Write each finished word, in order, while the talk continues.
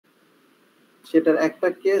সেটার একটা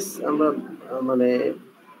কেস আমরা মানে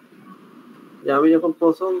যে আমি যখন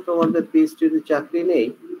প্রথম তোমাদের পিএইচডি চাকরি নেই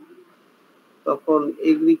তখন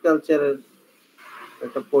এগ্রিকালচারের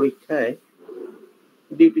একটা পরীক্ষায়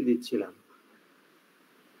ডিউটি দিচ্ছিলাম।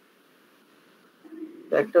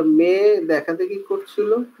 একটা মেয়ে দেখা দেখি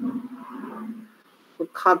করছিল,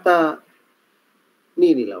 খাতা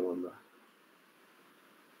নিয়ে নিলাম আমরা।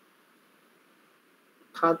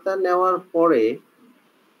 খাতা নেওয়ার পরে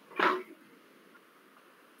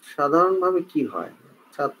সাধারণভাবে কি হয়,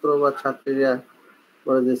 ছাত্র বা ছাত্রীরা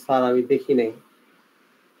বলে যে স্যার আমি দেখি নাই,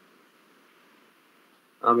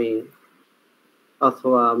 আমি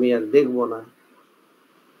অথবা আমি আর দেখবো না,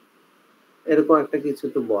 এরকম একটা কিছু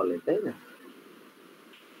তো বলে, তাই না?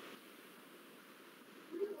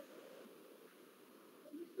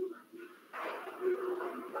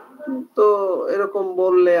 তো এরকম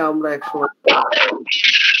বললে আমরা একসময়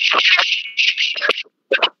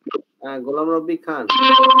গোলাম রব্বি খান,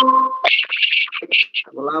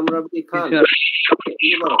 গোলাম রব্বি খান,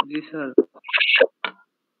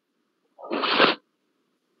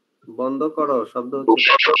 বন্ধ করো, শব্দ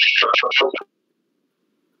হচ্ছে।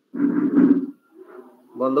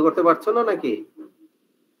 বন্ধ করতে পারছো না নাকি?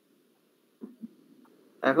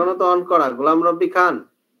 এখনো তো অন করা। গোলাম রব্বি খান,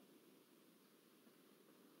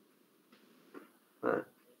 হ্যাঁ।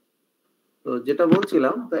 তো যেটা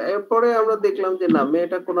বলছিলাম, তো এরপরে আমরা দেখলাম যে না,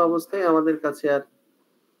 মেয়েটা কোনো অবস্থায় আমাদের কাছে আর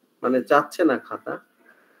মানে চাচ্ছে না খাতা।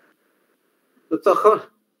 তো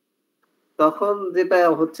তখন যেটা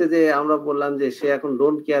হচ্ছে যে আমরা বললাম যে সে এখন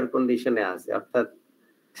ডোন্ট কেয়ার কন্ডিশনে আছে, অর্থাৎ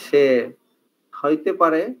সে হইতে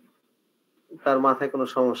পারে তার মাথায় কোনো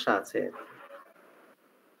সমস্যা আছে।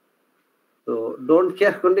 তো ডোন্ট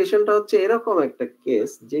কেয়ার কন্ডিশনটা হচ্ছে এরকম একটা কেস,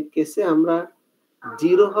 যে কেসে আমরা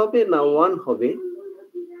 0 হবে না 1 হবে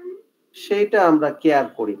সেটা আমরা কেয়ার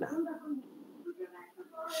করি না,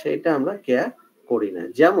 সেটা আমরা কেয়ার করি না।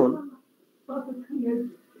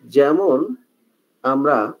 যেমন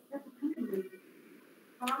আমরা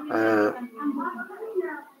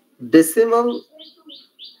ডেসিমাল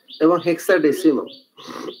এবং হেক্সাডেসিমাল,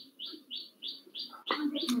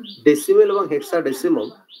 ডেসিমেল এবং হেক্সাডেসিমাল,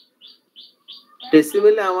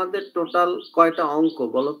 ডেসিমেলে আমাদের টোটাল কয়টা অঙ্ক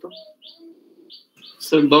বলো তো?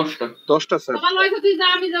 স্যার 10টা স্যার।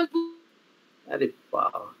 আরে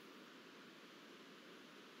বাবা,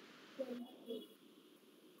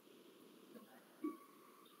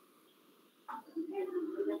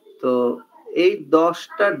 তো এই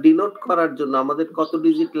 10টা ডিনোট করার জন্য আমাদের কত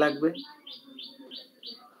ডিজিট লাগবে?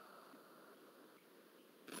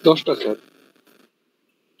 10টা স্যার।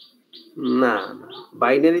 না,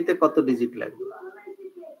 বাইনারিতে কত ডিজিট লাগবে?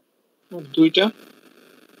 2টা।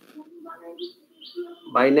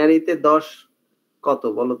 বাইনারিতে 10 কত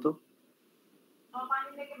বলো তো?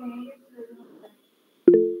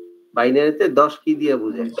 বাইনারিতে 10 কি দিয়ে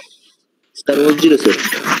বোঝায়? Sir 10 sir.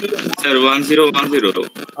 স্যার 1010।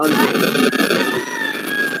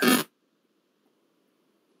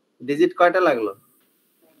 ডিজিট কয়টা লাগলো?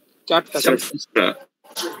 4টা স্যার।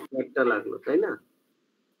 4টা লাগলো, তাই না?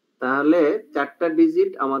 তাহলে 4টা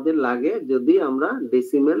ডিজিট আমাদের লাগে যদি আমরা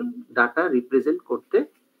ডেসিমেল ডাটা রিপ্রেজেন্ট করতে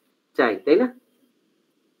চাই, তাই না?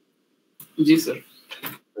 জি স্যার।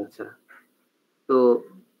 আচ্ছা, তো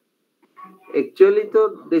অ্যাকচুয়ালি তো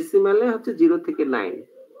ডেসিমেলে হচ্ছে 0 থেকে 9,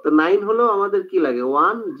 তো 9 হলো আমাদের কি লাগে?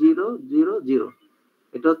 1000,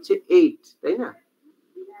 এটা হচ্ছে 8, তাই না?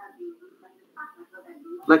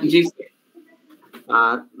 নাকি? জি স্যার।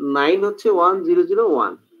 আর 9 হচ্ছে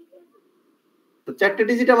 1001, তো 4টা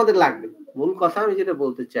ডিজিট আমাদের লাগবে। মূল কথা আমি যেটা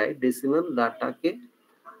বলতে চাই, ডেসিমেল ডাটাকে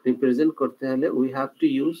রিপ্রেজেন্ট করতে হলে we have to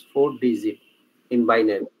use 4 digit in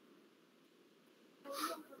binary.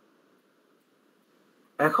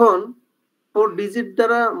 এখন 4 ডিজিট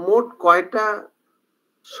দ্বারা মোট কয়টা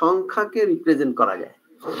সংখ্যাকে রিপ্রেজেন্ট করা যায়?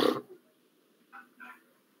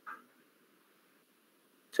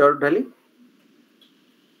 শর্ট ঢালি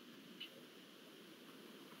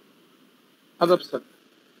আদাব স্যার।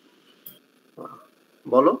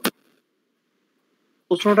 বলো।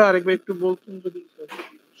 প্রশ্নটা আরেকবার একটু বলতেন যদি স্যার,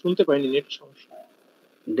 শুনতে পাইনি, নেট সমস্যা।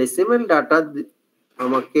 ডেসিমেল ডাটা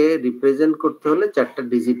আমাকে রিপ্রেজেন্ট করতে হলে 4টা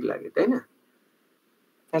ডিজিট লাগে, তাই না?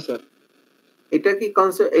 হ্যাঁ স্যার। এটা কি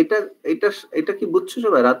কনসেপ্ট? এটা কি বুঝছো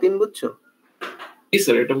সবাই? রাতিন বুঝছো? জি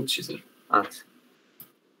স্যার, এটা বুঝছি স্যার। আচ্ছা,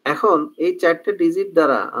 এখন এই 4টা ডিজিট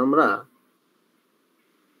দ্বারা আমরা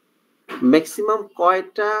ম্যাক্সিমাম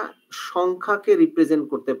কয়টা সংখ্যাকে রিপ্রেজেন্ট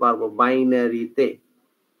করতে পারবো বাইনারিতে?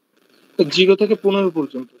 0 থেকে 15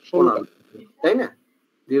 পর্যন্ত, 16টা, তাই না?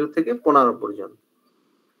 0 থেকে 15 পর্যন্ত।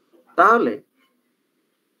 তাহলে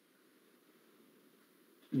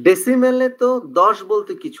ডেসিমেলে তো 10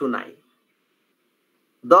 বলতে কিছু নাই,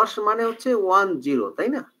 10 মানে হচ্ছে 10, তাই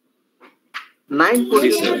না? 9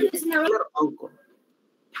 পর্যন্ত ডেসিমেলের অঙ্ক,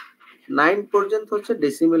 9 পর্যন্ত হচ্ছে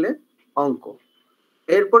ডেসিমেলের অঙ্ক।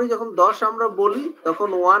 এরপরে যখন 10 আমরা বলি তখন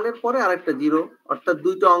 1 এর পরে আরেকটা 0, অর্থাৎ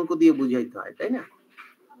দুইটা অঙ্ক দিয়ে বুঝাইতে হয়, তাই না?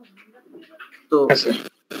 তো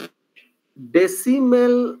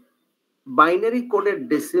ডেসিমেল, বাইনারি কোডের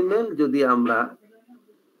ডেসিমেল যদি আমরা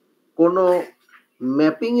কোনো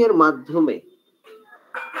ম্যাপিং এর মাধ্যমে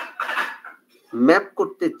ম্যাপ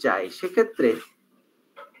করতে চাই, সেক্ষেত্রে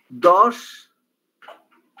 10,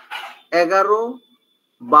 11,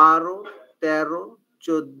 12, 13,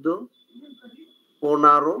 14,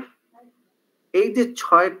 15, এই যে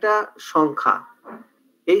 6টা সংখ্যা,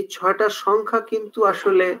 এই 6টা সংখ্যা কিন্তু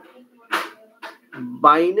আসলে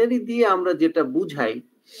বাইনারি দিয়ে আমরা যেটা বুঝাই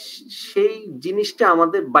সেই জিনিসটা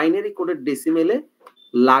আমাদের বাইনারি কোডের ডেসিমেলে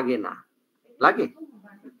লাগে না। লাগে?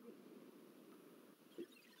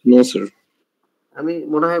 No sir. আমি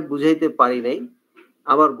মনে হয় বুঝাইতে পারি নাই,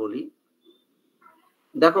 আবার বলি।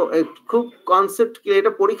 দেখো খুব কনসেপ্ট কি,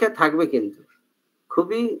 এটা পরীক্ষায় থাকবে কিন্তু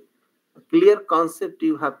খুবই clear concept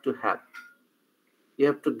you have to have, you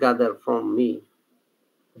have to gather from me,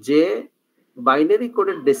 যে বাইনারি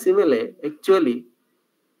কোডের ডেসিমেলে অ্যাকচুয়ালি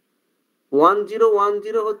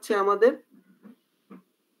 1010 হচ্ছে আমাদের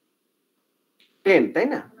 10, তাই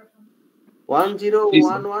না?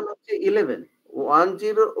 1011 হচ্ছে 11,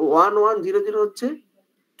 1100 হচ্ছে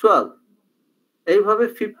 12, এইভাবে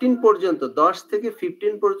 15 পর্যন্ত, 10 থেকে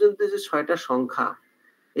 15 পর্যন্ত যে 6টা সংখ্যা,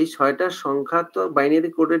 এই 6টা সংখ্যা তো বাইনারি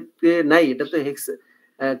কোডে নাই, এটা তো হেক্স,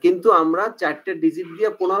 কিন্তু আমরা 4টে ডিজিট দিয়ে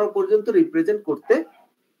 15 পর্যন্ত রিপ্রেজেন্ট করতে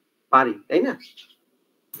পারি, তাই না?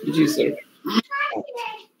 জি স্যার।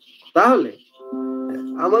 তাহলে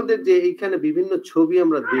আমাদের যে এইখানে বিভিন্ন ছবি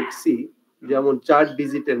আমরা দেখছি, যেমন 4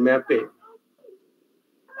 ডিজিটের ম্যাপে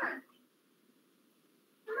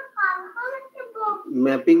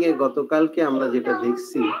ম্যাপিং এ গতকালকে আমরা যেটা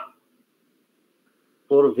দেখছি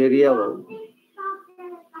 4 ভেরিয়েবল,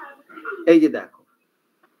 এই যে দেখো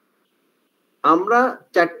আমরা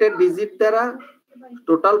 4টে ডিজিট দ্বারা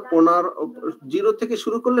টোটাল 15, 0 থেকে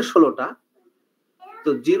শুরু করলে 16টা, তো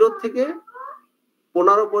 0 থেকে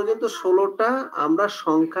 15 পর্যন্ত 16টা আমরা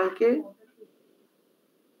সংখ্যাকে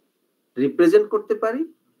রিপ্রেজেন্ট করতে পারি।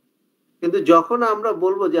 কিন্তু যখন আমরা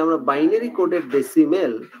বলবো যে আমরা বাইনারি কোডের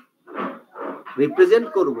ডেসিমেল রিপ্রেজেন্ট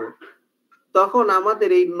করব, তখন আমাদের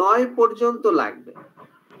এই 9 পর্যন্ত লাগবে।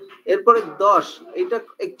 এরপরে 10, এটা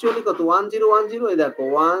অ্যাকচুয়ালি কত? 1010, এই দেখো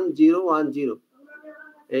 1010,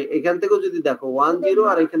 এখান থেকেও যদি দেখো 10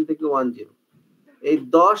 আর এখান থেকে 10, এই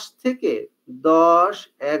 10 থেকে 10,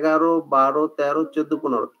 11, 12, 13, 14,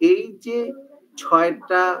 15, এই যে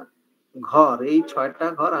 6টা ঘর, এই 6টা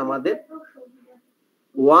ঘর আমাদের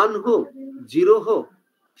 1 হোক 0 হোক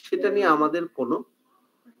সেটা নিয়ে আমাদের কোনো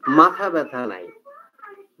মাথা ব্যথা নাই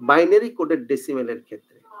বাইনারি কোডের ডেসিমেলের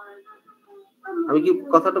ক্ষেত্রে। আমি কি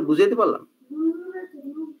কথাটা বুঝাইতে পারলাম?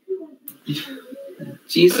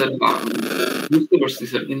 জি স্যার, বুঝতে পারছি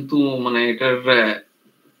স্যার, কিন্তু মানে এটার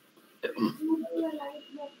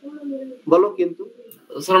বলো কিন্তু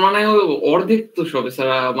স্যার মানে অর্ধেক তো সবে স্যার,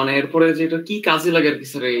 মানে এরপরে যেটা কি কাজে লাগে আর কি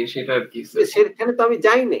স্যার, সেটা আর কি স্যার। সেখানে তো আমি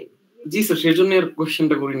যাই নাই। জি স্যার, সেজন্য আর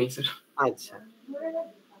কোশ্চেনটা করিনি স্যার। আচ্ছা,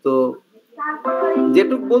 তো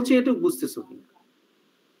যেটুক বলছি এটুক বুঝতেছো কি?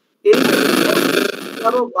 এই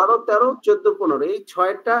 11, 12, 13, 14, 15, এই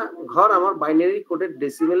 6টা ঘর আমার বাইনারি কোডের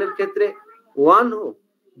ডেসিমেলের ক্ষেত্রে 1 হোক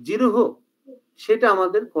 0 হোক সেটা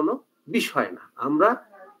আমাদের কোনো বিষয় না। আমরা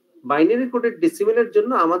বাইনারি কোডের ডেসিমেলের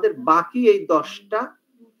জন্য আমাদের বাকি এই 10টা,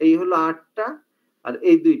 এই হলো 8টা আর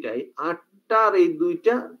এই 2টা, এই 8টা আর এই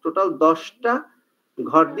 2টা টোটাল 10টা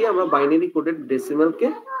ঘর দিয়ে আমরা বাইনারি কোডের ডেসিমেলকে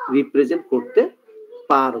রিপ্রেজেন্ট করতে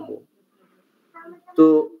পারবো। তো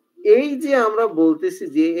এই যে আমরা বলতেছি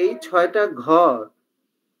যে এই 6টা ঘর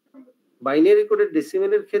বাইনারি কোডের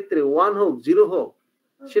ডেসিমেলের ক্ষেত্রে 1 হোক 0 হোক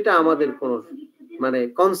সেটা আমাদের কোনো মানে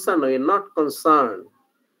কনসার্ন নয়, not concern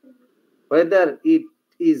whether it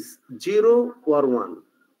is 0 or 1।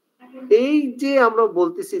 এই যে আমরা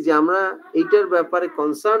বলতেছি যে আমরা এইটার ব্যাপারে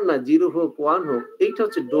কনসার্ন না, 0 হোক 1 হোক, এইটা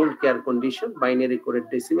হচ্ছে ডোন্ট কেয়ার কন্ডিশন বাইনারি কোডের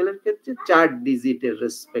ডেসিমেলের ক্ষেত্রে 4 ডিজিটের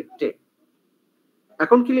রেসপেক্টে।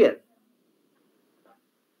 এখন clear?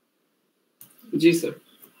 G sir.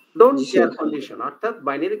 Don't care condition অর্থাৎ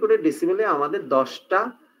বাইনারি কোডের ডেসিমেলে আমাদের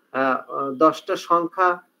 10টা সংখ্যা,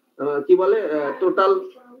 কি বলে, টোটাল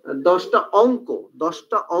 10টা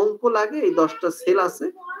অঙ্ক লাগে। এই 10টা সেল আছে,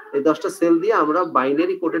 এই 10টা সেল দিয়ে আমরা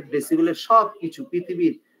বাইনারি কোডের ডেসিমেলে সবকিছু,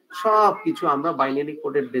 পৃথিবীর সবকিছু আমরা বাইনারি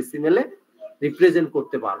কোডের ডেসিমেলে রিপ্রেজেন্ট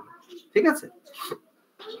করতে পারবো। ঠিক আছে?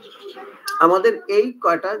 আমাদের এই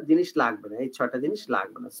কয়টা জিনিস লাগবে না, এই 6টা জিনিস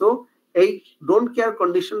লাগবে না। সো এই ডোন্ট কেয়ার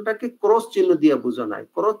কন্ডিশনটাকে ক্রস চিহ্ন দিয়ে বোঝানো হয়।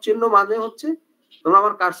 ক্রস চিহ্ন মানে হচ্ছে, তোমরা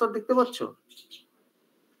আমার কার্সর দেখতে পাচ্ছ,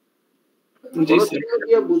 জি ক্রস স্যার। চিহ্ন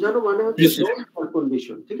দিয়ে বোঝানো মানে হচ্ছে জি স্যার। ডোন্ট কেয়ার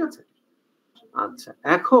কন্ডিশন, ঠিক আছে? আচ্ছা,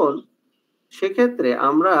 এখন সেক্ষেত্রে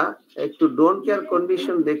আমরা একটু ডোন্ট কেয়ার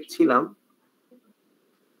কন্ডিশন দেখছিলাম।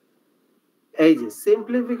 এই যে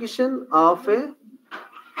simplification of A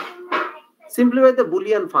simplify the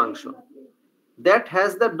boolean function that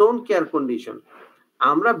has the don't care condition.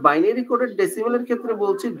 আমরা বাইনারি কোডের ডেসিমেলের ক্ষেত্রে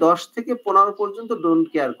বলছি 10 থেকে 15 পর্যন্ত ডোন্ট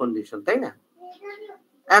কেয়ার কন্ডিশন, তাই না?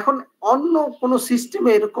 এখন অন্য কোন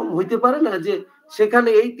সিস্টেমে এরকম হইতে পারে না যে সেখানে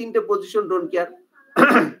এই তিনটে পজিশন ডোন্ট কেয়ার।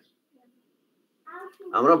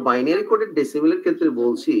 আমরা বাইনারি কোডের ডেসিমেলের ক্ষেত্রে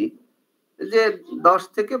বলছি যে 10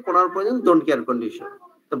 থেকে 15 পর্যন্ত ডোন্ট কেয়ার কন্ডিশন।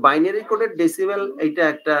 তো বাইনারি কোডের ডেসিমেল এটা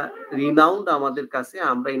একটা রিনাউন্ড আমাদের কাছে,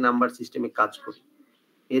 আমরা এই নাম্বার সিস্টেমে কাজ করি।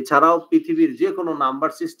 এছাড়াও পৃথিবীর যে কোনো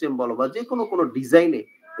নাম্বার সিস্টেম বলো বা যে কোনো কোনো ডিজাইনে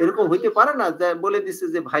এরকম হইতে পারে না যে বলে দিচ্ছে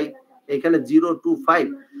যে ভাই এখানে 0 2 5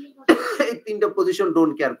 এই তিনটা পজিশন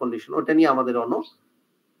ডোন্ট কেয়ার কন্ডিশন, ওটা নিয়ে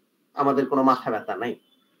আমাদের কোনো মাথা ব্যথা নাই।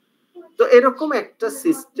 তো এরকম একটা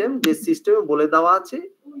সিস্টেম, যে সিস্টেমে বলে দেওয়া আছে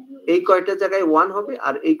এই কয়টা জায়গায় 1 হবে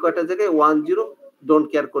আর এই কয়টা জায়গায় 1 0 ডোন্ট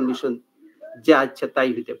কেয়ার কন্ডিশন যা ইচ্ছা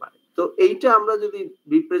তাই হতে পারে। তো এইটা আমরা যদি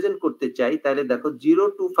রিপ্রেজেন্ট করতে চাই তাহলে দেখো 0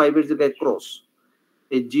 2 5 এর জায়গায় ক্রস,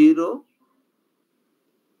 এই 0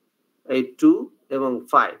 এই 2 এবং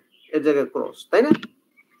 5 এর জায়গায় ক্রস, তাই না?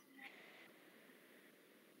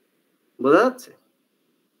 বোঝা যাচ্ছে?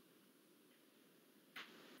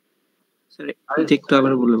 একটু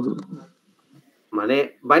আবার বলুন। মানে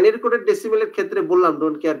বাইনারি কোডের ডেসিমেলের ক্ষেত্রে বললাম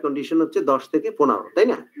ডোন্ট কেয়ার কন্ডিশন হচ্ছে 10 থেকে 15, তাই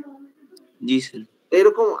না? জি স্যার।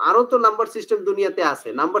 এরকম আরো তো নাম্বার সিস্টেম দুনিয়াতে আছে।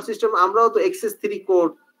 নাম্বার সিস্টেম আমরাও তো XS3 কোড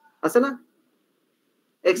আছে না,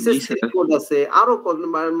 XS3 কোড আছে, আরো কত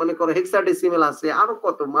মানে করো হেক্সাডেসিমেল আছে, আরো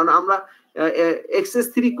কত, মানে আমরা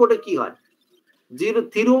XS3 কোডে কি হয় 0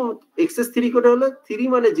 0, XS3 কোডে হলো 3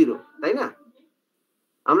 মানে 0, তাই না?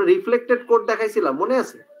 আমরা রিফ্লেক্টেড কোড দেখাইছিলাম, মনে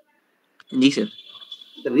আছে? জি স্যার।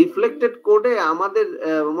 রিফ্লেক্টেড কোডে আমাদের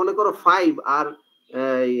মনে করো 5 আর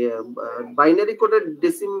বাইনারি কোডের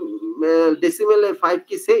ডেসিমেলে 5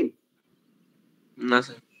 কি সেম না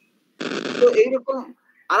স্যার। তো এইরকম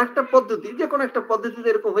আরেকটা পদ্ধতি, যে কোনো একটা পদ্ধতিতে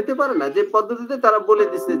এরকম হইতে পারে না যে পদ্ধতিতে তারা বলে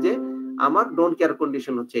দিচ্ছে যে আমার ডোন্ট কেয়ার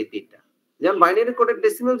কন্ডিশন হচ্ছে এই তিনটা। যেমন বাইনারি কোডের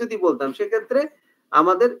ডেসিমেল যদি বলতাম সেক্ষেত্রে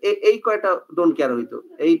আমাদের এই কয়টা ডোন্ট কেয়ার হইতো,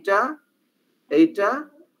 এইটা এইটা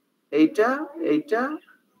এইটা এইটা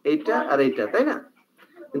এইটা আর এইটা, তাই না?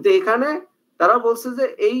 কিন্তু এখানে তারা বলছে যে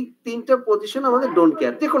এই তিনটা পজিশন আমাদের ডোন্ট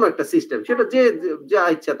কেয়ার, যে কোনো একটা সিস্টেম সেটা যে যা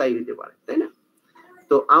ইচ্ছা তাই হইতে পারে, তাই না?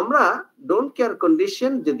 তো আমরা ডোন্ট কেয়ার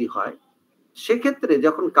কন্ডিশন যদি হয় সেক্ষেত্রে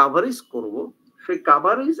যখন কাভারেজ করব, সেই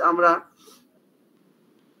কাভারেজ আমরা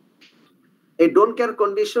এই ডোন্ট কেয়ার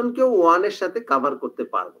কন্ডিশনকেও 1 এর সাথে কভার করতে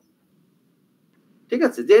পারবো, ঠিক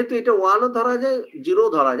আছে? যেহেতু এটা 1 ও ধরা যায় 0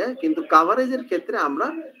 ধরা যায়, কিন্তু কাভারেজের ক্ষেত্রে আমরা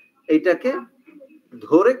এটাকে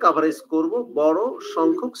ধরে কভারেজ করব বড়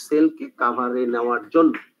সংখ্যক সেলকে কভারে নেওয়ার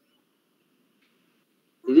জন্য।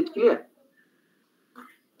 Is it clear?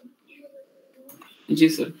 G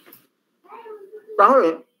sir. তাহলে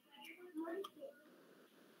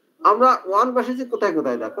আমরা 1 বসেছি কোথায়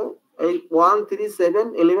কোথায়, দেখো এই 1 3 7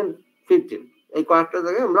 11 15 এই কয়েকটা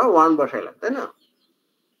জায়গায় আমরা 1 বসাইলাম, তাই না?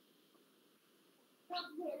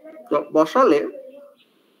 তো বসালে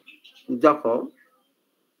যখন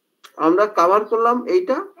আমরা কভার করলাম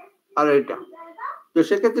এইটা আর এইটা, তো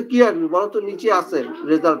সেক্ষেত্রে কি আসবে বলতো? নিচে আছে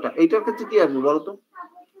রেজাল্টটা, এইটার ক্ষেত্রে কি আসবে বলতো?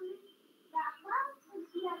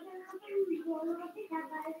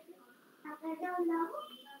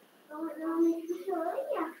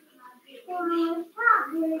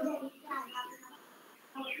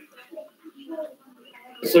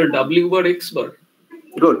 স্যার W বার X বার।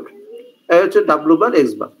 গুড, এই হচ্ছে W বার X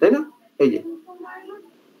বার, তাই না? এই যে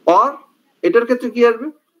আর এটার ক্ষেত্রে কি আসবে?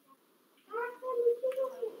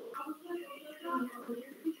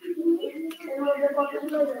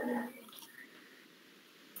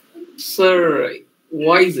 Sir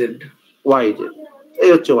YZ। YZ, এই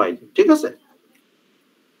হচ্ছে YZ, ঠিক আছে?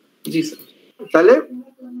 জি স্যার। তাহলে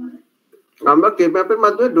আমরা কে ম্যাপের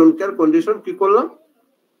মাধ্যমে ডোন্ট কেয়ার কন্ডিশন কি করলাম?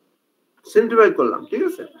 সিম্পলিফাই করলাম, ঠিক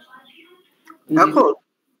আছে? এখন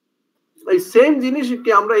এই সেম জিনিস কি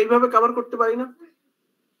আমরা এইভাবে কভার করতে পারি না?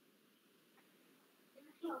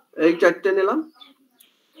 এই চারটে নিলাম,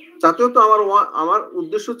 তাতেও তো আমার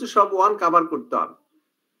উদ্দেশ্য হচ্ছে সব 1 কভার করতে হবে,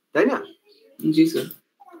 তাই না? জি স্যার।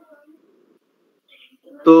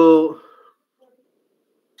 তো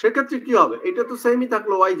সেক্ষেত্রে কি হবে? এটা তো সেমই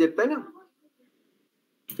থাকলো YZ, তাই না?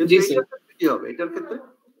 জি স্যার। কি হবে এটার ক্ষেত্রে?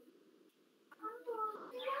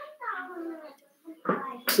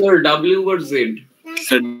 স্যার W বার Z।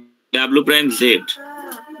 Sir W prime Z.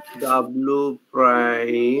 W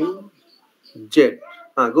prime Z,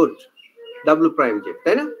 হ্যাঁ গুড, W prime Z,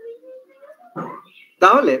 তাই না?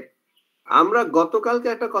 তাহলে আমরা গতকালকে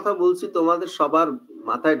একটা কথা বলছি, তোমাদের সবার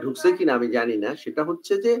মাথায় ঢুকছে কিনা আমি জানি না, সেটা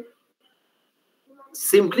হচ্ছে যে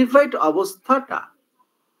সিম্পলিফাইড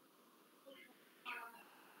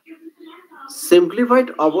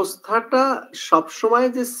অবস্থাটা সবসময়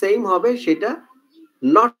যে সেম হবে সেটা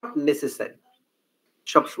নট নেসেসারি,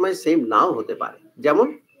 সবসময় সেম নাও হতে পারে। যেমন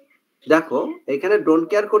দেখো এখানে ডোন্ট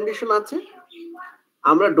কেয়ার কন্ডিশন আছে,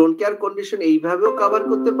 আমরা ডোন্ট কেয়ার কন্ডিশন এইভাবেও কভার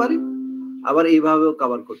করতে পারি, আবার এইভাবেও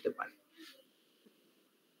কভার করতে পারি।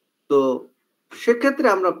 তো সেক্ষেত্রে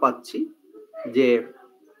আমরা পাচ্ছি যে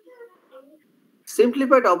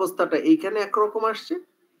সিম্পলিফাইড অবস্থাটা এইখানে একরকম আসছে,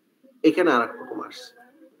 এখানে আর এক রকম আসছে।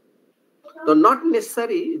 তো নট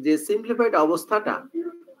নেসেসারি যে সিম্পলিফাইড অবস্থাটা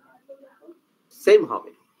সেম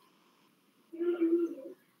হবে।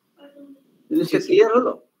 জিনিসটা ক্লিয়ার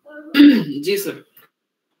হলো? জি স্যার।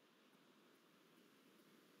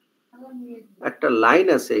 একটা লাইন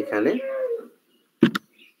আছে এখানে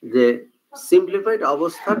যে সিম্পলিফাইড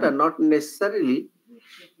অবস্থাটা not necessarily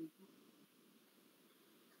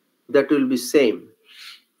that will be same.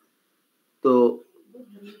 তো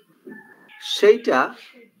সেইটা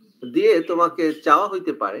দিয়ে তোমাকে চাওয়া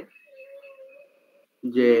হইতে পারে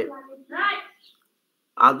যে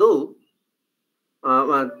আদৌ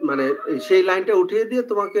মানে সেই লাইনটা উঠিয়ে দিয়ে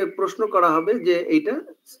তোমাকে প্রশ্ন করা হবে যে এইটা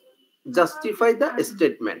justify the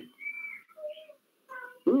statement.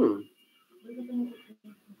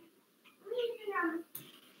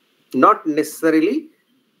 Not necessarily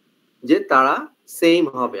যে তারা সেম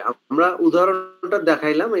হবে। আমরা উদাহরণটা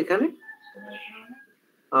দেখাইলাম এখানে,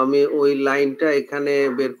 আমি ওই লাইনটা এখানে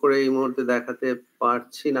বের করে এই মুহূর্তে দেখাতে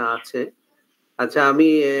পারছি না, আছে। আচ্ছা আমি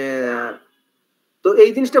তো এই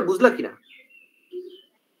জিনিসটা বুঝলা কিনা,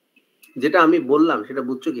 যেটা আমি বললাম সেটা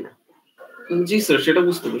বুঝছো কিনা? জি স্যার, সেটা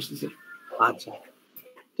বুঝতে পারছি স্যার। আচ্ছা,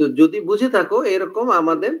 তো যদি বুঝে থাকো এরকম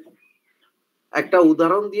আমাদের একটা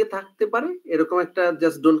উদাহরণ দিয়ে থাকতে পারে, এরকম একটা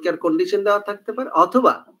জাস্ট ডোন্ট কেয়ার কন্ডিশন দেওয়া থাকতে পারে,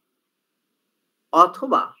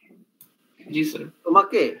 অথবা জি স্যার,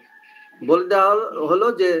 তোমাকে বলে দেওয়া হলো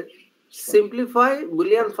যে simplify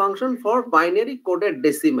Boolean function for binary coded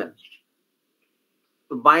decimal.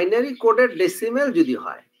 Binary coded decimal যদি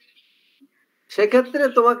হয় সেক্ষেত্রে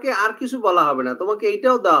তোমাকে আর কিছু বলা হবে না, তোমাকে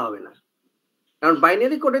এইটাও দেওয়া হবে না, কারণ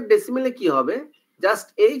বাইনারি কোডেড ডেসিমেলে কি হবে, জাস্ট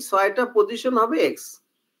এই 6টা পজিশন হবে এক্স,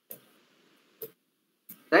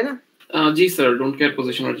 তাই না? জি স্যার, ডোন্ট কেয়ার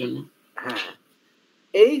পজিশনের জন্য। হ্যাঁ,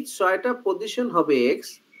 এই 6টা পজিশন হবে এক্স।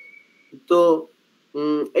 তো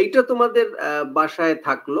এইটা তোমাদের বাসায়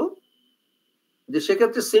থাকলো, যে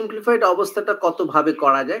সেক্ষেত্রে সিম্পলিফাইড অবস্থাটা কত ভাবে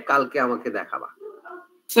করা যায় কালকে আমাকে দেখাবা।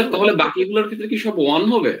 স্যার তাহলে বাকিগুলোর ক্ষেত্রে কি সব 1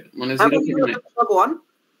 হবে, মানে 0 থেকে 9? সব 1।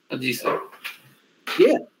 জি স্যার।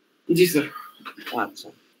 ক্লিয়ার? জি স্যার। আচ্ছা,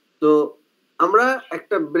 তো আমরা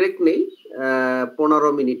একটা ব্রেক নেই 15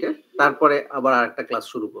 মিনিটের, তারপরে আবার আরেকটা ক্লাস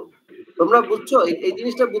শুরু করব। তোমরা বুঝছো এই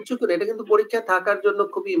জিনিসটা বুঝছো কিনা? এটা কিন্তু পরীক্ষায় থাকার জন্য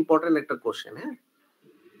খুবই ইম্পর্টেন্ট একটা কোশ্চেন। হ্যাঁ,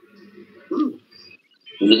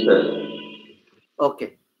 ওকে,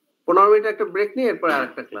 15 মিনিট একটা ব্রেক নিয়ে এরপর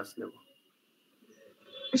আরেকটা ক্লাস নেব।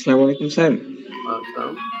 আসসালামু আলাইকুম স্যার।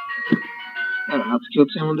 আসসালাম। আজকে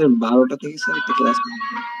হচ্ছে আমাদের 12টা থেকে স্যার একটা ক্লাস।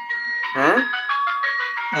 হ্যাঁ,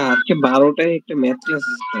 আজকে 12টায় একটা ম্যাথ ক্লাস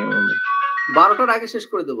আছে স্যার আমাদের। 12টার আগে শেষ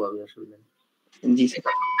করে দেবো আমি, আসলে। জি স্যার।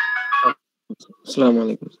 আসসালামু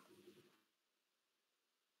আলাইকুম।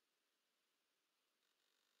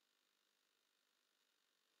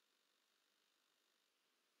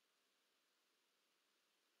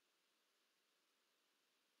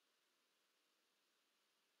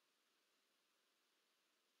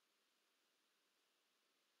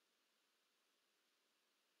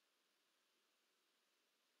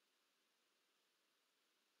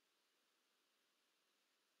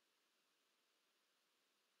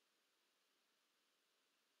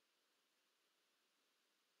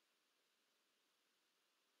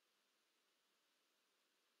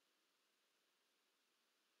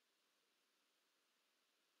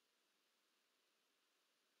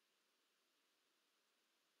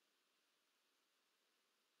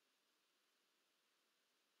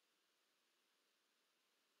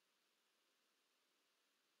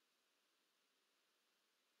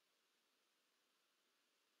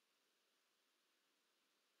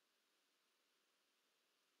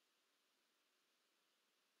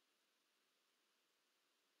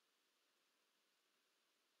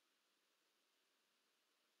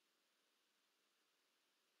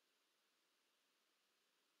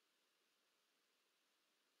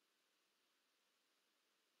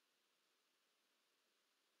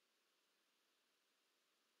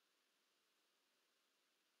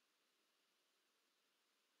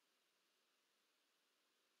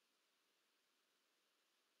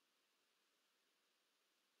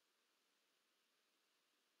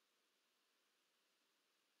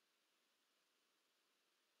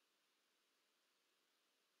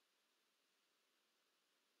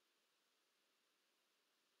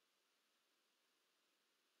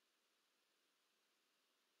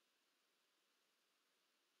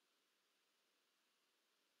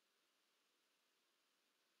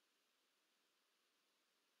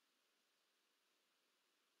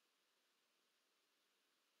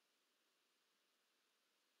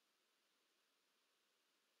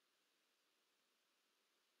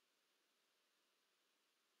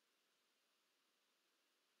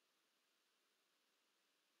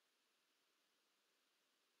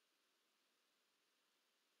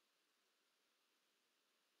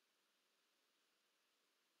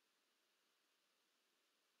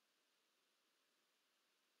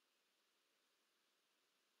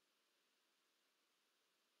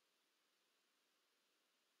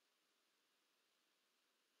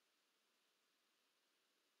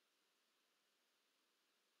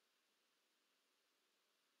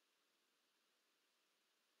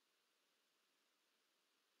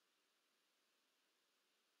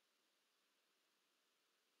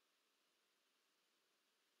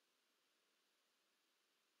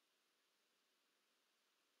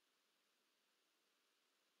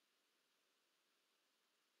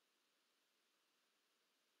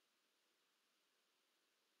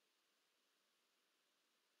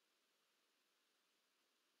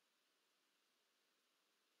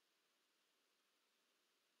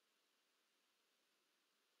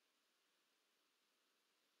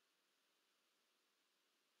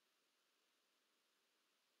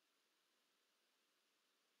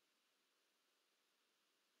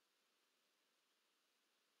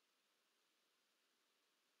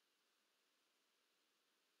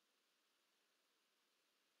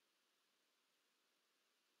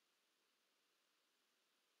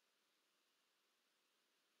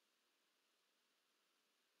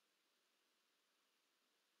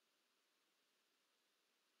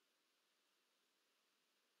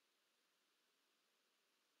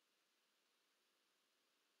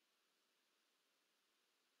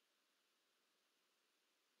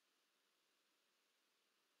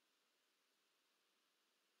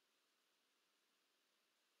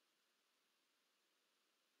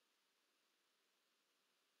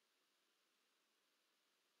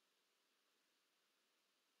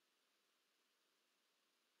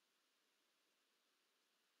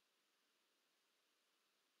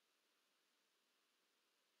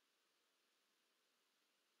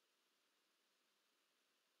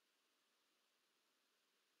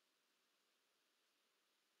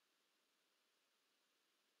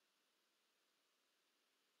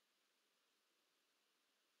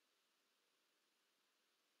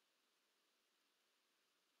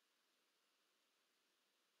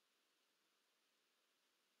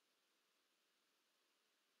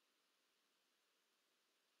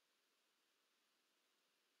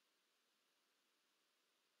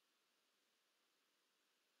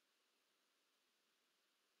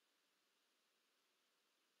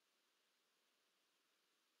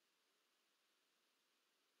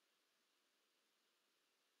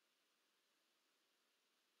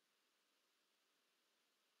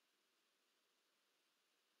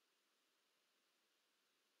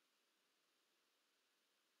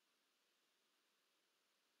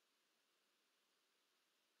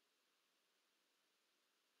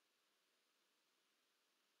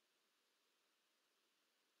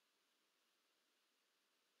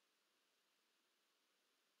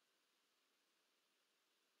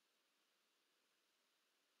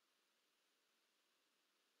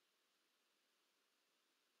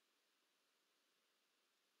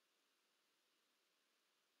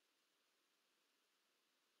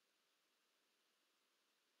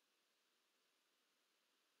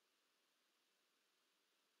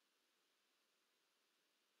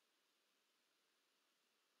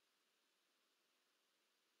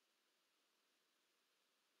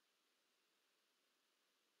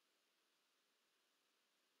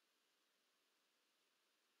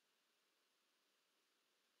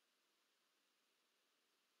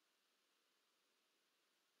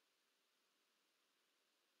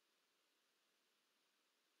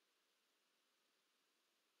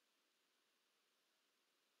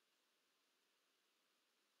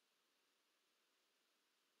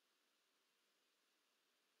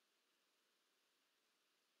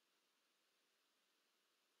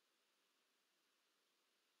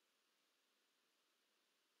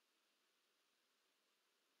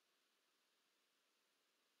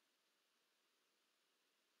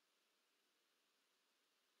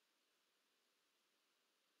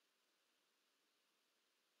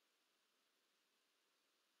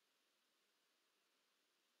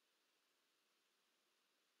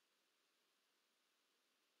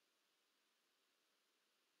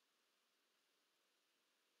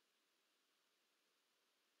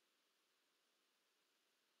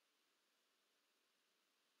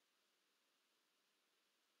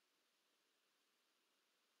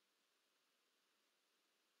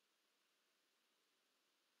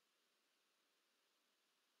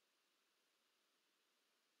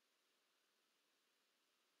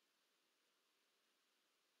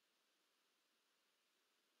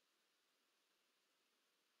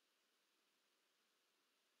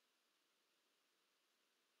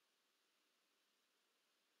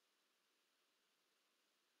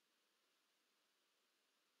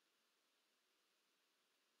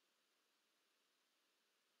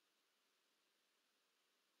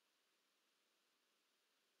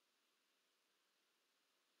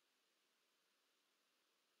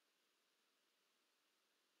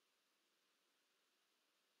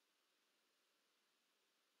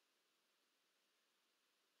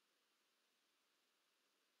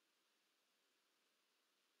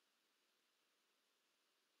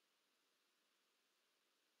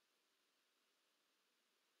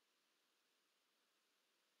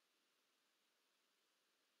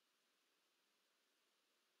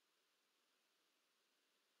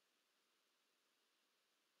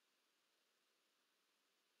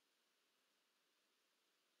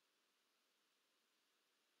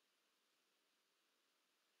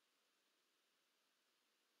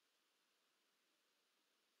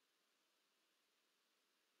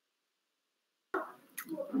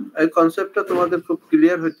 এই কনসেপ্টটা তোমাদের খুব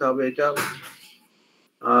ক্লিয়ার হতে হবে। এটা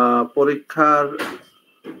পরীক্ষার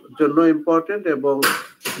জন্য ইম্পর্টেন্ট এবং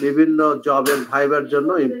বিভিন্ন জবের ভাইবার জন্য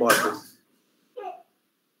ইম্পর্টেন্ট।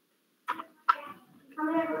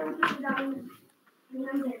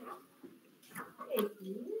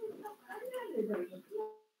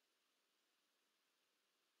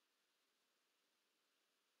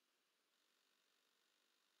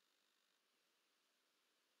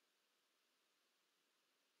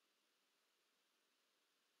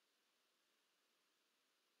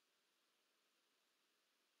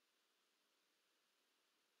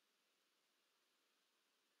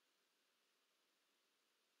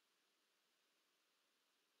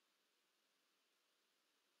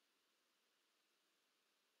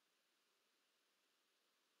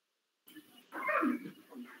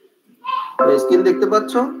 স্ক্রিন দেখতে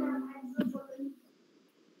পাচ্ছ?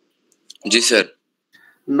 জি sir.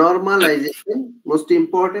 Normalization, most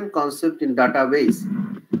important concept in database.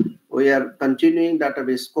 We are continuing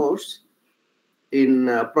database course in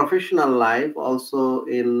professional life, also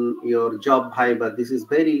in your job viva. This is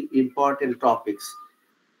very important topics.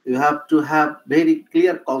 You have to have very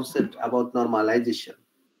clear concept about normalization.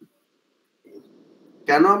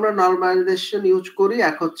 কেন আমরা normalisation use করি?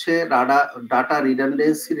 এক হচ্ছে data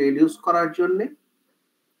redundancy reduce করার জন্য।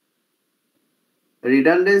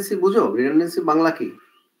 Redundancy বুঝো? Redundancy Bangla কি?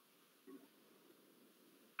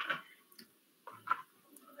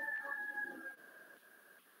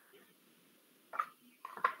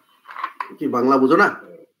 কি বাংলা বুঝো না?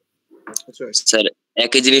 স্যার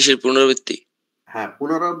একই জিনিসের পুনরাবৃত্তি। হ্যাঁ,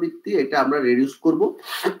 পুনরাবৃত্তি। এটা আমরা রিডিউস করব,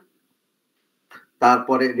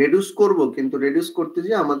 তারপরে রিডিউস করব, কিন্তু রিডিউস করতে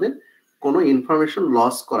যে আমাদের কোনো ইনফরমেশন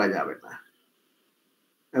লস করা যাবে না,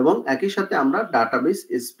 এবং একই সাথে আমরা ডাটাবেস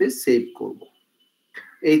স্পেস সেভ করব।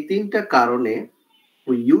 এই তিনটা কারণে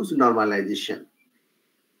we use normalization.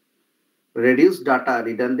 Reduce data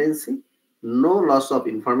redundancy, no loss of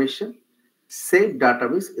information, save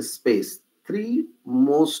database space. Three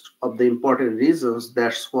most of the important reasons.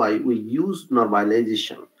 That's why we use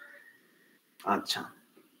normalization. আচ্ছা,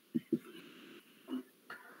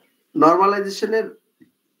 নরমালাইজেশনের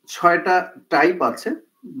 6টা টাইপ আছে,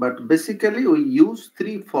 but basically we use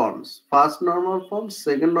 3 forms: first normal form,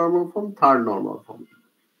 second normal form, third normal form.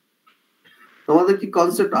 তোমাদের কি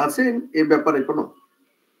concept আছে এই ব্যাপারে কোনো?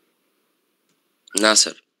 না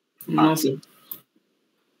স্যার। না স্যার।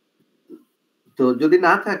 তো যদি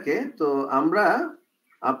না থাকে তো আমরা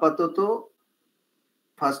আপাতত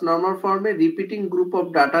ফার্স্ট নরমাল ফর্মে repeating group of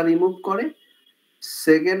data remove করে,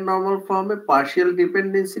 সেকেন্ড নরমাল ফর্মে পার্শিয়াল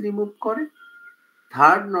ডিপেন্ডেন্সি রিমুভ করে,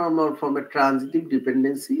 থার্ড নরমাল ফর্মে ট্রানজিটিভ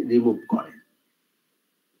ডিপেন্ডেন্সি রিমুভ করে।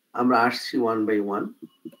 আমরা আসছি ওয়ান বাই ওয়ান।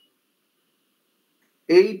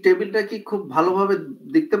 এই টেবিলটা কি খুব ভালোভাবে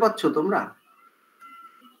দেখতে পাচ্ছ তোমরা?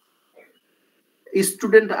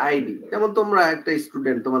 স্টুডেন্ট আইডি, যেমন তোমরা একটা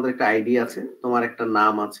স্টুডেন্ট, তোমাদের একটা আইডি আছে, তোমার একটা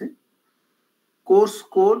নাম আছে, কোর্স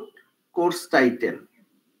কোড, কোর্স টাইটেল।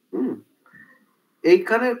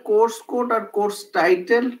 এইখানে কোর্স কোড আর কোর্স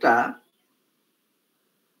টাইটেলটা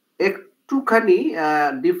একটুখানি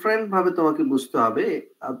ডিফারেন্ট ভাবে তোমাকে বুঝতে হবে।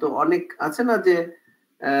 তো অনেক আছে না যে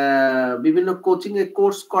বিভিন্ন কোচিং এ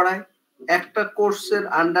কোর্স করায়, একটা কোর্সের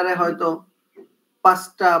আন্ডারে হয়তো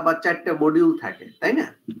 5টা বা 4টা মডিউল থাকে, তাই না?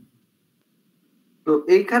 তো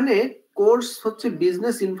এইখানে কোর্স হচ্ছে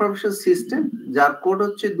বিজনেস ইনফরমেশন সিস্টেম, যার কোড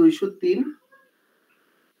হচ্ছে 203,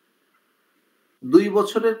 2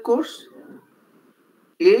 বছরের কোর্স।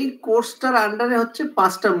 এই কোর্সটার আন্ডারে হচ্ছে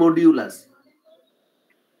 5টা মডিউল আছে।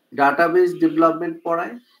 ডাটাবেস ডেভেলপমেন্ট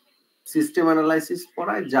পড়ায়, সিস্টেম অ্যানালাইসিস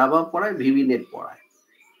পড়ায়, জাভা পড়ায়, ভিভিনেট পড়ায়।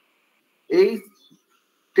 এই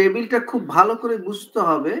টেবিলটা খুব ভালো করে বুঝতে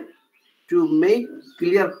হবে to make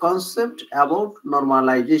clear concept about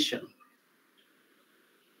normalisation.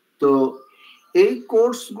 তো এই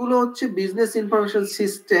কোর্সগুলো হচ্ছে বিজনেস ইনফরমেশন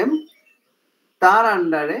সিস্টেম, তার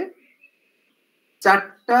আন্ডারে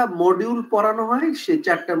 4টা মডিউল পড়ানো হয়। সেই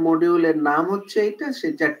 4টা মডিউলের নাম হচ্ছে এইটা,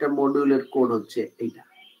 সেই 4টা মডিউলের কোড হচ্ছে এইটা।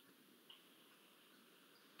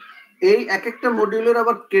 এই এক একটা মডিউলের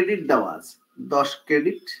আবার ক্রেডিট দেওয়া আছে, 10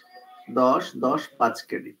 ক্রেডিট, 10, 10, 5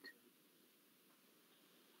 ক্রেডিট।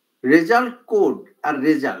 রেজাল্ট কোড আর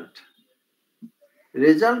রেজাল্ট,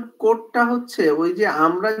 রেজাল্ট কোডটা হচ্ছে ওই যে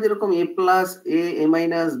আমরা যেরকম A+, A,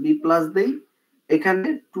 A-, B+ দেই, এখানে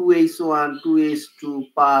 2H1, 2H2,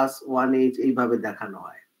 পাস, 1H এইভাবে দেখানো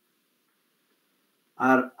হয়।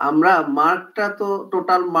 আর আমরা মার্কটা তো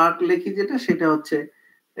টোটাল মার্ক লিখি যেটা, সেটা হচ্ছে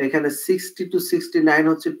এখানে 60 to 69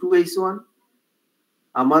 হচ্ছে 2H1।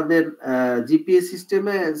 আমাদের জিপিএ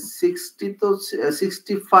সিস্টেমে 60 তো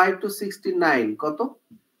 65 to 69 কত?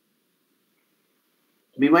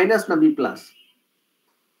 B- না B+?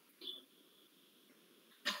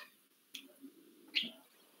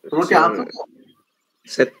 তোমার কি আছে?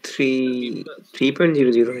 স্যার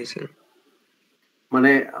 3.00 হয়েছে।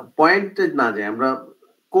 মানে পয়েন্ট না যায়, আমরা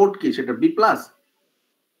কোড কি সেটা বি প্লাস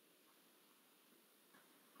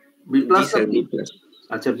জি স্যার, B+।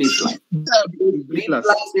 আচ্ছা বি প্লাস বি প্লাস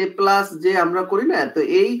এ প্লাস যে আমরা করি না, তো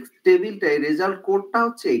এই টেবিলটাই রেজাল্ট কোডটা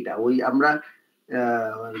হচ্ছে এইটা। ওই আমরা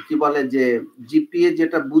কি বলে যে জিপিএ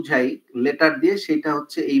যেটা বুঝাই লেটার দিয়ে, সেটা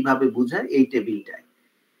হচ্ছে এইভাবে বুঝায় এই টেবিলটায়।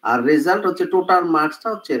 আর রেজাল্ট হচ্ছে টোটাল মার্কসটা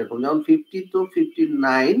হচ্ছে এরকম, যেমন 50 to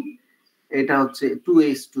 59 এটা হচ্ছে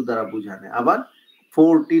 2H2 দ্বারা বোঝানো। আবার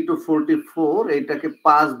 40 to 44 এটাকে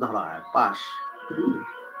পাস ধরা হয়, পাস।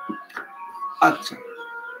 আচ্ছা,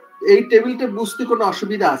 এই টেবিলটা বুঝতে কোনো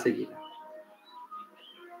অসুবিধা আছে কিনা?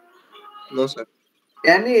 No sir.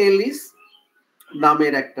 অ্যানি এলিস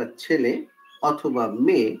নামের একটা ছেলে অথবা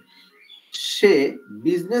মেয়ে, সে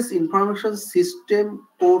বিজনেস ইনফরমেশন সিস্টেম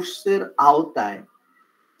কোর্সের আওতায়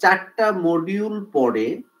 4টা মডিউল পড়ে,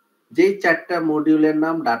 যেই 4টা মডিউলের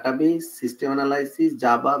নাম ডাটাবেস, সিস্টেম অ্যানালাইসিস,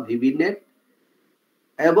 জাভা, ভিভিনেট,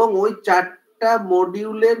 এবং ওই 4টা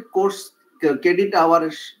মডিউলের কোর্স ক্রেডিট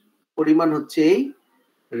আওয়ারের পরিমাণ হচ্ছে এই,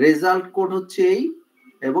 রেজাল্ট কোড হচ্ছে এই,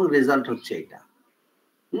 এবং রেজাল্ট হচ্ছে এটা।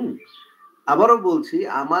 আবারও বলছি,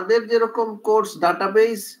 আমাদের যেরকম কোর্স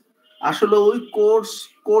ডাটাবেস, আসলে ওই কোর্স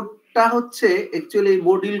কোডটা হচ্ছে অ্যাকচুয়ালি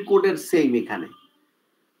মডিউল কোডের সেম এখানে।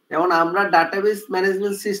 যেমন আমরা ডাটাবেস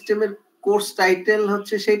ম্যানেজমেন্ট সিস্টেমের কোর্স টাইটেল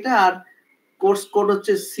হচ্ছে সেটা, আর কোর্স কোড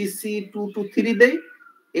হচ্ছে সিসি 223 দেই।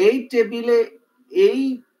 এই টেবিলে এই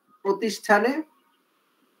প্রতিষ্ঠানে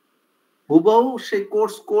হুবহু সেই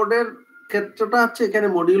কোর্স কোডের ক্ষেত্রটা হচ্ছে এখানে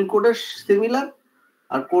মডিউল কোডের সিমিলার,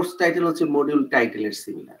 আর কোর্স টাইটেল হচ্ছে মডিউল টাইটেলের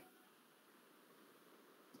সিমিলার।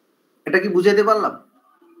 এটা কি বুঝাতে পারলাম?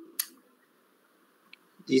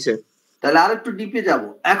 জি স্যার। তাহলে আর একটু ডিপে যাব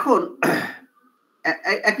এখন।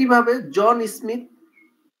 একইভাবে জন স্মিথ,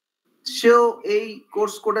 সেও এই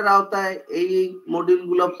কোর্স কোডের আওতায় এই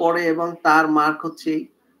মডিউলগুলো পড়ে এবং তার মার্ক হচ্ছে।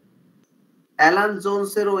 অ্যালান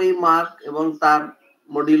জোনসেরও এই মার্ক এবং তার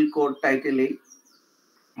মডিউল কোড টাইটেলে।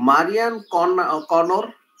 মারিয়ান কনর,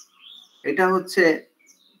 এটা হচ্ছে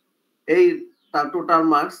এই তার টোটাল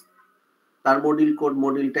মার্কস, তার মডিউল কোড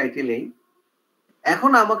মডিউল টাইটেলে।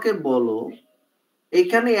 এখন আমাকে বলো,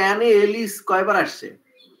 এখানে অ্যানি এলিস কয়বার আসছে?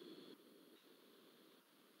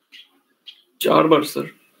 4 বার স্যার।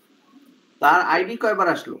 তার আইডি কয়বার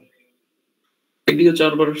আসলো? আইডিও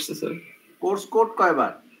 4 বার আসছে স্যার। কোর্স কোড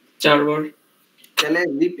কয়বার? 4 বার। তাহলে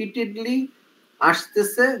রিপিটেডলি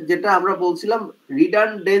আসতেছে, যেটা আমরা বলছিলাম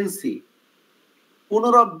রিডান্ডেন্সি,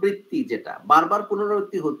 পুনরাবৃত্তি, যেটা বারবার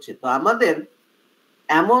পুনরাবৃত্তি হচ্ছে। তো আমাদের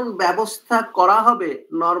এমন ব্যবস্থা করা হবে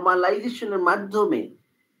নরমালাইজেশনের মাধ্যমে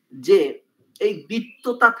যে এই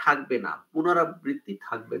দ্বিত্বতা থাকবে না, পুনরাবৃত্তি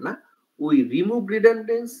থাকবে না। We remove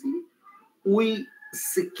redundancy, we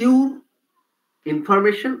secure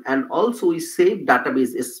information, and also we save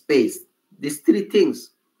database space. These 3 things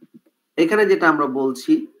এখানে যেটা আমরা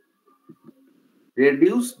বলছি,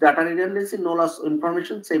 reduce data redundancy, no loss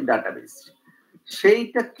information, save database,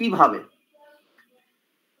 সেইটা কিভাবে,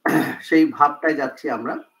 সেই ভাবটাই যাচ্ছি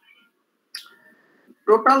আমরা।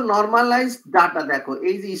 টোটাল নরমালাইজড ডাটা দেখো,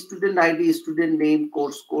 এই যে student ID, student name,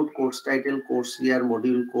 course code, course title, course year,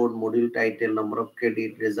 module code, module title, number of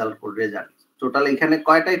credit, result code, result. Total এখানে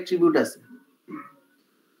কয়টা অ্যাট্রিবিউট আছে?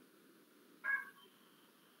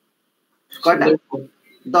 কয়টা?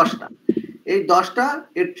 10টা। এই 10টা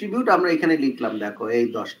অ্যাট্রিবিউট আমরা এখানে লিখলাম, দেখো এই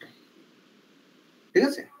 10টা। ঠিক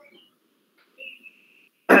আছে,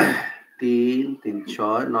 3 3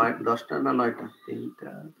 6 9 10টা না 9টা?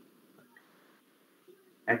 3টা,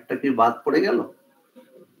 একটা কি বাদ পড়ে গেল?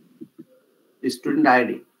 Student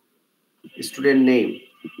ID, student name,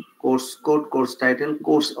 course code, course title,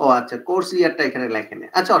 course, ও আচ্ছা কোর্স ইয়ারটা এখানে লেখেন।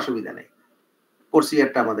 আচ্ছা অসুবিধা নেই, কোর্স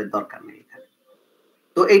ইয়ারটা আমাদের দরকার নেই এখানে।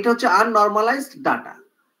 তো এইটা হচ্ছে আননরমালাইজড ডাটা,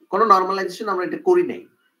 কোনো নরমালাইজেশন আমরা এটা করি নাই,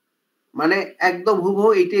 মানে একদম হুবহু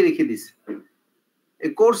এইটাই রেখে দিছি।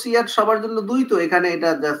 এই কোর্স ইয়ার সবার জন্য 2, তো এখানে এটা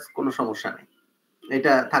জাস্ট কোনো সমস্যা নেই,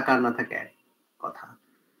 এটা থাকা না থাকে এক কথা।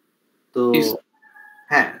 তো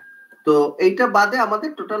হ্যাঁ, তো এইটা বাদে আমাদের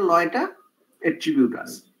টোটাল 9টা অ্যাট্রিবিউট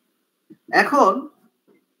আছে। এখন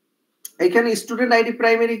এখানে স্টুডেন্ট আইডি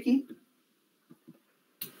প্রাইমারি কি?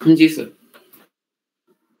 জি স্যার।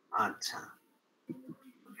 আচ্ছা,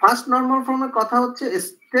 ফার্স্ট নরমাল ফর্মের কথা হচ্ছে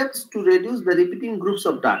steps to reduce the repeating groups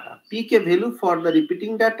of data, pick a value for the repeating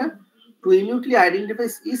data two ইউনিটলি identify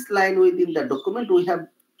each line within the document we have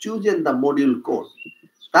chosen the module code.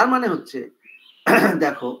 তার মানে হচ্ছে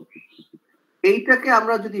দেখো, এইটাকে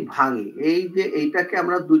আমরা যদি ভাঙি, এই যে এইটাকে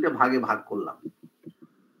আমরা 2টা ভাগে ভাগ করলাম।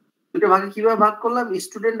 2টা ভাগে কিভাবে ভাগ করলাম?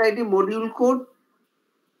 Student ID, module code,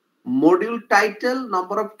 module title,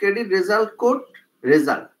 number of credit, result code,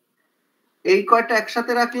 result. এই কয়টা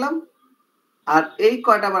একসাথে রাখলাম আর এই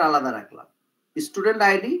কয়টা আবার আলাদা রাখলাম। Student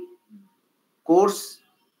ID, course,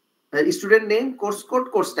 student name, course code,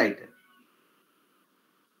 course title.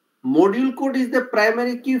 Module code is the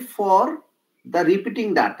primary key for the repeating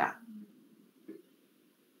data.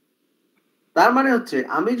 তার মানে হচ্ছে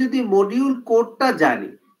আমি যদি মডিউল কোডটা জানি,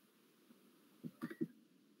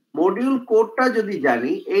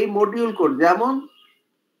 এই মডিউল কোড যেমন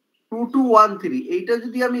 2213 এইটা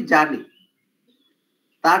যদি আমি জানি,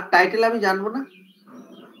 তার টাইটেল আমি জানবো না,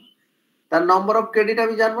 তার নম্বর অফ ক্রেডিট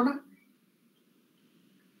আমি জানবো না।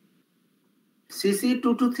 সিসি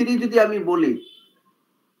 223 যদি আমি বলি,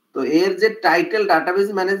 তো এর যে টাইটেল ডাটাবেস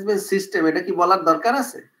ম্যানেজমেন্ট সিস্টেম, এটা কি বলার দরকার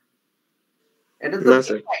আছে? এটা তো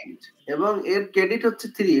এবং এর ক্রেডিট হচ্ছে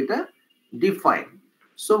 3, এটা ডিফাইন।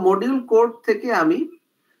 সো মডিউল কোড থেকে আমি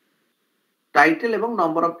টাইটেল এবং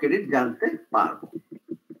নম্বর অফ ক্রেডিট জানতে পারবো।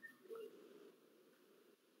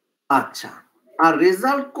 আচ্ছা, আর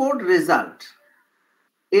রেজাল্ট কোড, রেজাল্ট,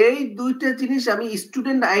 এই দুইটা জিনিস আমি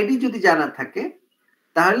স্টুডেন্ট আইডি যদি জানা থাকে,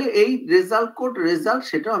 তাহলে এই রেজাল্ট কোড, রেজাল্ট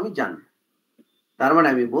সেটাও আমি জানবো। তার মানে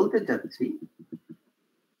আমি বলতে চাচ্ছি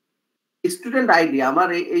স্টুডেন্ট আইডি, আমার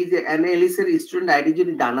এই যে অ্যানালিস এর স্টুডেন্ট আইডি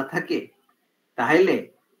যদি জানা থাকে, তাহলে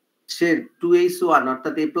সে 2H1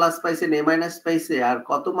 অর্থাৎ A+ পাইছে, A- পাইছে, আর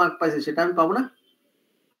কত মার্ক পাইছে সেটা আমি পাবো না?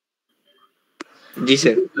 জি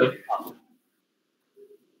স্যার।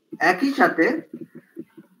 একই সাথে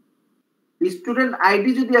স্টুডেন্ট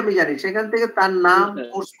আইডি যদি আমি জানি, সেখান থেকে তার নাম,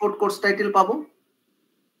 কোর্স কোড, কোর্স টাইটেল পাবো।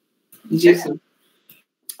 জি স্যার।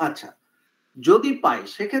 আচ্ছা, যদি পাই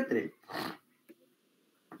সেক্ষেত্রে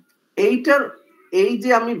এইটার এই যে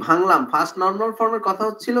আমি ভাঙলাম, ফার্স্ট নরমাল ফর্মের কথা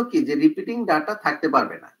হচ্ছিল কি যে রিপিটিং ডাটা থাকতে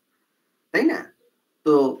পারবে না, তাই না?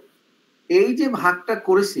 তো এই যে ভাগটা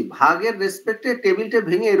করেছি, ভাগের রেসপেক্টে টেবিলটা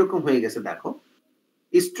ভেঙে এরকম হয়ে গেছে। দেখো,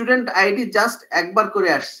 স্টুডেন্ট আইডি জাস্ট একবার করে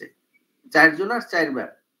আসছে, 4 জন আর 4 বার।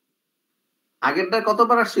 আগেরটা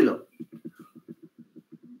কতবার আসছিল?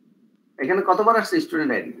 এখানে কতবার আসছে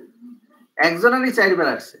স্টুডেন্ট আইডি? একজনেরই 4 বার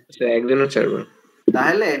আসছে। একজনের 4 বার।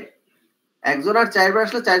 তাহলে একজন আর 4 বার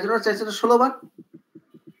আসলে 4 জন আর 4 জন 16 বার।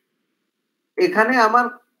 এখানে আমার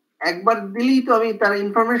একবার দিলেই তো আমি তার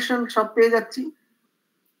ইনফরমেশন সব পেয়ে যাচ্ছি।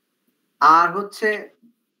 আর হচ্ছে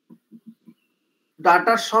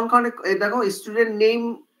ডাটার সংখ্যা অনেক। এই দেখো, স্টুডেন্ট নেম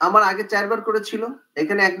আমার আগে 4 বার করেছিল,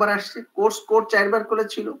 এখানে একবার আসছে। কোর্স কোড 4 বার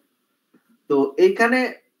করেছিল। তো এইখানে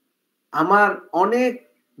আমার অনেক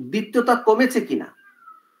দ্বিতীয়তা কমেছে কিনা?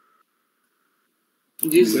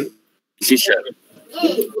 জি স্যার। জি স্যার।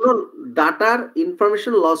 কোনো ডাটার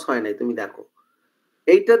ইনফরমেশন লস হয় নাই। তুমি দেখো,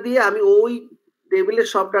 এইটা দিয়ে আমি ওই টেবিলের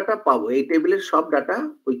সব ডাটা পাবো। এই টেবিলের সব ডাটা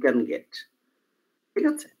উই ক্যান গেট। ঠিক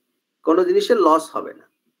আছে, কোনো জিনিসের লস হবে না।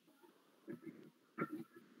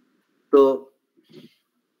 তো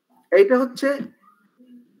এইটা হচ্ছে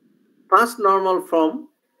ফার্স্ট নরমাল ফর্ম,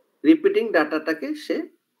 রিপিটিং ডাটাটাকে সে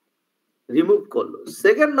রিমুভ করলো।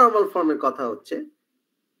 সেকেন্ড নরমাল ফর্মের কথা হচ্ছে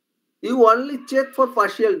you only check for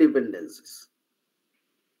partial dependencies.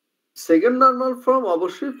 Second normal form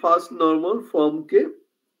অবশ্যই ফার্স্ট নরমাল ফর্মকে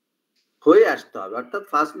হয়ে আসতে হবে, অর্থাৎ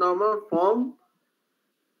ফার্স্ট নরমাল ফর্ম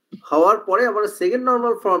হওয়ার পরে আমরা সেকেন্ড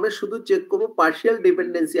নরমাল ফর্মে শুধু চেক করবো পার্শিয়াল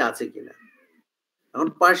ডিপেন্ডেন্সি আছে কিনা। এখন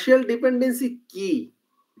পার্শিয়াল ডিপেন্ডেন্সি কি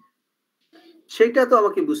সেটা তো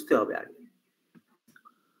আমাকে বুঝতে হবে আগে।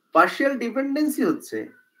 পার্শিয়াল ডিপেন্ডেন্সি হচ্ছে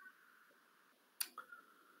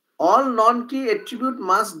all non-key attribute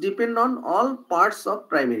must depend on all parts of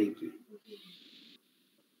primary key,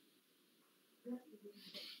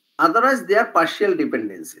 otherwise they are partial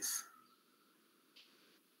dependencies.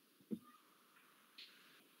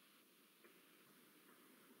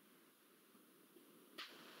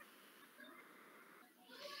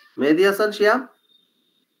 Mehdi Hassan Shia?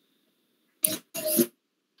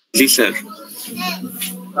 G sir.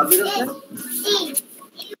 Kabir Hassan?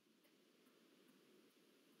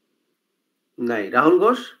 নাই। রাহুল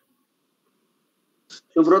ঘোষ?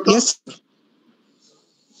 সুব্রত?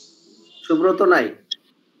 সুব্রত নাই।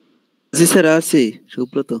 জি স্যার, আছি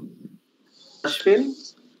সুব্রত। তাসফিন?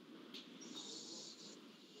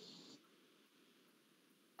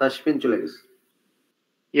 তাসফিন চলে গেছে।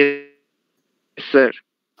 Yes sir.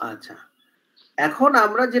 আচ্ছা, এখন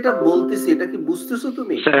আমরা যেটা বলতেছি এটা কি বুঝতেছো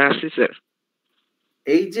তুমি? স্যার আছি স্যার।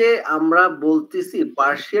 এই যে আমরা বলতেছি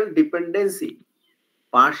পার্শিয়াল ডিপেন্ডেন্সি,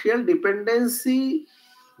 পার্শিয়াল ডিপেন্ডেন্সি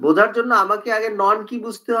বোঝার জন্য আমাকে আগে নন কি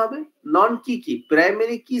বুঝতে হবে। নন কি কি?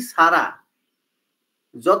 প্রাইমারি কি ছাড়া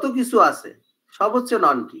যত কিছু আছে সব হচ্ছে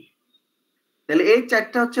নন কি। তাহলে এই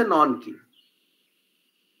 4টা হচ্ছে নন কি।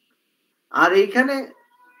 আর এইখানে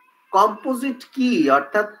কম্পোজিট কি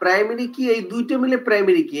অর্থাৎ প্রাইমারি কি, এই দুইটা মিলে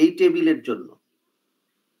প্রাইমারি কি এই টেবিলের জন্য।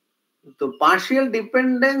 তো পার্শিয়াল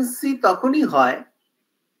ডিপেন্ডেন্সি তখনই হয়,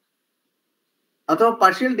 অথবা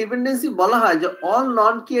পার্শিয়াল ডিপেন্ডেন্সি বলা হয় যে অল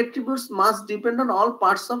নন কি attributes must depend on all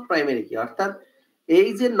parts of primary কি। অর্থাৎ এই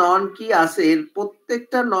যে নন কি আছে এর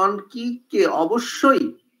প্রত্যেকটা নন কি কে অবশ্যই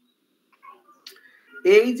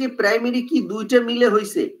এই যে প্রাইমারি কি দুইটা মিলে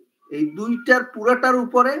হইছে এই দুইটার পুরাটার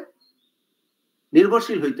উপরে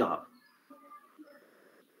নির্ভরশীল হইতে হবে।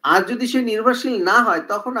 আর যদি সে নির্ভরশীল না হয়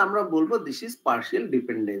তখন আমরা বলবো দিস ইজ পার্শিয়াল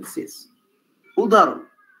ডিপেন্ডেন্সিস।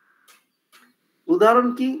 উদাহরণ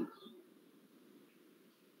কি?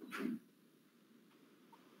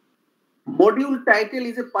 Module title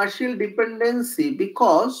is a partial dependency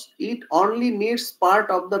because it only needs part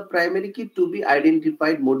of the primary key to be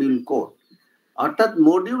identified module code. অর্থাৎ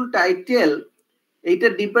মডিউল টাইটেল এটা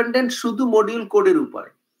ডিপেন্ডেন্ট শুধু মডিউল কোডের উপরে,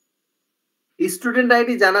 স্টুডেন্ট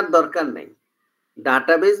আইডি জানার দরকার নেই।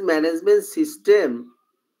 ডাটাবেস ম্যানেজমেন্ট সিস্টেম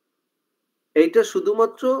এইটা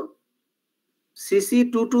শুধুমাত্র সিসি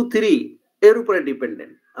 223 এর উপরে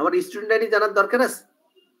ডিপেন্ডেন্ট। আমার স্টুডেন্ট আইডি জানার দরকার আছে?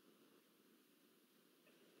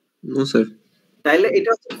 No sir. তাইলে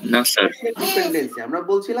এটা না স্যার। ডিপেন্ডেন্সি। আমরা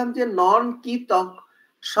বলছিলাম যে নন কি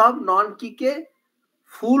সব নন কি কে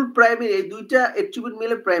ফুল প্রাইমারি, এই দুইটা অ্যাট্রিবিউট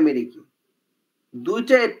মিলে প্রাইমারি কি,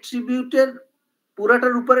 দুইটা অ্যাট্রিবিউটের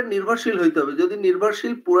পুরাটার উপরে নির্ভরশীল হইতে হবে। যদি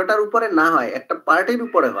নির্ভরশীল পুরাটার উপরে না হয়, একটা পার্টের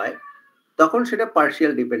উপরে হয়, তখন সেটা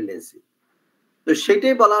পার্শিয়াল ডিপেন্ডেন্সি। তো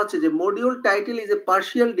সেটাই বলা হচ্ছে যে module title is a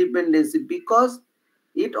partial dependency because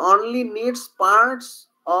it only needs parts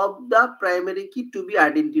of the primary কি two B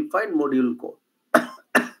identified module code.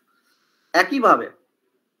 একইভাবে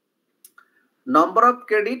number of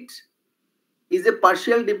credit is a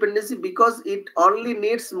partial dependency because it only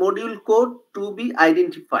needs module code to be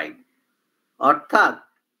identified. অর্থাৎ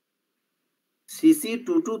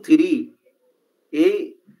CC223 এই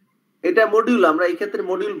এটা module, আমরা এই ক্ষেত্রে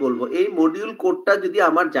module বলবো। এই মডিউল কোডটা যদি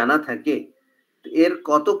আমার জানা থাকে এর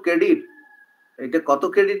কত ক্রেডিট, এটা কত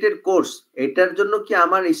ক্রেডিটের কোর্স, এটার জন্য কি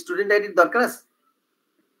আমার স্টুডেন্ট আইডির দরকার আছে?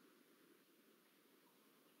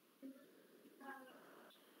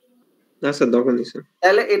 না স্যার, দরকার নেই স্যার।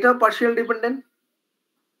 তাহলে এটাও partial dependent.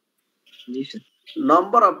 G sir.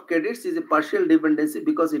 Number of credits is a partial dependency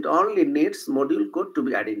because it only needs module code to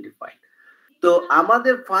be identified. তো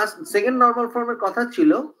আমাদের সেকেন্ড নরমাল ফর্মের কথা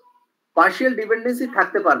ছিল পার্শিয়াল ডিপেন্ডেন্সি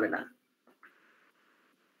থাকতে পারবে না।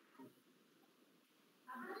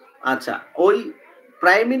 আচ্ছা, ওই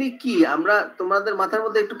প্রাইমারি কি আমরা তোমাদের মাথার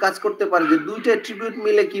মধ্যে একটু কাজ করতে পারি যে দুইটা অ্যাট্রিবিউট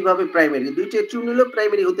মিলে কিভাবে প্রাইমারি, দুইটা অ্যাট্রিবিউট মিলে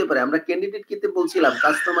প্রাইমারি হতে পারে। আমরা ক্যান্ডিডেট কিতে বলছিলাম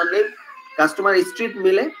কাস্টমার নেম কাস্টমার স্ট্রিট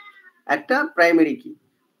মিলে একটা প্রাইমারি কি।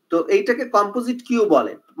 তো এইটাকে কম্পোজিট কিও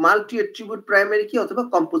বলে, মাল্টি অ্যাট্রিবিউট প্রাইমারি কি অথবা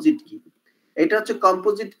কম্পোজিট কি। এটা হচ্ছে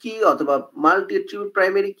কম্পোজিট কি অথবা মাল্টি অ্যাট্রিবিউট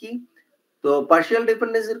প্রাইমারি কি। তো পার্শিয়াল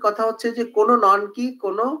ডিপেন্ডেন্সির কথা হচ্ছে যে কোনো নন কি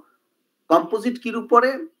কোনো কম্পোজিট কির উপরে,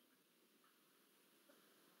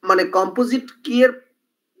 মানে কম্পোজিট কি এর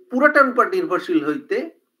পুরোটার উপর নির্ভরশীল হইতে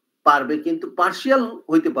পারবে কিন্তু পার্শিয়াল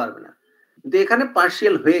হইতে পারবে না। কিন্তু এখানে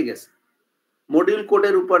পার্শিয়াল হয়ে গেছে, মডিউল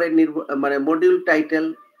কোডের উপরে মানে মডিউল টাইটেল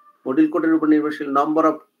মডিউল কোডের উপর নির্ভরশীল, নম্বর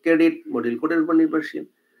অফ ক্রেডিট মডিউল কোডের উপর নির্ভরশীল।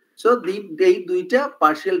 সো এই দুইটা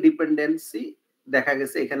পার্শিয়াল ডিপেন্ডেন্সি দেখা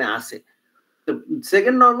গেছে এখানে আছে। তো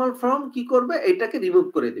সেকেন্ড নরমাল ফর্ম কি করবে, এটাকে রিমুভ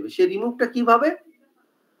করে দিবে। সেই রিমুভটা কিভাবে,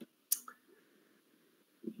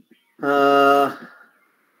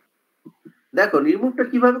 দেখো রিমুভটা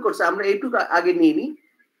কিভাবে করছে আমরা এইটুকু আগে নিয়ে নিই।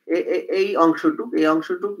 এই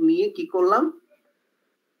অংশটুক নিয়ে কি করলাম,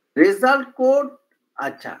 রেজাল্ট কোড।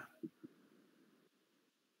 আচ্ছা,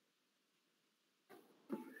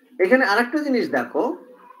 এখানে আরেকটা জিনিস দেখো,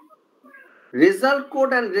 result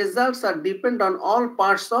code and results are depend on all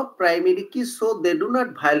parts of primary key so they do not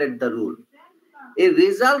violate the rule. A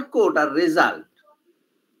result code R result,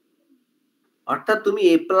 অর্থাৎ তুমি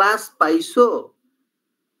A+ পাইছো,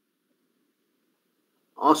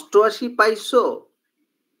 88 পাইছো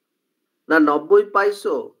না 90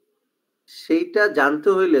 পাইছো, সেইটা জানতে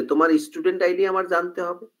হইলে তোমার স্টুডেন্ট আইডি আমার জানতে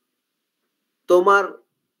হবে, তোমার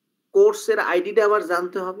কোর্সের আইডিটা আমার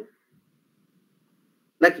জানতে হবে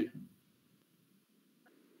নাকি?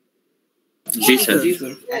 জি স্যার।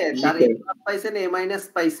 যার A+ পাইছে না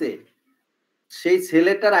A- পাইছে সেই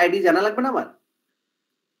ছেলেটার আইডি জানা লাগবে না আমার?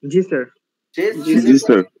 জি স্যার। জি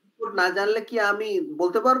স্যার। না জানলে কি আমি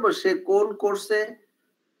বলতে পারবো সে কোন কোর্সে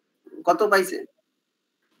কত পাইছে?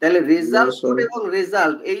 তাহলে রেজাল্ট কোড এবং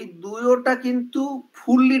রেজাল্ট এই দুইটা কিন্তু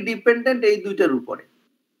ফুললি ডিপেন্ডেন্ট এই দুইটার উপরে,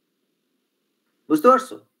 বুঝতে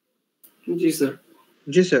পারছো? জি স্যার।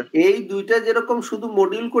 জি স্যার। এই দুইটা যেরকম শুধু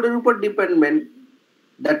মডিউল কোডের উপর dependent,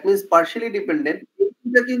 that means partially dependent, এই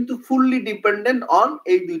দুইটা কিন্তু ফুললি ডিপেন্ডেন্ট অন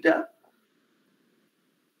এই দুইটা,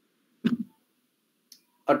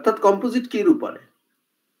 অর্থাৎ কম্পোজিট কির উপরে।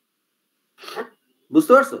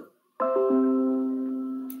 বুঝতে পারছো?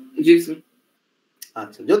 জি স্যার।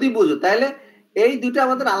 আচ্ছা, যদি বুঝো তাহলে এই দুটো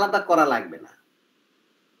আমাদের আলাদা করা লাগবে না,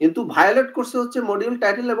 কিন্তু ভায়োলেট করছে হচ্ছে মডিউল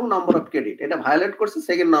টাইটেল এবং নাম্বার অফ ক্রেডিট, এটা ভায়োলেট করছে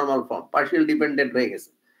second normal form, partial dependent হয়ে গেছে।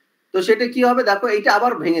 তো সেটা কি হবে দেখো, এইটা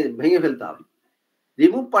আবার ভেঙে ফেলতে হবে।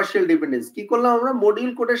 রিমুভ পার্শিয়াল ডিপেন্ডেন্স কি করলাম আমরা,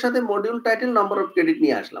 মডিউল কোডের সাথে module title number of credit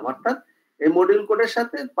নিয়ে আসলাম, অর্থাৎ এই মডিউল কোডের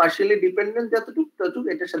সাথে পার্শিয়ালি ডিপেন্ডেন্ট যতটুকু ততটুকু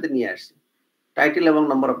এটার সাথে নিয়ে আসছি, টাইটেল এবং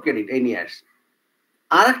নাম্বার অফ ক্রেডিট এই নিয়ে আসছি।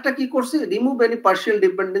 আর একটা কি করছে, remove any partial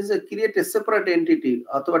dependence, create a separate entity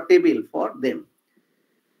অথবা টেবিল ফর দেম।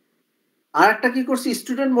 আর একটা কি করছে,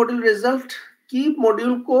 student module result keep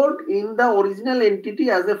module code in the original entity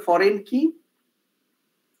as a foreign কি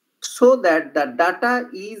so that the data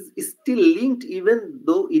is still linked even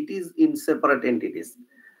though it is in separate entities.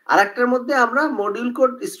 আরেকটার মধ্যে আমরা module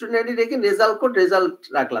code student ID রেখে result code result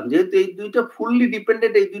রাখলাম, যেহেতু এই দুইটা fully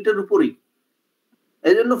dependent এই দুইটার উপরই,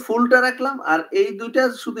 এই জন্য ফুলটা রাখলাম, আর এই দুইটা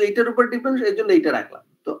শুধু এইটার উপর ডিপেন্ড, এই জন্য এইটা রাখলাম।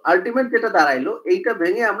 তো আলটিমেট যেটা দাঁড়াইলো, এইটা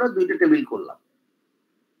ভেঙে আমরা দুইটা টেবিল করলাম।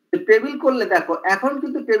 টেবিল করলে দেখো এখন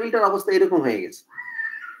কিন্তু টেবিলটার অবস্থা এরকম হয়ে গেছে,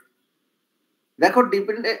 দেখো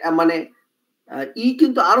ডিপেন্ডেন্ট মানে ই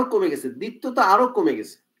কিন্তু আরো কমে গেছে, দ্বিতীয়তা আরো কমে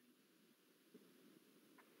গেছে।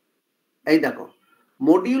 এই দেখো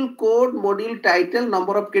module code module title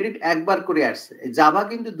number of credit একবার করে আসছে, জাভা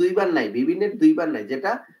কিন্তু দুইবার নাই, বিভিন্নের দুইবার নাই,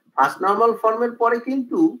 যেটা ফার্স্ট নরমাল ফর্মের পরে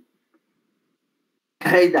কিন্তু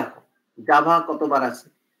এই দেখো জাভা কতবার আছে,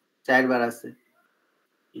 4 বার আছে,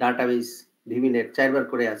 ডাটাবেস বিভিন্নের 4 বার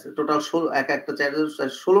করে আছে, টোটাল 16 একটা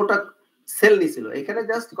 16টা সেল নিছিল, এখানে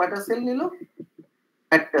জাস্ট কয়টা সেল নিল,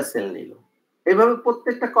 একটা সেল নিল। এভাবে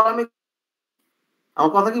প্রত্যেকটা কলামে,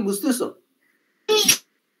 আমার কথা কি বুঝতেছো?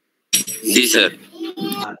 জি স্যার।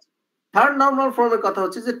 থার্ড নরমাল ফর্মের কথা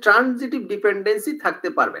হচ্ছে যে ট্রানজিটিভ ডিপেন্ডেন্সি থাকতে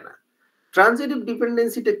পারবে না। ট্রানজিটিভ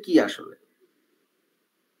ডিপেন্ডেন্সিটা কি আসলে?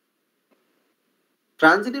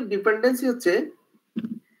 ট্রানজিটিভ ডিপেন্ডেন্সি হচ্ছে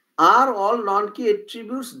আর অল নন কি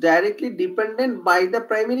attributes directly dependent by the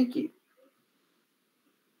primary কি,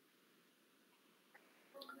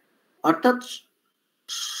 অর্থাৎ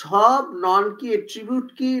সব নন কি অ্যাট্রিবিউট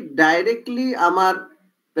কি ডাইরেক্টলি আমার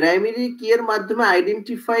প্রাইমারি কি এর মাধ্যমে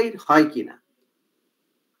আইডেন্টিফাই হয় কিনা।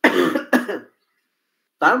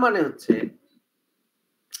 তার মানে হচ্ছে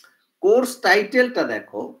কোর্স টাইটেলটা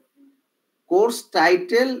দেখো, course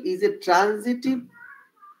title is a transitive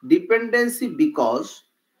dependency because,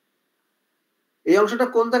 এই অংশটা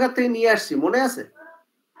কোন জায়গা থেকে নিয়ে আসছি মনে আছে?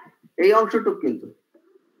 এই অংশটুক কিন্তু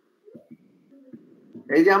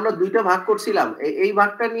এই যে আমরা দুইটা ভাগ করছিলাম, এই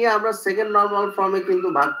ভাগটা নিয়ে আমরা সেকেন্ড নরমাল ফর্মে কিন্তু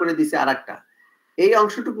ভাগ করে দিছি আরেকটা, এই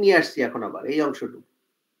অংশটুক নিয়ে আসছি এখন আবার এই অংশটুক,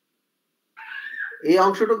 এই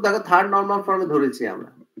অংশটুক দেখো থার্ড নরমাল ফর্মে ধরেছি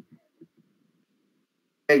আমরা,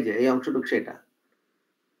 এই যে এই অংশটুক সেটা।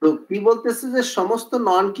 তো কি বলতেছে যে সমস্ত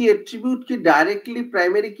নন কি অ্যাট্রিবিউট কি ডাইরেক্টলি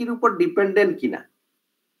প্রাইমারি কির উপর ডিপেন্ডেন্ট কিনা।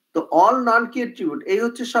 তো অল নন কি অ্যাট্রিবিউট, এই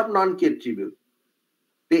হচ্ছে সব নন কি অ্যাট্রিবিউট,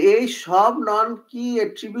 তো এই সব নন কি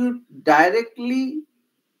অ্যাট্রিবিউট ডাইরেক্টলি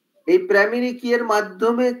এই প্রাইমারি কি এর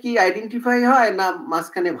মাধ্যমে কি আইডেন্টিফাই হয় না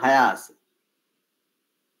মাঝখানে ভায়া আছে।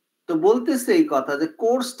 তো বলতেছে এই কথা যে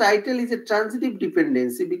course title is a transitive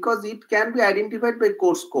dependency because it can be identified by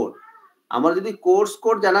course code. আমার যদি কোর্স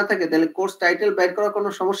কোড জানা থাকে তাহলে কোর্স টাইটেল বের করার কোনো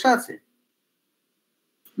সমস্যা আছে?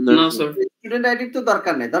 না স্যার। স্টুডেন্ট আইডি তো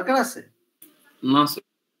দরকার নেই, দরকার আছে? না স্যার।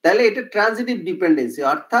 তাহলে এটা ট্রানজিটিভ ডিপেন্ডেন্সি,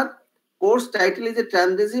 অর্থাৎ course title is a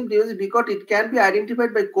transitive dependency because it can be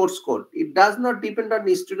identified by course code, it does not depend on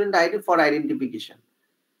student ID for identification.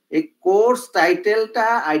 এই কোর্স টাইটেলটা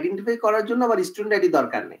আইডেন্টিফাই করার জন্য আমার স্টুডেন্ট আইডি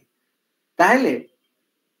দরকার নেই। তাহলে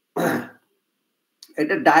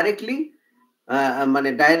এটা ডাইরেক্টলি মানে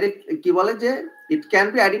ডাইরেক্ট কি বলে যে it can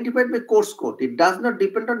be identified by course code, it does not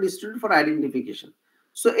depend on student for identification.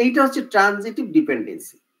 So এইটা হচ্ছে ট্রানজিটিভ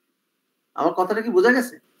ডিপেন্ডেন্সি। আমার কথাটা কি বোঝা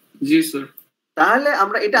গেছে? জি স্যার। তাহলে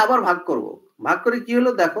আমরা এটা আবার ভাগ করব, ভাগ করে কি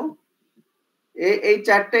হলো দেখো, এই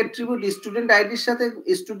চারটা অ্যাট্রিবিউট স্টুডেন্ট আইডির সাথে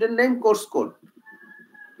স্টুডেন্ট নেম কোর্স কোড,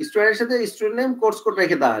 স্টুডেন্টের সাথে স্টুডেন্ট নেম কোর্স কোড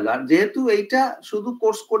রেখে দেওয়া হলো, আর যেহেতু এইটা শুধু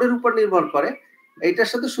কোর্স কোডের উপর নির্ভর করে এইটার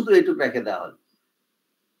সাথে শুধু এইটুকু রেখে দেওয়া হলো।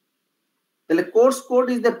 তাহলে course code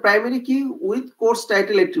is the primary কি উইথ কোর্স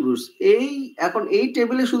টাইটেল অ্যাট্রিবিউটস। এই এখন এই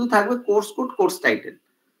টেবিলে শুধু থাকবে কোর্স কোড কোর্স টাইটেল,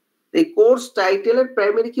 এই কোর্স টাইটেলের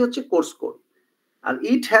প্রাইমারি কি হচ্ছে course code, R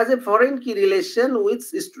it has a foreign কি relation with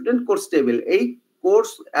student course table. এই কোর্স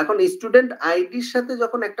এখন স্টুডেন্ট আইডির সাথে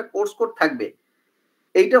যখন একটা কোর্স কোড থাকবে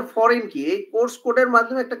এইটা ফরেন কি, এই কোর্স কোডের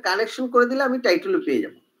মাধ্যমে একটা কানেকশন করে দিলে আমি টাইটেলও পেয়ে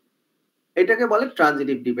যাব, এটাকে বলে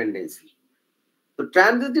ট্রানজিটিভ ডিপেন্ডেন্সি। তো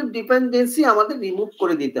ট্রানজিটিভ ডিপেন্ডেন্সি আমাদের রিমুভ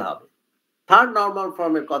করে দিতে হবে থার্ড নরমাল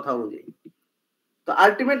ফর্মের কথা অনুযায়ী। তো তো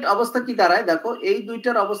আলটিমেট অবস্থা কি দাঁড়ায় দেখো, এই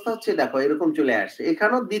দুইটার অবস্থা হচ্ছে দেখো এরকম চলে আসছে,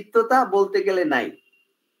 এখানেও দ্বিতীয়তা বলতে গেলে নাই।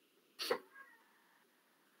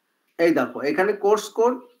 এই দেখো এখানে কোর্স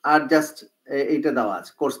কোড আর জাস্ট এইটা দেওয়া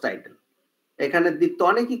আছে কোর্স টাইটেল, এখানে দ্বিতীয়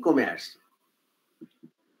অনেকই কমে আসছে।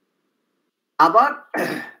 আবার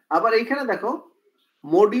আবার এইখানে দেখো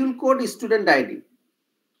মডিউল কোড স্টুডেন্ট আইডি,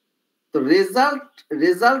 তো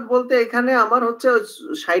রেজাল্ট বলতে এখানে আমার হচ্ছে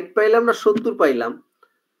 60 পাইলাম না 70 পাইলাম,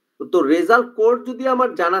 তো রেজাল্ট কোড যদি আমার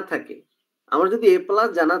জানা থাকে, আমার যদি এ প্লাস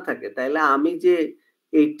জানা থাকে, তাহলে আমি যে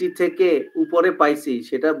 80 থেকে উপরে পাইছি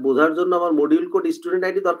সেটা বোঝার জন্য আমার মডিউল কোড স্টুডেন্ট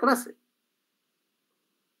আইডি দরকার আছে?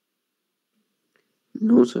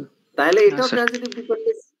 No sir. তাহলে এটাও ট্রানজিটিভ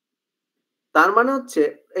ডিপেন্ডেন্সি। তার মানে হচ্ছে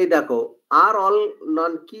এই দেখো, আর অল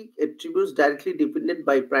নন কি attributes directly dependent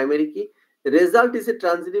by primary কি, result is a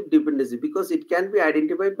transitive dependency because it can be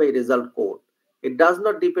identified by result code. It does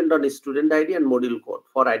not depend on student ID and module code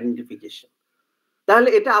for identification. তাহলে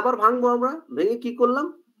এটা আবার ভাঙবো, আমরা ভেঙে কি করলাম,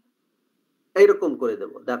 এইরকম করে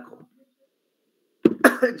দেব। দেখো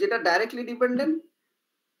যেটা ডাইরেক্টলি ডিপেন্ডেন্ট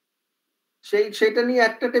সেটা নিয়ে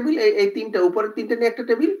একটা টেবিল, এই তিনটা উপরের তিনটা নিয়ে একটা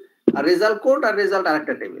টেবিল, আর রেজাল্ট কোড আর রেজাল্ট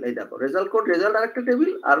আরেকটা টেবিল। এই দেখো রেজাল্ট কোড রেজাল্ট আরেকটা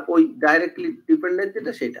টেবিল, আর ওই ডাইরেক্টলি ডিপেন্ডেন্ট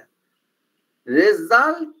যেটা সেটা।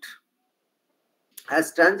 Result has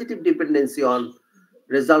transitive dependency on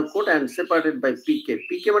result code and separated by PK.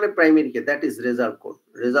 PK মানে primary key, that is result code.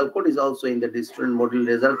 Result code is also in the student module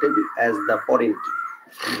result table as the foreign key.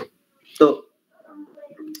 So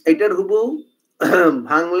এটার হুবহু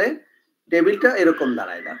ভাঙলে টেবিলটা এরকম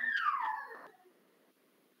দাঁড়ায়।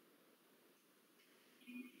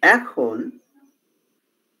 দেখো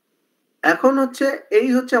এখন হচ্ছে এই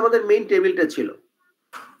হচ্ছে আমাদের মেইন টেবিলটা ছিল।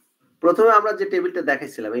 প্রথমে আমরা যে টেবিলটা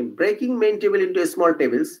দেখাইছিলাম, এই breaking main table into small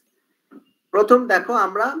tables, প্রথম দেখো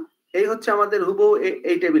আমরা এই হচ্ছে আমাদের হুবহু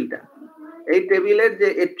এই টেবিলটা, এই টেবিলের যে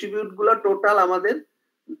অ্যাট্রিবিউট গুলো টোটাল আমাদের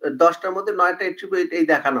 10টার মধ্যে 9টা অ্যাট্রিবিউট এই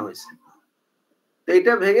দেখানো হয়েছে। তো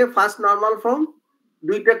এটা ভেঙে ফার্স্ট নরমাল ফর্ম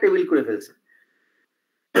দুইটা টেবিল করে ফেলছে,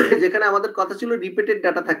 যেখানে আমাদের কথা ছিল রিপিটেড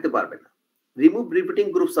ডাটা থাকতে পারবে না, remove repeating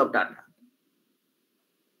groups of data.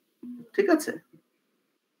 ঠিক আছে,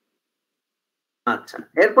 আচ্ছা।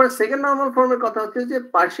 এরপর সেকেন্ড নরমাল ফর্মের কথা হচ্ছে যে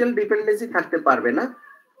পার্শিয়াল ডিপেন্ডেন্সি থাকতে পারবে না।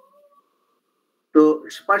 তো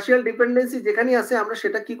পার্শিয়াল ডিপেন্ডেন্সি যেখানে আছে আমরা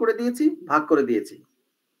সেটা কি করে দিয়েছি, ভাগ করে দিয়েছি।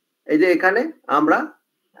 এই যে এখানে আমরা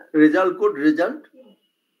রেজাল্ট কোড রেজাল্ট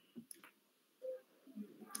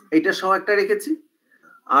এটা সহ একটা রেখেছি,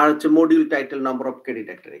 আর হচ্ছে module title number of credit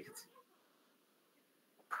একটা রেখেছি।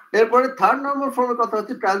 এরপরে থার্ড নরমাল ফর্মের কথা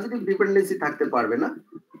হচ্ছে ট্রানজিটিভ ডিপেন্ডেন্সি থাকতে পারবে না।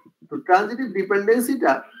 তো ট্রানজিটিভ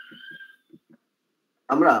ডিপেন্ডেন্সিটা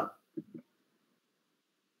আমরা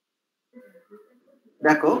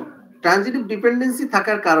দেখো ট্রানজিটিভ ডিপেন্ডেন্সি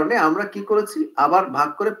থাকার কারণে আমরা কি করেছি, আবার ভাগ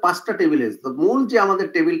করে 5টা টেবিলে, তো মূল যে আমাদের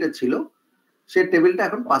টেবিলটা ছিল সেই টেবিলটা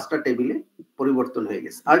এখন 5টা টেবিলে পরিবর্তন হয়ে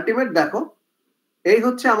গেছে। আলটিমেট দেখো এই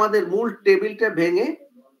হচ্ছে আমাদের মূল টেবিলটা ভেঙে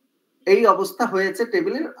এই অবস্থা হয়েছে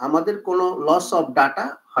টেবিলের। আমাদের কোনো লস অফ ডাটা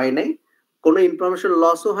হয় নাই, কোনো ইনফরমেশন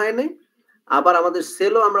লসও হয় নাই। আবার আমাদের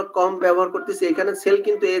সেলও আমরা কম ব্যবহার করতেছি, এখানে সেল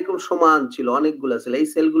কিন্তু এরকম সমান ছিল অনেকগুলো সেল, এই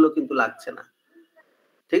সেলগুলো কিন্তু লাগছে না।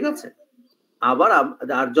 ঠিক আছে, আবার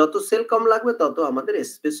আর যত সেল কম লাগবে তত আমাদের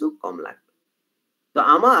স্পেসও কম লাগবে। তো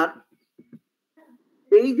আমার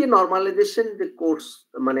এই যে নরমালাইজেশন যে কোর্স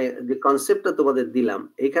মানে যে কনসেপ্টটা তোমাদের দিলাম,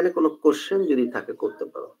 এখানে কোনো কোশ্চেন যদি থাকে করতে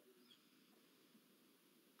পারো।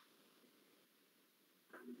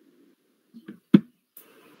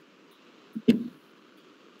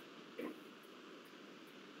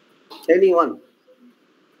 Anyone?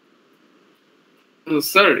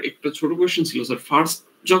 স্যার একটা ছোট কোশ্চেন ছিল স্যার। ফার্স্ট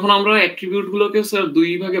যখন আমরা অ্যাট্রিবিউট গুলোকে স্যার দুই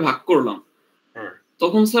ভাগে ভাগ করলাম,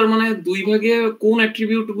 তখন স্যার মানে দুই ভাগে কোন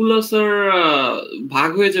অ্যাট্রিবিউট গুলো স্যার ভাগ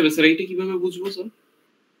হয়ে যাবে স্যার, এইটা কিভাবে বুঝবো sir?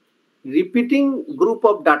 Repeating group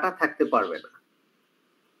of data থাকতে পারবে না।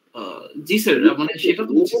 জি স্যার, মানে সেটা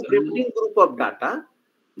তো বুঝছি sir. Repeating group of data,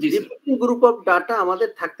 repeating group of data আমাদের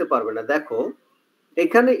থাকতে পারবে না। দেখো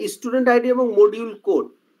এখানে স্টুডেন্ট আইডি এবং মডিউল কোড,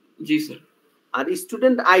 জি স্যার, আর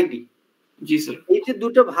স্টুডেন্ট আইডি, জি স্যার, এই যে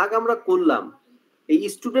দুটো ভাগ আমরা করলাম, এই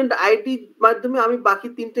স্টুডেন্ট আইডি মাধ্যমে আমি বাকি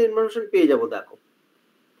তিনটে ইনফরমেশন পেয়ে যাব। দেখো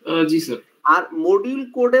জি স্যার, আর মডিউল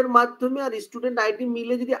কোডের মাধ্যমে আর স্টুডেন্ট আইডি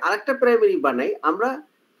মিলে যদি আরেকটা প্রাইমারি বানাই, আমরা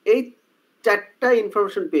এই 4টা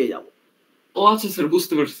ইনফরমেশন পেয়ে যাব। ও আচ্ছা স্যার,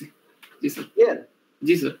 বুঝতে পারছি। জি sir, clear?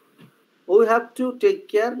 G sir. We have to take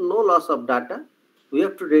care no loss of data, we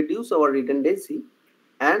have to reduce our redundancy,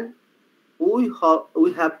 and we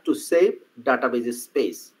have to save database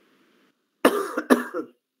space.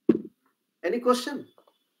 Any question?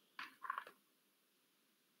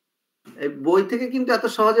 এই বই থেকে কিন্তু এত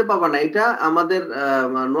সহজে পাবা না। এটা আমাদের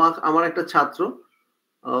আমার একটা ছাত্র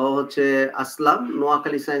হচ্ছে আসলাম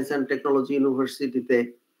নোয়াখালী সায়েন্স অ্যান্ড টেকনোলজি ইউনিভার্সিটিতে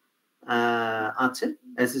আছে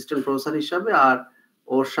অ্যাসিস্ট্যান্ট প্রফেসর হিসাবে, আর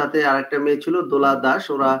ওর সাথে আরেকটা মেয়ে ছিল দোলা দাস,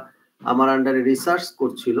 ওরা আমার আন্ডারে রিসার্চ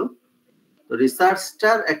করছিল। তো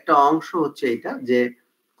রিসার্চটার একটা অংশ হচ্ছে এটা যে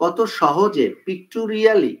কত সহজে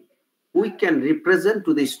পিকটোরিয়ালি we can represent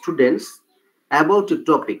to the students about a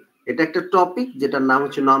topic. এটা একটা টপিক যেটার নাম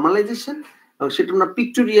হচ্ছে নর্মালাইজেশন, এবং সেটা আমরা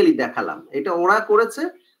পিকটোরিয়ালি দেখালাম। এটা ওরা করেছে,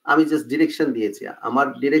 আমি জাস্ট ডিরেকশন দিয়েছি, আমার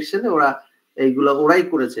ডিরেকশনে ওরা এইগুলো ওরাই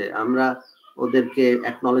করেছে। আমরা ওদেরকে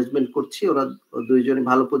অ্যাকনলেজমেন্ট করছি, ওরা দুইজনই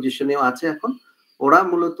ভালো পজিশনেও আছে এখন। ওরা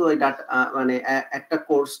মূলত এই ডাটা মানে একটা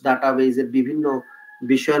কোর্স ডাটাবেজের বিভিন্ন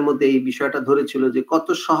বিষয়ের মধ্যে এই বিষয়টা ধরেছিল যে কত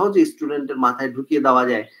সহজে স্টুডেন্টের মাথায় ঢুকিয়ে দেওয়া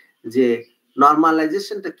যায় যে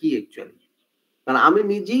নর্মালাইজেশনটা কি অ্যাকচুয়ালি। কারণ আমি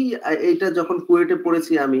নিজেই এইটা যখন কুয়েটে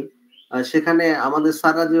পড়েছি আমি, সেখানে আমাদের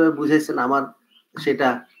স্যাররা যেভাবে বুঝাইছেন আমার সেটা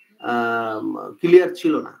ক্লিয়ার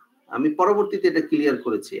ছিল না, আমি পরবর্তীতে এটা ক্লিয়ার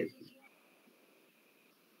করেছি আর কি।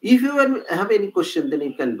 If you have any question then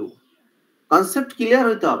you can do. Concept clear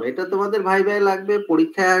হইতে হবে, এটা তোমাদের ভাই লাগবে,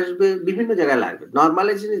 পরীক্ষায় আসবে, বিভিন্ন জায়গায় লাগবে।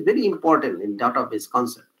 Normalisation is very important in database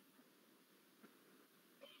concept.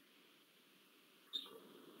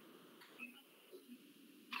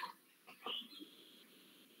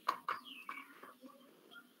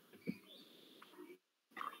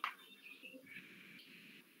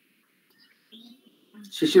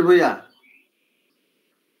 শিশির ভাইয়া,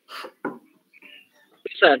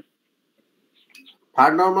 স্যার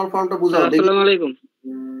থার্ড নরমাল ফর্মটা বুঝাও। আসসালামু আলাইকুম।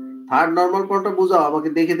 থার্ড নরমাল ফর্মটা বুঝাও, আমাকে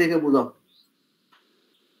দেখে দেখে বুঝাও।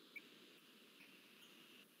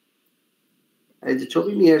 এই যে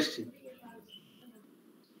ছবি নিয়ে আসছি।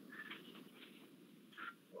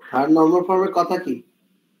 থার্ড নরমাল ফর্মের কথা কি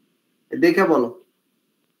দেখে বলো।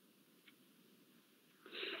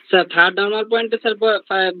 স্যার থার্ড নরমাল পয়েন্টে স্যার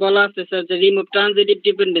বলা আছে স্যার যে রিমুভ ট্রানজিটিভ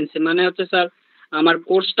ডিপেন্ডেন্সি, মানে হচ্ছে স্যার আমার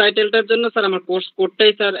কোর্স টাইটেলটার জন্য স্যার আমার কোর্স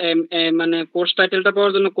কোডটাই স্যার মানে কোর্স টাইটেলটা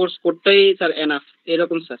পাওয়ার জন্য কোর্স কোডটাই স্যার এনাফ,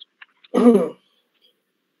 এরকম স্যার।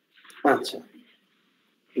 আচ্ছা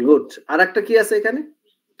গুড। আর একটা কি আছে এখানে?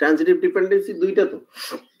 ট্রানজিটিভ ডিপেন্ডেন্সি দুইটা তো।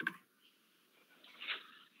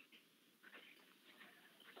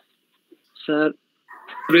 Sir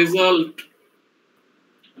result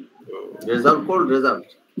code result.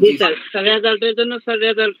 জি স্যার, স্যার রেজাল্টের জন্য স্যার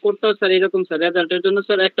রেজাল্ট কোডটাও স্যার এরকম স্যার। রেজাল্টের জন্য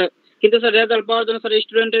স্যার একটা, কিন্তু স্যার রেজাল্ট পাওয়ার জন্য স্যার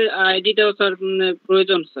স্টুডেন্টের আইডিটাও স্যার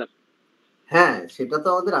প্রয়োজন স্যার। হ্যাঁ সেটা তো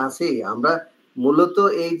আমাদের আছেই। আমরা মূলত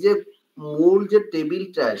এই যে মূল যে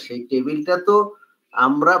টেবিলটা, সেই টেবিলটা তো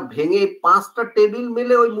আমরা ভেঙে 5টা টেবিল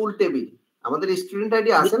মিলে ওই মূল টেবিল আমাদের স্টুডেন্ট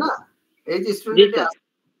আইডি আছে না, এই যে স্টুডেন্ট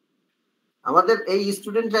আমাদের এই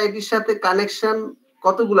স্টুডেন্ট আইডির সাথে কানেকশন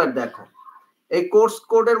কতগুলার দেখো। এই কোর্স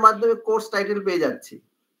কোডের মাধ্যমে কোর্স টাইটেল পেয়ে যাচ্ছি,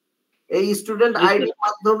 এই স্টুডেন্ট আইডির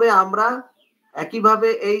মাধ্যমে আমরা একইভাবে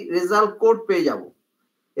এই রেজাল্ট কোড পেয়ে যাব,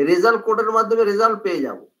 এই রেজাল্ট কোডের মাধ্যমে রেজাল্ট পেয়ে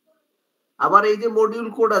যাব। আবার এই যে মডিউল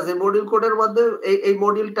কোড আছে, মডিউল কোডের মাধ্যমে এই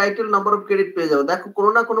module title number of credit পেয়ে যাবো। দেখো কোনো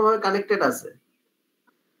না কোনো ভাবে কানেক্টেড আছে।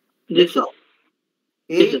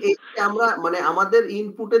 এই আমরা মানে আমাদের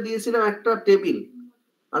ইনপুটে দিয়েছিলাম একটা টেবিল,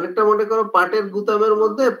 অনেকটা মনে করো পাটের গুতামের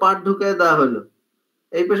মধ্যে পাট ঢুকিয়ে দেওয়া হলো,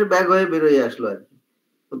 এই পাশে ব্যাগ হয়ে বেরোয় আসলো আর কি।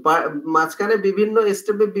 মাঝখানে বিভিন্ন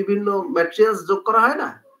স্টেপে বিভিন্ন ম্যাটেরিয়ালস যোগ করা হয় না।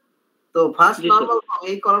 তো ফার্স্ট নরমাল ফর্ম,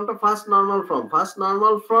 এই কলামটা first normal form. First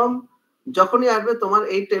normal form যখনই আসবে তোমার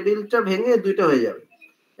এই টেবিলটা ভেঙে দুইটা হয়ে যাবে।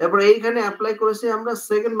 এরপর এইখানে অ্যাপ্লাই করেছি আমরা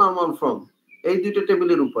সেকেন্ড নরমাল ফর্ম এই দুইটা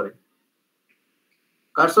টেবিলের উপরে।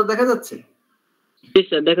 কার্সর দেখা যাচ্ছে? জি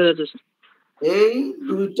স্যার দেখা যাচ্ছে স্যার। এই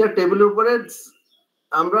দুইটা টেবিলের উপরে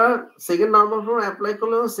আমরা সেকেন্ড নরমাল ফর্ম অ্যাপ্লাই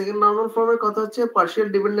করলেও সেকেন্ড নরমাল ফর্মের কথা হচ্ছে পার্শিয়াল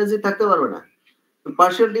ডিপেন্ডেন্সি থাকতে পারবে না।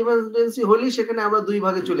 পার্শিয়াল ডিপেন্ডেন্সি হলেই সেখানে আমরা দুই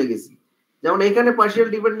ভাগে চলে গেছি। যেমন এখানে পার্শিয়াল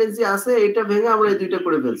ডিপেন্ডেন্সি আছে, এটা ভেঙে আমরা এই দুইটা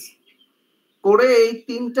করে ফেলছি। করে এই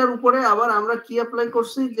তিনটার উপরে আবার আমরা কি অ্যাপ্লাই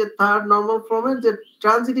করছি যে থার্ড নরমাল ফর্মের যে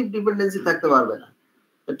ট্রানজিটিভ ডিপেন্ডেন্সি থাকতে পারবে না।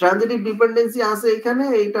 ট্রানজিটিভ ডিপেন্ডেন্সি আছে এখানে,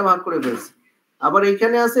 এইটা ভাগ করে ফেলছি, আবার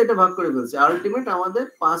এইখানে আছে এটা ভাগ করে ফেলছি। আলটিমেট আমাদের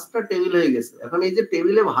 5টা টেবিল হয়ে গেছে। এখন এই যে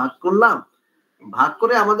টেবিলে ভাগ করলাম, ভাগ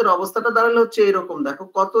করে আমাদের অবস্থাটা দাঁড়ালো হচ্ছে এরকম। দেখো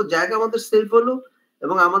কত জায়গা আমাদের সেভ হলো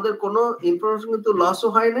এবং আমাদের কোনো ইনফরমেশন কিন্তু লসও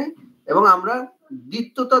হয় নাই এবং আমরা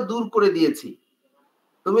দ্বিত্বতা দূর করে দিয়েছি।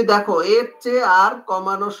 তুমি দেখো এর চেয়ে আর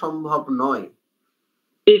কমানো সম্ভব নয়।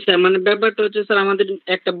 স্যার মানে ব্যাপারটা হচ্ছে স্যার আমাদের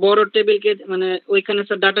একটা বড় টেবিলকে মানে ওইখানে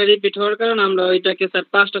স্যার ডাটা রিপিট হওয়ার কারণে আমরা ওইটাকে স্যার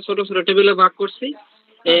 5টা ছোট ছোট টেবিলে ভাগ করছি।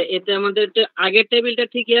 এতে আমাদের আগের টেবিলটা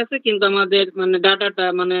ঠিকই আছে, কিন্তু আমাদের মানে ডাটাটা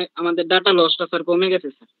মানে আমাদের ডাটা লসটা স্যার কমে গেছে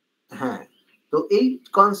স্যার। হ্যাঁ তো এই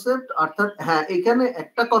কনসেপ্ট অর্থাৎ হ্যাঁ এখানে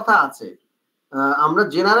একটা কথা আছে, আমরা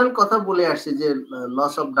জেনারেল কথা বলে আসছি যে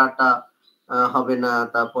লস অফ ডাটা হবে না,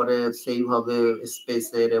 তারপরে সেইভাবে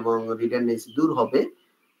স্পেসের এবং রিডান্ডেন্সি দূর হবে।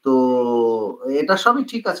 তো এটা সবই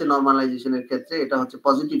ঠিক আছে নরমালাইজেশনের ক্ষেত্রে, এটা হচ্ছে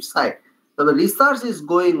পজিটিভ সাইড। তবে রিসার্চ ইজ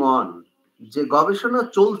গোয়িং অন, যে গবেষণা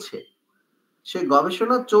চলছে, সে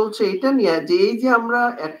গবেষণা চলছে এটা নিয়ে যে এই যে আমরা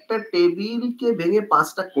একটা টেবিলকে ভেঙে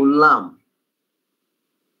 5টা করলাম,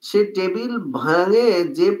 সে টেবিল ভাঙে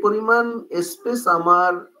যে পরিমাণ স্পেস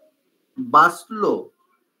আমার বাঁচলো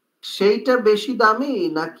সেইটা বেশি দামি,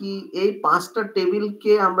 নাকি এই 5টা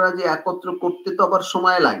টেবিলকে আমরা যে একত্র করতে তো আবার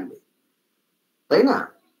সময় লাগবে, তাই না?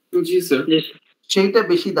 জি স্যার। সেইটা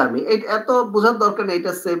বেশি দামি। এত বোঝার দরকার নেই,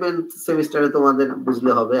 এটা 7th সেমিস্টারে তোমাদের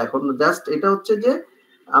বুঝলে হবে। এখন জাস্ট এটা হচ্ছে যে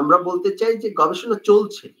আমরা বলতে চাই যে গবেষণা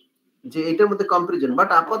চলছে, যে এটার মধ্যে কম্পারিজন। বাট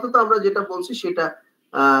আপাতত আমরা যেটা বলছি সেটা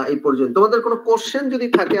এই পর্যন্ত। তোমাদের কোনো কোশ্চেন যদি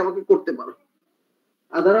থাকে আমাকে করতে পারো,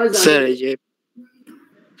 আদারওয়াইজ স্যার এই যে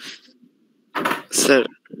স্যার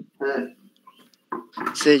হ্যাঁ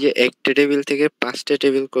স্যার যে একটা টেবিল থেকে 5টা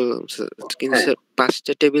টেবিল করলাম স্যার, কিন্তু স্যার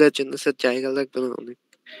 5টা টেবিলের জন্য স্যার জায়গা লাগবে না অনেক?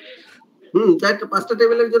 5টা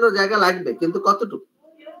টেবিলের জন্য জায়গা লাগবে, কিন্তু কতটুকু?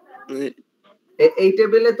 এই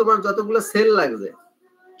টেবিলে তোমার যতগুলো সেল লাগবে,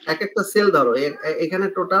 এক একটা সেল ধরো এখানে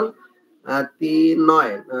টোটাল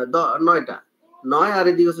 9টা, 9 আর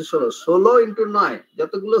এদিকে হচ্ছে 16 ইন্টু 9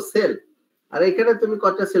 যতগুলো সেল, আর এখানে তুমি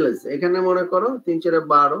কয়টা সেল আছে? এখানে মনে করো 3 4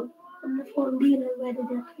 12,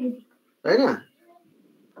 তাই না?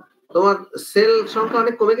 তোমার সেল সংখ্যা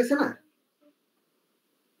অনেক কমে গেছে না?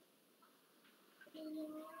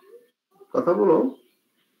 কথা বলো।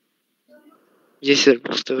 জি স্যার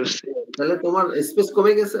বুঝতে পারছি। তাহলে তোমার স্পেস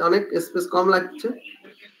কমে গেছে, অনেক স্পেস কম লাগছে।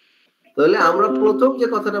 তাহলে আমরা প্রথম যে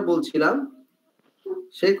কথাটা বলছিলাম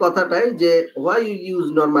সেই কথাটাই যে why you use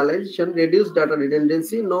normalization, reduce data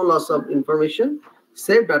redundancy, no loss of information,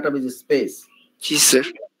 save database space. G sir.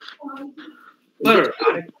 Sir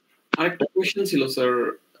আরেকটা কোশ্চেন ছিল স্যার,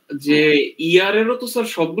 যে ইয়ার এরও তো স্যার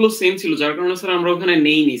সবগুলো সেম ছিল, যার কারণে স্যার আমরা ওখানে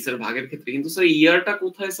নেইনি স্যার ভাগের ক্ষেত্রে, কিন্তু স্যার ইয়ারটা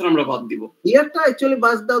কোথায় স্যার আমরা বাদ দিব? ইয়ারটা অ্যাকচুয়ালি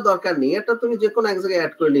বাদ দেওয়া দরকার নেই, এটা তুমি যে কোনো এক জায়গায়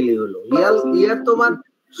অ্যাড করে নিলেই হলো। ইয়ার তোমার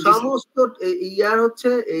সমস্ত ইয়ার হচ্ছে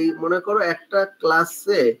এই মনে করো একটা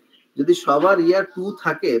ক্লাসে যদি সবার ইয়ার 2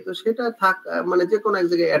 থাকে তো সেটা মানে যে কোনো এক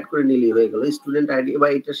জায়গায় অ্যাড করে নিলেই হয়ে গেল, স্টুডেন্ট আইডি বা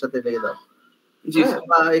এটার সাথে রেখে দাও,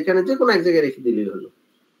 বা এখানে যে কোনো এক জায়গায় রেখে দিলেই হলো।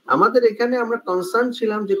 আমাদের এখানে আমরা কনসার্ন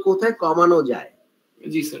ছিলাম যে কোথায় কমানো যায়।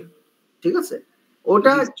 জি স্যার। ঠিক আছে,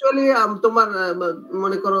 ওটা অ্যাকচুয়ালি তোমার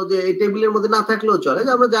মনে করো যে এই টেবিলের মধ্যে না থাকলেও চলে,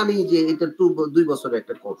 যে আমরা জানি যে এটা 2 বছরের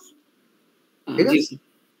একটা কোর্স, ঠিক আছে?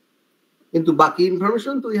 কিন্তু বাকি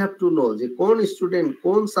ইনফরমেশন তো ইউ হ্যাভ টু নো যে কোন স্টুডেন্ট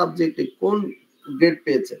কোন সাবজেক্টে কোন গ্রেড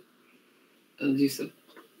পেয়েছে। জি স্যার।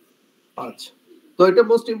 আচ্ছা, তো এটা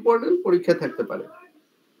মোস্ট ইম্পর্টেন্ট, পরীক্ষা থাকতে পারে।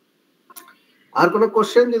 আর কোনো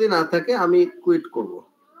কোশ্চেন যদি না থাকে আমি কুইট করব।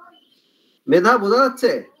 মেধা বোঝা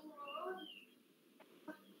যাচ্ছে?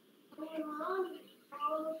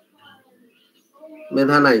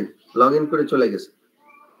 মেধা নাই, লগ ইন করে চলে গেছে।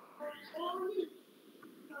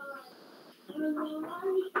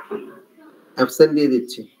 অ্যাবসেন্ট দিয়ে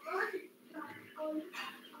দিচ্ছি।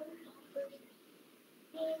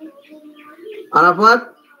 আরাফাত,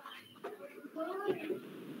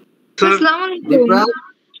 আসসালামু আলাইকুম।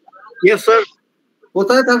 Yes sir.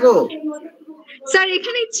 কোথায় থাকো? স্যার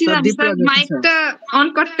এখানেই ছিলাম স্যার, মাইকটা অন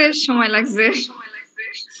করতে সময় লাগছে।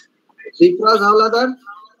 দীপরাজ হাওলাদার?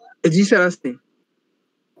 জি স্যার আসছি।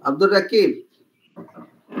 আব্দুর রাকিব?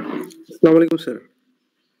 আসসালামু আলাইকুম স্যার।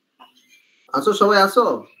 আসো, সবাই আসো।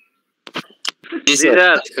 জি স্যার।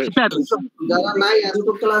 যারা নাই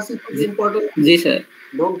আজকে class is important. G sir.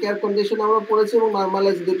 Don't care condition আমরা পড়েছি এবং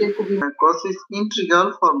নরমালাইজ দুটোই খুব কস ইজ ইন্টিগ্রাল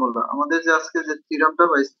ফর্মুলা। আমাদের যে আজকে যে থিওরামটা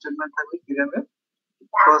বা স্টেটমেন্ট থাকবে থিওরামে,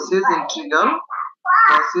 কস is integral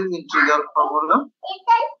formula,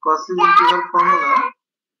 cos is integral formula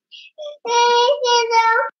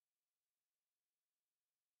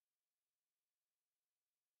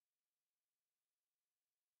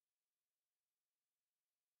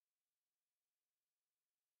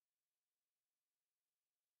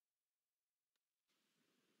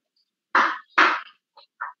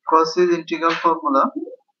cos is integral formula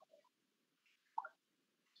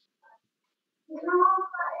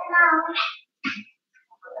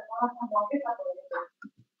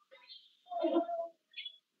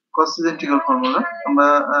cos is integral formula আমরা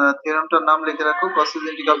থিওরামটার নাম লিখে রাখো cos is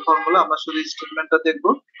integral formula। আমরা শুধু স্টেটমেন্টটা দেখব,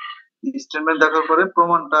 স্টেটমেন্ট দেখার পরে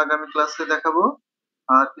প্রমাণটা আগামী ক্লাসে দেখাবো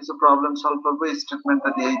আর কিছু প্রবলেম সলভ করব স্টেটমেন্টটা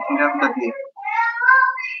দিয়ে, এই থিওরামটা দিয়ে।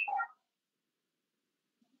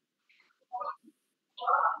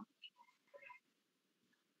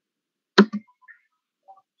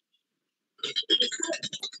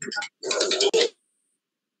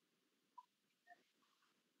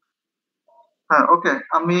 হ্যাঁ, ওকে,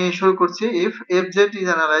 আমি শুরু করছি। if fz is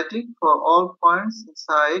analytic for all points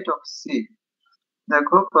inside of C,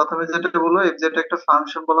 দেখো প্রথমে যেটা বললো এফজেড একটা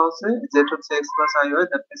ফাংশন বলা হচ্ছে, জেড হচ্ছে x plus I Y,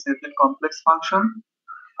 that means FZ complex function.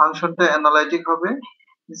 ফাংশনটা অ্যানালাইটিক হবে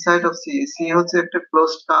ইনসাইড অফ সি। সি হচ্ছে একটা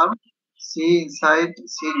closed curve. C inside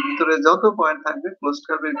C এর ভিতরে যত পয়েন্ট থাকবে ক্লোজড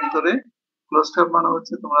কার্ভের ভিতরে, ক্লোজড কার্ভ মানে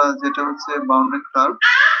হচ্ছে তোমরা যেটা হচ্ছে বাউন্ডেড কার্ভ,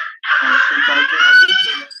 সেই কার্ভের মধ্যে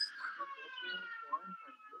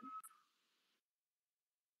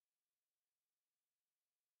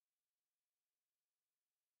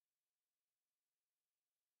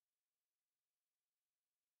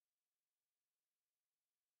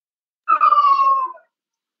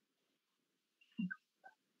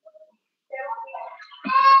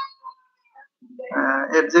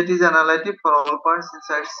FZ is analytic for all points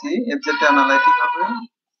inside C. FZ analytic হবে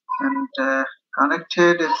and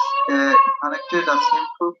connected a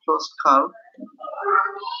simple closed curve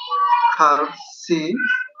C.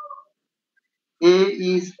 A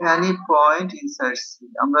is any point inside C.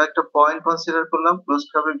 আমরা একটা পয়েন্ট কনসিডার করলাম, ক্লোজড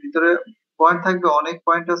কার্ভের ভিতরে পয়েন্ট থাকবে, অনেক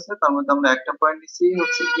পয়েন্ট আছে, তার মধ্যে আমরা একটা পয়েন্ট নিচ্ছি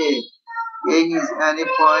হচ্ছে A. A is any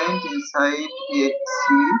point inside C.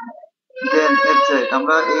 Then FZ,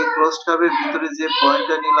 আমরা এই ক্লোজড কার্ভের ভিতরে যে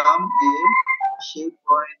পয়েন্টটা নিলাম A, সেই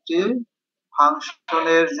পয়েন্টে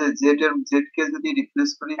ফাংশনের যে জেড কে যদি রিপ্লেস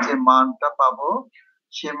করি যে মানটা পাবো,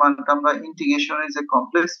 সেই মানটা আমরা ইন্টিগ্রেশনের যে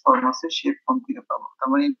কমপ্লেক্স ফর্ম আছে সেই ফর্ম থেকে পাবো। তার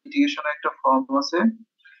মানে ইন্টিগ্রেশনের একটা ফর্ম আছে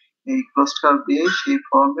এই ক্লোজড কার্ভ দিয়ে, সেই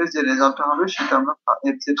ফর্মের যে রেজাল্টটা হবে সেটা আমরা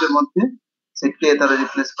FZ এর মধ্যে জেড কে দ্বারা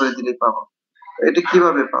রিপ্লেস করে দিলে পাবো। এটা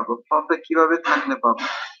কিভাবে পাবো, ফর্মটা কিভাবে থাকলে পাবো?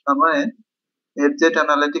 তার মানে FZ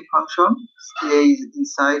analytic function A is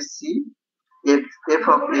inside C. F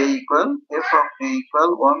of A equal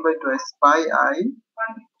 1 by twice pi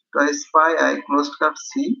I closed curve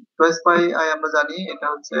C. Twice pi I আমরা জানি এটা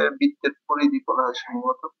হচ্ছে বৃত্তের পরিধি বলা হয়,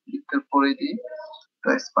 সম্ভবত বৃত্তের পরিধি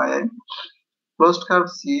twice pi I closed curve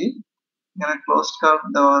C। এখানে closed curve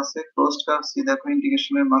দেওয়া আছে, closed curve C দেখো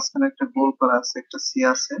ইন্টিগ্রেশনের মাঝখানে একটা গোল করা আছে, একটা C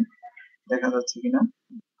আছে, দেখা যাচ্ছে কিনা?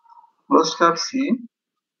 closed curve C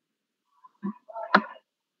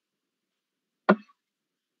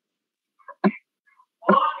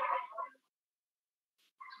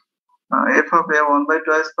f of a 1 by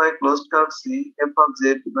twice pi closed curve C, f of z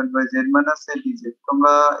divided by z minus z dz।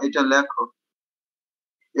 তোমরা এটা লেখো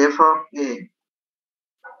f of a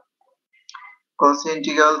cos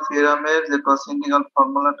integral থিওরামের যে cos integral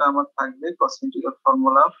ফর্মুলাটা আমার থাকবে, cos integral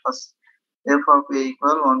formula first f of a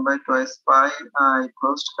equal 1 by twice pi I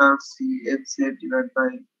closed curve C f z divided by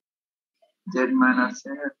z minus z।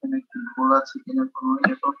 এখানে কি ভুল আছে কিনা কোনো,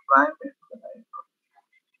 f of prime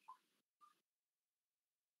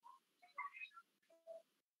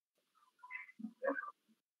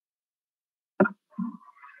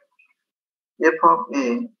f of a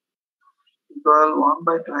equal 1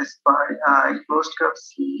 by twice pi I closed curve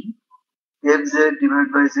C f z divided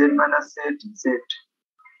by z minus z z।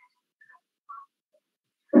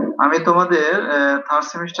 আমি তোমাদের third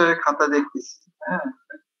সেমিস্টারের খাতা দেখতেছি, হ্যাঁ,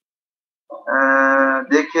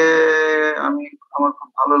 দেখে আমার খুব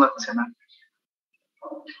ভালো লাগছে না।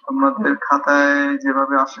 তোমাদের খাতায়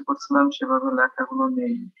যেভাবে আশা করছিলাম সেভাবে লেখাগুলো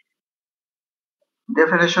নেই,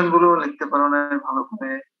 ডেফিনেশন গুলো লিখতে পারো না ভালো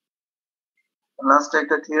করে। লাস্টে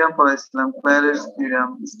একটা থিওরাম পড়াইছিলাম, ক্লারের থিওরাম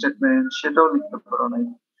স্টেটমেন্ট, সেটাও লিখতে পারো নাই,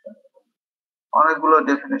 অনেকগুলো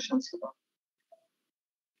ডেফিনেশন ছিল।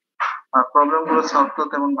 আর প্রবলেম গুলো সলভ তো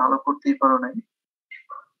তেমন ভালো করতেই পারো নাই,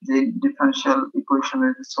 যে ডিফারেনশিয়াল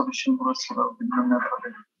ইকুয়েশনের যে সলিউশন গুলো ছিল বিভিন্ন মেথডে।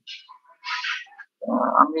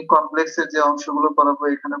 আমি কমপ্লেক্সের যে অংশগুলো পড়াবো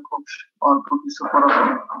এখানে খুব অল্প কিছু পড়াবো,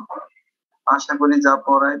 আশা করি যা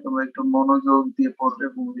পড়াই তোমরা একটু মনোযোগ দিয়ে পড়বে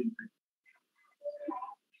এবং লিখবে।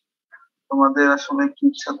 তোমাদের আসলে কি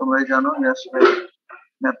ইচ্ছা তোমরাই জানো, যে আসলে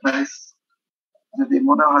ম্যাথমেটিক্স যদি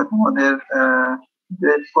মনে হয় তোমাদের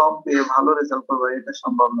গ্রেড কম পেয়ে ভালো রেজাল্ট করবে, এটা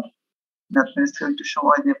সম্ভব না। ম্যাথমেটিক্স একটু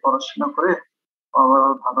সময় দিয়ে পড়াশোনা করে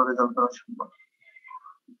ওভারঅল ভালো রেজাল্ট করা সম্ভব।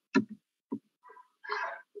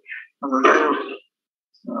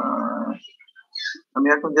 আমি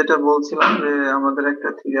এখন যেটা বলছিলাম যে আমাদের একটা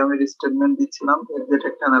থিওরামের স্টেটমেন্ট দিচ্ছিলাম, যেটা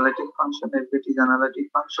একটা analytic function, FZ is analytic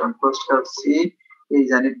function, closed curve C is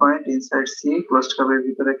any point inside C, closed curve এর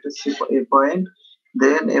ভিতরে একটা C a point,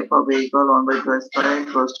 then f of a equal 1 by twice pi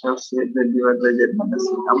closed curve C z divided by z minus c।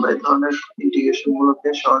 আমরা এই ধরনের integration গুলোকে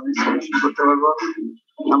সহজেই solution করতে পারবো,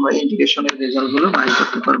 আমরা ইন্টিগ্রেশনের রেজাল্ট গুলো বাই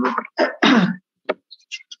করতে পারবো।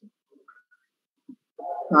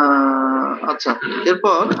 আচ্ছা,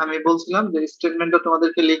 এরপর আমি বলছিলাম যে স্টেটমেন্টটা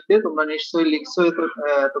তোমাদেরকে লিখতে, তোমরা নিশ্চয়ই লিখছো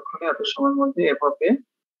এতক্ষণে এত সময়ের মধ্যে f of a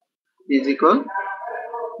is equal,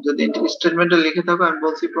 যদি স্টেটমেন্টটা লিখে থাকো আমি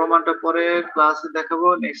বলছি প্রমাণটা পরে ক্লাসে দেখাবো,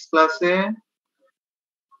 নেক্সট ক্লাসে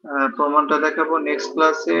প্রমাণটা দেখাবো নেক্সট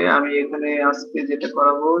ক্লাসে। আমি এখানে আজকে যেটা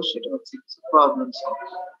করাবো সেটা হচ্ছে প্রবলেম সলভ,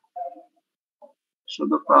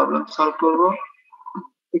 শুধু প্রবলেম সলভ করব।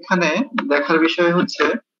 এখানে দেখার বিষয় হচ্ছে,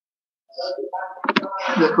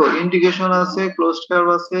 দেখো ইন্টিগ্রেশন আছে, ক্লোজড কার্ভ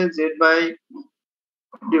আছে, z by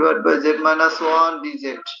divided by z minus 1 dz.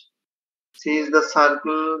 C is the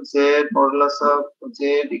circle, z modulus of z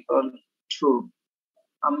equal to,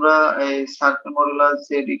 আমরা এই সার্কেল মডুলাস z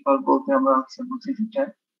equal বলতে আমরা হচ্ছে বুঝি যেটা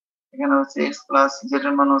এখানে হচ্ছে x প্লাস z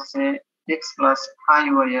এর মান হচ্ছে x প্লাস i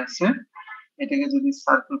y আছে, এটাকে যদি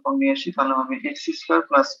সার্কেল ফর্ম নিয়ে আসি তাহলে হবে x square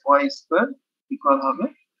plus y square equal হবে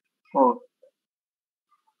 4।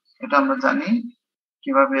 এটা আমরা জানি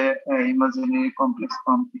কিভাবে ইমাজিনারি কমপ্লেক্স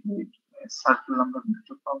ফর্ম থেকে সার্কেল আমরা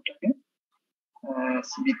ভেক্টর ফর্মটাকে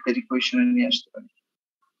বৃত্তের ইকুয়েশনে নিয়ে আসতে পারি।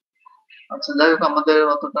 আচ্ছা যাই হোক, আমাদের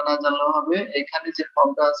অতটা না জানলেও হবে। এখানে যে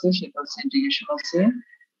ফর্মটা আছে সেটা হচ্ছে ইন্টিগ্রেশন আছে,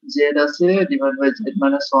 z আছে ডিভাইড বাই z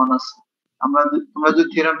মাইনাস 1 আছে। তোমরা যদি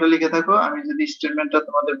থিওরামটা লিখে থাকো, আমি যদি স্টেটমেন্টটা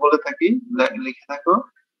তোমাদের বলে থাকি লিখে থাকো,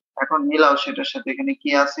 এখন মিলাও সেটার সাথে এখানে কি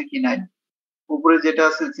আছে কি নাই। উপরে যেটা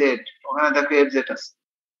আছে z, ওখানে দেখো fz আছে,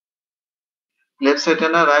 লেফট সাইডে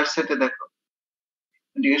না রাইট সাইডে দেখো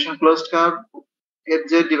integration closed curve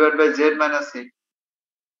fz divide by z minus a,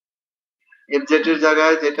 fz এর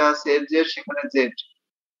জায়গায় যেটা আছে fz সেখানে z,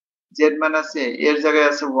 z মাইনাস a এর জায়গায়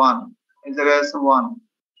আছে 1, এর জায়গায় আছে 1।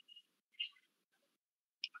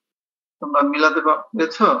 তোমরা মিলাতে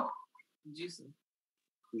পেরেছো? জি স্যার।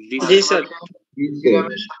 জি স্যার।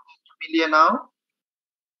 থিওরামের সাথে মিলিয়ে নাও।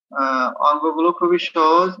 অঙ্কগুলো খুবই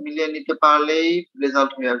সহজ, মিলিয়ে নিতে পারলেই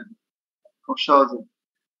রেজাল্ট হয়ে আসবে খুব সহজে।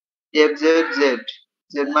 fz z,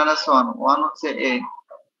 z minus 1, 1 হচ্ছে a।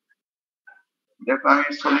 দেখো আমি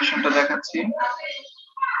সলিউশনটা দেখাচ্ছি।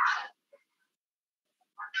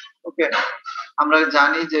 ওকে, আমরা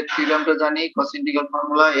জানি যে থিওরামটা জানি, cos integral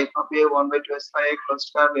formula f of a 1/2s pi a closed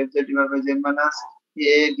curve fz divided by z minus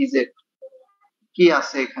a dz। কি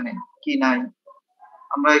আছে এখানে কি নাই?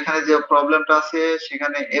 আমরা এখানে যে প্রবলেমটা আছে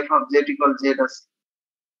সেখানে f of z equal z আছে,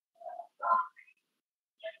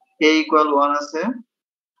 a equal 1 আছে।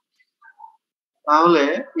 তাহলে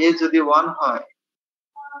a যদি 1 হয়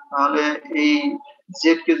তাহলে এই z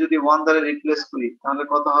কে যদি 1 দ্বারা রিপ্লেস করি তাহলে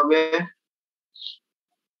কত হবে?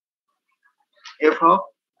 f of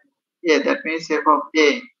a, that means f of a,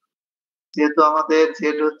 যেহেতু আমাদের z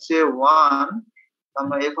হচ্ছে 1,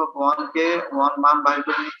 আমরা f of 1 কে 1 মান বাইর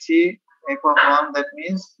করে নিচ্ছি। f of 1 that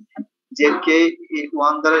means z কে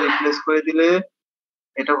 1 দ্বারা রিপ্লেস করে দিলে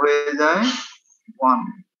এটা হয়ে যায় 1,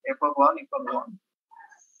 f of 1 equal 1।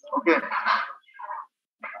 ওকে,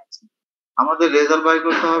 আমাদের রেজাল্ট বাই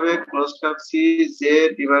করতে হবে closed curve c z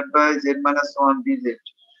divide by z minus 1 dz।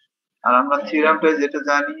 আর আমরা থিওরামটা যেটা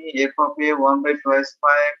জানি f of a 1/2s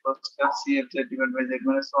pi closed curve c f z divided by z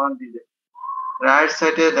minus 1 dz। Right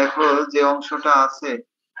সাইডে দেখো যে অংশটা আছে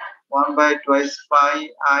 1/2s pi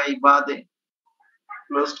i বাদে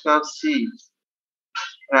closed curve c,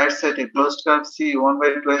 রাইট সাইডে closed curve c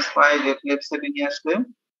 1/2s pi left সাইডে নিয়ে আসলে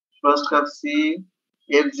closed curve c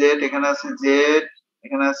fz, এখানে আছে z,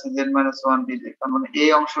 এখানে আছে z minus 1 dz। তার মানে এই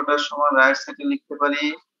অংশটার সমান রাইট সাইডে লিখতে পারি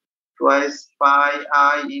twice pi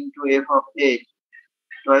I into f of a,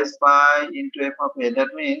 twice pi into f of a,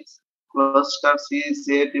 that means closed curve c z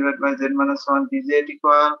divided by z minus 1 dz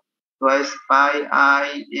equal twice pi I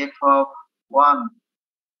f of 1,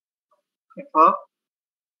 f of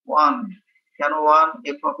 1। কেন 1?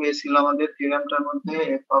 f of a ছিল আমাদের থিওরামটার মধ্যে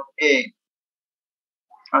f of a,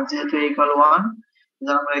 আর যেহেতু equal 1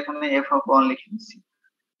 তাহলে আমরা এখানে f of 1 লিখে দিচ্ছি।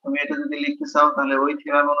 তুমি এটা যদি লিখতে চাও তাহলে ওই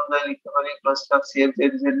থিওরাম অনুযায়ী লিখতে পারি closed curve c f z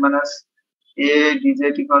z minus a dz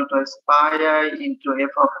equal to pi I into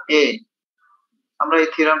f of a। আমরা এই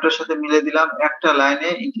থিওরামটার সাথে মিলে দিলাম, একটা লাইনে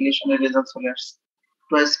ইন্টিগ্রেশনের রেজাল্ট চলে আসছে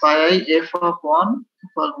twice pi I f of 1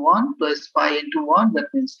 equal 1 twice pi into 1, that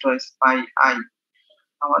means twice pi I।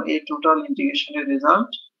 আমার এই টোটাল ইন্টিগ্রেশনের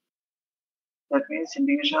result, that means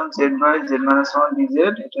integration z by z minus 1 dz,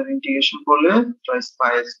 এটার ইন্টিগ্রেশন করলে twice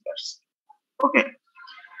pi s স্কয়ার। ওকে,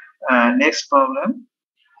 নেক্সট প্রবলেম।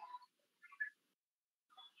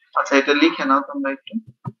 আচ্ছা এটা লিখে নাও তোমরা,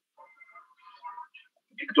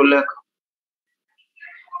 একটু লেখো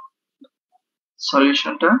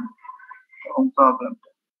সলিউশনটা এবং প্রবলেমটা।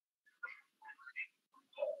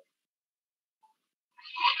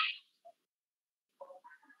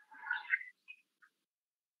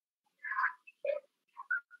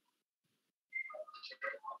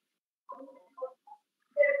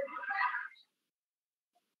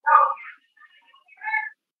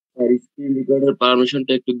 আর স্ক্রিন রেকর্ডের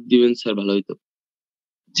পারমিশনটা একটু দিবেন স্যার, ভালো হইতো।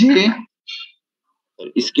 জি,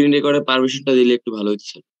 স্ক্রিন রেকর্ডের পারমিশনটা দিলে একটু ভালো হইতো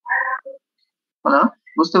স্যার।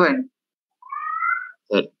 বুঝতে পারিনি।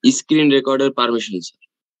 স্যার স্ক্রিন রেকর্ডের পারমিশন স্যার।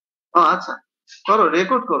 আচ্ছা করো,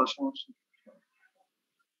 রেকর্ড করো, সমস্যা নেই।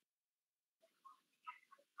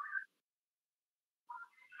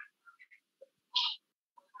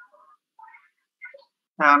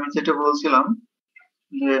 হ্যাঁ, আমি যেটা বলছিলাম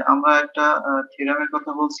যে আমরা একটা থিওরামের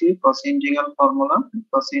কথা বলছি, কসি ইন্টিগ্রাল ফর্মুলা।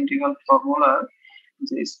 কসি ইন্টিগ্রাল ফর্মুলার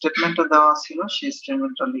যে স্টেটমেন্টটা দেওয়া ছিল সেই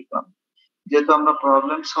স্টেটমেন্টটা লিখলাম। যেহেতু আমরা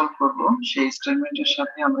প্রবলেম সলভ করব, সেই স্টেটমেন্টের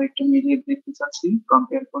সাথে আমরা একটু মিলিয়ে দেখতে চাচ্ছি,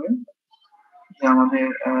 কম্পেয়ার করে যে আমাদের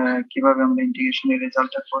কিভাবে আমরা ইন্টিগ্রেশনের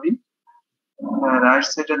রেজাল্টটা করি। রাইট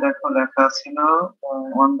সাইডে দেখো লেখা ছিল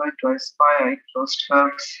 1/2 পাই I closed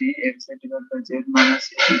curve C fz divided by z minus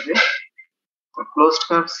a dz। তো closed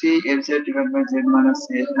curve C fz divided by z minus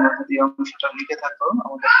a এর মধ্যে দিয়ে অংশটা লিখে থাকো,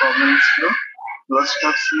 আমাদের প্রবলেম ছিল closed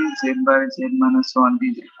curve C z by z minus 1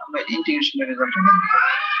 dz। আমরা ইন্টিগ্রেশনের রেজাল্টটা নিলাম,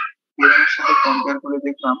 এর সাথে কম্পেয়ার করে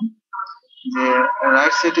দেখলাম যে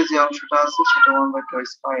রাইট সাইডে যে অংশটা আছে সেটা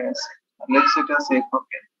 1/2 পাই আছে, আর লেফট সাইডে আছে f of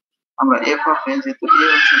a। আমরা f of a যেহেতু a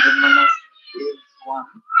হচ্ছে z minus a1,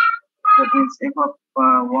 that means f of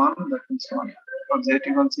 1, that means 1 of z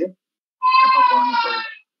equals f of 1 equals।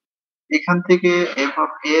 এখান থেকে f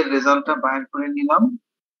of a এর রেজাল্টটা বাইর করে নিলাম।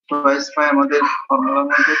 টুয়াইস পাই আমাদের ফর্মুলার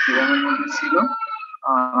মধ্যে থিওরামের মধ্যে ছিল,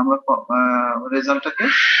 আমরা রেজাল্টটাকে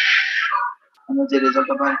আমরা যে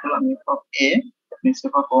রেজাল্টটা বাইর করলাম f of a that means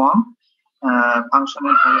f of 1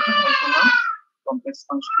 ফাংশনের ভ্যালুটা বাইর করলাম, কমপ্লেক্স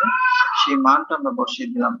ফাংশনে সেই মানটা আমরা বসিয়ে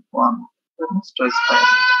দিলাম 1, that means টুয়াইস পাই।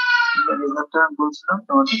 রেজাল্টটা বলছিলাম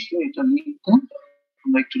তোমাদেরকে এটা লিখতে,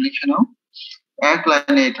 তোমরা একটু লিখে নাও। এক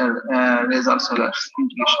লাইনে এটার রেজাল্ট চলে আসছে,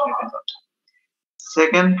 ইন্টিগ্রেশনের রেজাল্ট।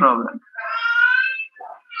 সেকেন্ড প্রবলেম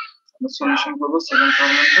আমরা সলিউশন করব। সেকেন্ড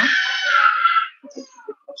প্রবলেমটা,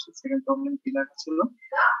 সেকেন্ড প্রবলেম কি লেখা ছিল?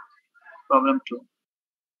 Problem 2,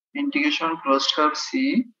 integration closed curve C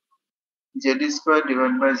z square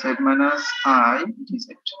divide by z minus I dz।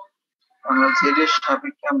 আমরা z এর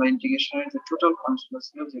সাপেক্ষে আমরা ইন্টিগ্রেশনের যে টোটাল ফাংশন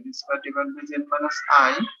ছিল z square divide by z minus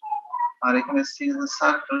I, আর এখানে C is the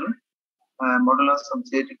circle modulus of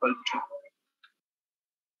z equal to.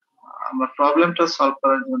 আমরা প্রবলেমটা সলভ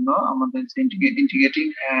করার জন্য আমাদের যে ইন্টিগ্রেটিং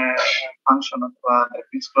ফাংশন অথবা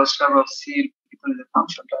ক্লোজড কার্ভ অফ C এর ভিতরে যে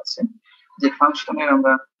ফাংশনটা আছে, যে ফাংশনের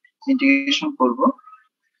আমরা ইন্টিগ্রেশন করব,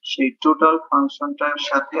 সেই টোটাল ফাংশনটার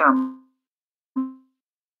সাথে আমরা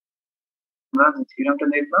যে থিওরামটা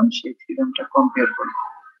দেখলাম সেই থিওরামটা কম্পেয়ার করব।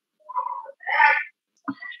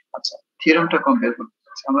 আচ্ছা, থিওরামটা কম্পেয়ার করব।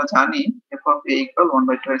 আমরা জানি f of a equal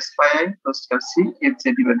 1/2 pi I closed curve C fz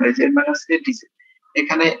divided by z minus a dz।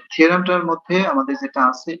 এখানে থিওরামটার মধ্যে আমাদের যেটা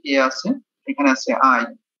আছে a আছে, এখানে আছে I,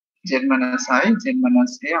 z minus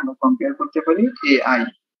a আমরা কম্পেয়ার করতে পারি ai।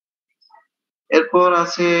 এরপর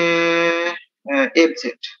আছে fz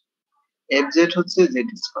হচ্ছে z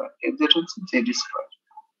স্কয়ার।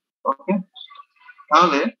 ওকে,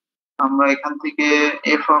 তাহলে আমরা এখান থেকে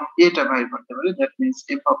f of a টা বাইর করতে পারি, that means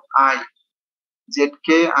f of I, z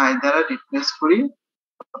K I দ্বারা রিপ্লেস করি,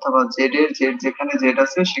 অথবা z এর যেখানে z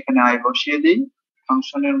আছে সেখানে I বসিয়ে দেই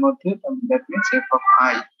ফাংশনের মধ্যে, that means f of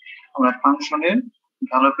I। আমরা ফাংশনের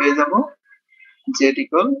ভ্যালু পেয়ে যাব z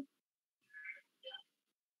ইকুয়াল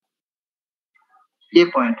a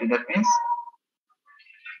পয়েন্টে, that means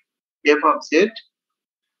f of z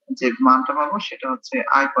যে মানটা পাবো সেটা হচ্ছে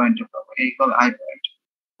I পয়েন্টে পাবো, a ইকুয়াল I পয়েন্ট,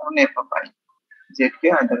 মানে f of I। z K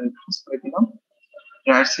I দ্বারা রিপ্লেস করে দিলাম,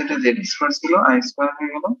 রাইট সাইডে z স্কয়ার ছিল I স্কয়ার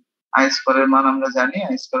হয়ে গেল। I স্কয়ারের মান আমরা জানি,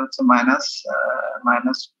 I স্কয়ার হচ্ছে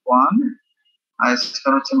 -1, I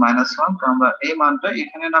স্কয়ার হচ্ছে -1। তো আমরা এই মানটা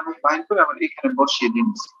এখানে না বাইর করে আমরা এখানে বসিয়ে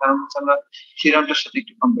দিচ্ছি, কারণ হচ্ছে আমরা থিওরামটার সাথে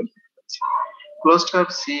একটু কম্পেয়ার করতে চাচ্ছি। Closed curve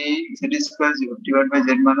C z square divide by z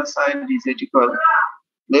minus I dz equal,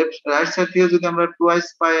 left right side থেকে যদি আমরা টুয়াইস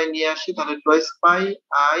পাই নিয়ে আসি তাহলে twice pi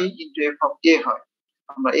I into f of a হয়।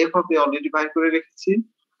 আমরা f of a অলরেডি বাইর করে রেখেছি,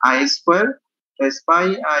 I square twice pi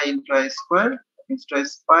I into I square means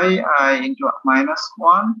twice pi I into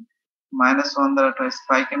 -1 দ্বারা টুয়াইস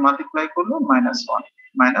পাই কে মাল্টিপ্লাই করলে -1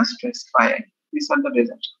 minus twice pi I। These are the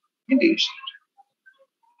result,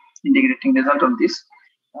 integrating result of this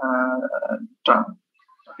term.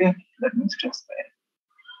 Okay, that means twice pi I।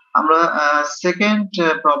 আমরা second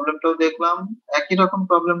প্রবলেমটাও দেখলাম, একই রকম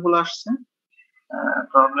problem গুলো আসছে।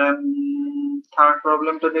 Problem third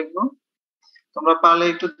প্রবলেমটা দেখবো, তোমরা পারলে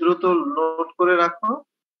একটু দ্রুত নোট করে রাখো,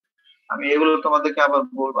 আমি এগুলো তোমাদেরকে আবার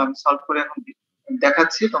বলবো। আমি সলভ করে এখন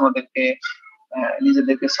দেখাচ্ছি, তোমাদেরকে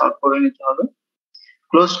নিজেদেরকে সলভ করে নিতে হবে।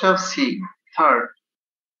 Closed curve C third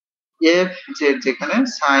f z যেখানে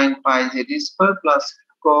sin pi z square plus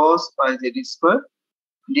cos pi z square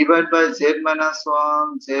divide by z minus 1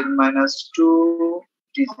 z minus 2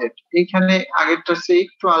 dz। এখানে আগেরটার চেয়ে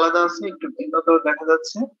একটু আলাদা আছে, একটু ভিন্নতা দেখা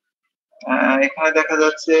যাচ্ছে। এখানে দেখা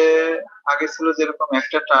যাচ্ছে আগে ছিল যেরকম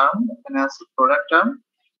একটা টার্ম, এখানে আছে প্রোডাক্ট টার্ম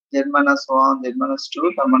z-1 z-2,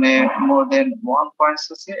 তার মানে মোর দেন 1 পয়েন্টস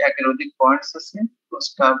আছে, একের অধিক পয়েন্টস আছে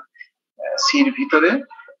প্রস্তাব সির ভিতরে।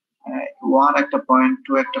 1 একটা পয়েন্ট,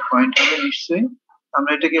 2 একটা পয়েন্ট হবে নিশ্চয়ই।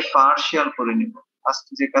 আমরা এটাকে পার্শিয়াল করে নিব,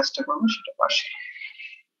 আজকে যে কাজটা করবো সেটা পার্শিয়াল।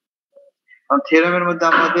 থিওরেমের মধ্যে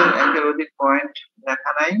আমাদের একের অধিক পয়েন্ট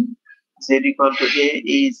লেখা নাই, z = a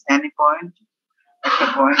is any point, একটা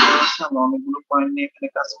পয়েন্ট আছে, আমরা অনেকগুলো পয়েন্ট নিয়ে এখানে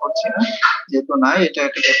কাজ করছি না, যেহেতু নাই এটা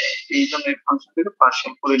এই জন্য এই ফাংশনটাকে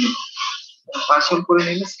পার্শিয়াল করে নিব। পার্শিয়াল করে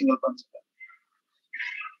নিলে সিঙ্গেল কনসিডার।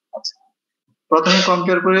 আচ্ছা, প্রথমে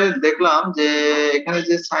কম্পেয়ার করে দেখলাম যে এখানে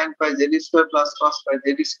যে sin পাই z² প্লাস cos পাই z²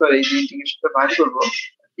 এই যে ইন্টিগ্রেশনটা বাইর করব,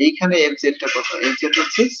 এইখানে fz টা কত? fz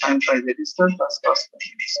হচ্ছে sin পাই z² প্লাস cos পাই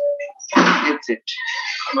fz,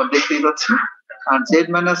 আমরা দেখতেই পাচ্ছি। আর z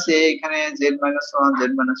মাইনাস a, এখানে z মাইনাস 1 z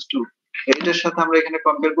মাইনাস 2, এটার সাথে আমরা এখানে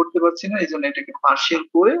কম্পেয়ার করতে পারছি না, এইজন্য এটাকে পার্শিয়াল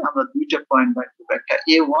করে আমরা দুইটা পয়েন্ট বাইর করব, একটা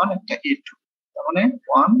a1 একটা a2, তার মানে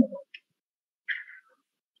 1।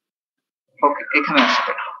 ওকে, এখানে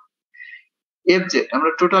আসবে fz, আমরা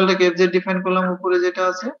টোটালটাকে fz ডিফাইন করলাম উপরে যেটা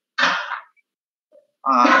আছে,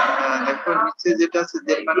 আর দেখো নিচে যেটা আছে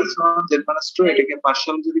z-1 z-2, এটাকে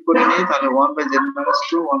পার্শিয়াল যদি করে নিই তাহলে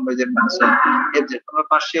 1/z-2 1/z-1 fz। আমরা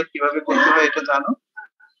পার্শিয়াল কিভাবে করতে হয় এটা জানো।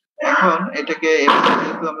 এখন এটাকে fz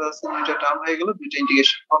যেহেতু আমরা আছে দুইটা টার্ম হয়ে গেল, দুইটা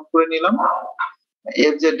ইন্টিগ্রেশন ফর্ম করে নিলাম,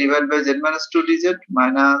 fz divide by z-2 dz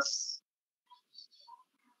minus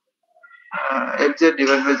fz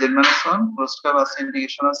divide by z-1 প্রস্কার আছে,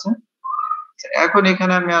 ইন্টিগ্রেশন আছে। এখন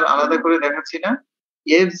এখানে আমি আর আলাদা করে দেখাচ্ছি না,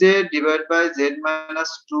 fz divide by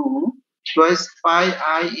z-2 twice pi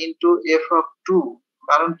I into f of 2,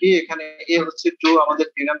 কারণ কি এখানে a হচ্ছে 2, আমাদের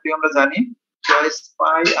থিওরেমটি আমরা জানি, twice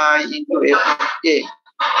pi I into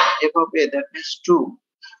f of a that means 2,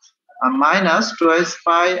 minus twice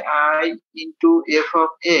pi I into f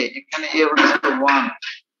of a, এখানে a হচ্ছে 1।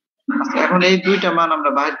 আচ্ছা, এখন এই দুইটা মান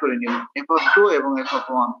আমরা বাইর করে নিব, f of 2 এবং f of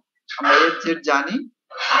 1। আমরা fz জানি,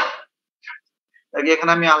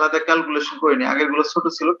 এখানে আমি আলাদা ক্যালকুলেশন করিনি, আগের গুলো ছোট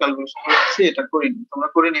ছিল ক্যালকুলেশন করেছি, এটা করিনি, তোমরা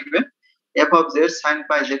করে নিবে। f of z sin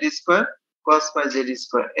pi z² cos pi z²,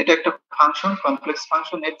 এটা একটা ফাংশন, কমপ্লেক্স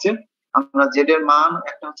ফাংশন fz। আমরা z এর মান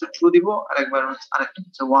একটা হচ্ছে 2 দিব, আরেকবার আরেকটা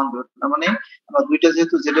হচ্ছে 1 দিব, তার মানে আমরা দুইটা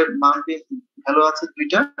যেহেতু z এর মান ভ্যালু আছে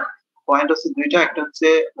দুইটা, পয়েন্ট আছে দুইটা, একটা হচ্ছে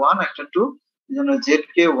 1 একটা 2, এজন্য z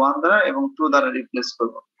কে 1 দ্বারা এবং 2 দ্বারা রিপ্লেস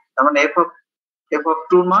করব, তার মানে f of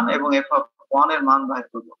 2 মান এবং f of 1 এর মান বাইর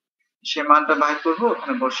করব, সেই মানটা বাইর করব,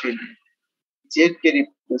 ওখানে বসিয়ে দিব, z কে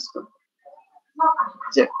রিপ্লেস করব।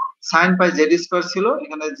 z sin pi z² ছিল,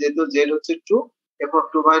 এখানে যেহেতু z হচ্ছে 2, f of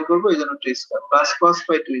 2 বাইর করব, এইজন্য 2² plus cos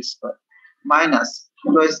pi 2² minus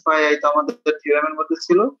twice pi i তো আমাদের থিওরেমের মধ্যে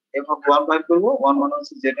ছিল, f of 1 বাইর করব, 1 মানে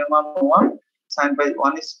হচ্ছে z এর মান 1, sin pi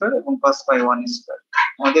 1² এবং cos pi 1²,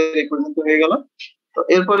 আমাদের এই পর্যন্ত হয়ে গেল। তো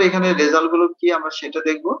এরপর এখানে রেজাল্ট গুলো কি আমরা সেটা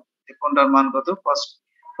দেখব, কোনটার মান কত। cos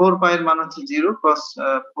 4 pi এর মান হচ্ছে 0, cos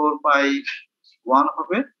 4 pi 1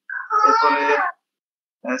 হবে, এরপরে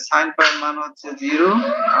sin pi এর মান হচ্ছে 0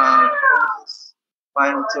 আর cos pi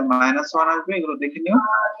হচ্ছে -1 আসবে, এগুলো দেখে নিও।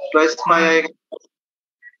 twice pi i,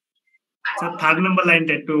 sir third number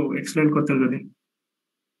লাইনটা একটু এক্সপ্লেইন করতে যদি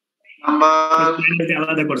নাম্বার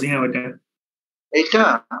আলাদা করছি। হ্যাঁ ওটা, এইটা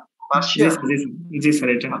পার্শিয়াল, জি স্যার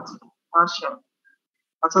এটা পার্শিয়াল।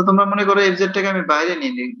 আচ্ছা, তোমরা মনে করো fz টাকে আমি বাইরে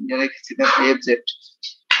নিয়ে রেখেছি, দেখো fz,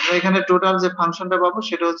 আমরা এখানে টোটাল যে ফাংশনটা পাবো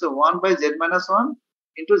সেটা হচ্ছে 1/z-1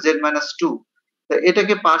 into z-2। তো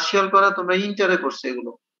এটাকে পার্শিয়াল করা তোমরা ইন্টারে করছো,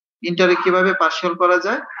 এগুলো ইন্টারে কিভাবে পার্শিয়াল করা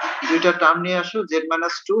যায়, দুইটা টার্ম নিয়ে আসো,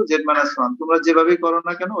 z-2 z-1, তোমরা যেভাবেই করো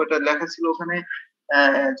না কেন, ওটা লেখা ছিল ওখানে,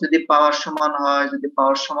 যদি পাওয়ার সমান হয়, যদি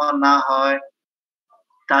পাওয়ার সমান না হয়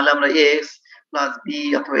তাহলে আমরা x প্লাস b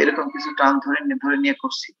অথবা এরকম কিছু টার্ম ধরে নিয়ে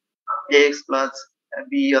করছি, x প্লাস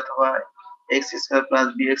b অথবা x² plus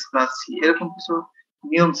bx plus c, এরকম কিছু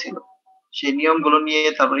নিয়ম ছিল, সেই নিয়মগুলো নিয়ে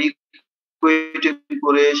তারপরে ইকুয়েটিভ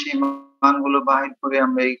করে সেই মানগুলো বাহির করে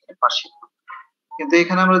আমরা এখানে পার্শিয়াল করি। কিন্তু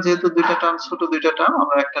এখানে আমরা যেহেতু দুইটা টার্ম ছোট, দুইটা টার্ম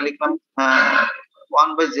আমরা একটা লিখলাম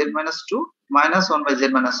 1/z-2 minus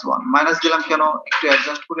 1/z-1, মাইনাস দিলাম কেন, একটু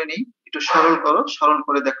অ্যাডজাস্ট করে নিই, একটু সরল করো, সরল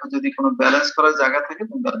করে দেখো যদি কোনো ব্যালেন্স করার জায়গা থাকে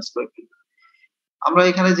তুমি ব্যালেন্স করে ফেলবে। আমরা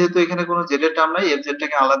এখানে যেহেতু এখানে কোনো z এর টার্ম নাই, fz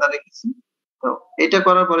টাকে আলাদা রেখেছি, তো এটা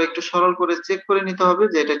করার পরে একটু সরল করে চেক করে নিতে হবে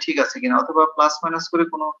যে এটা ঠিক আছে কিনা, অথবা প্লাস মাইনাস করে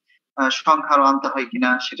কোনো সংখ্যা আরো আনতে হয় কিনা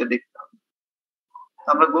সেটা দেখতে হবে।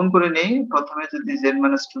 আমরা গুণ করে নেই, প্রথমে যদি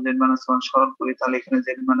z-2 z-1 সরল করি তাহলে এখানে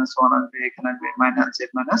z-1 আসবে, এখানে আসবে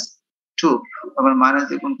 -z-2, তারপর মাইনাস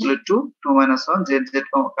দিয়ে গুণ করলে 2 1 z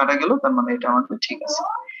কাটা গেল, তার মানে এটা আমাদের ঠিক আছে।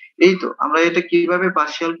 এই তো আমরা এটা কিভাবে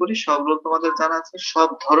পার্শিয়াল করি সবগুলো তোমাদের জানা আছে, সব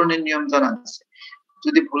ধরনের নিয়ম জানা আছে,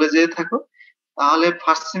 যদি ভুলে যেয়ে থাকো তাহলে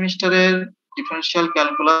ফার্স্ট সেমিস্টারের ডিফারেনশিয়াল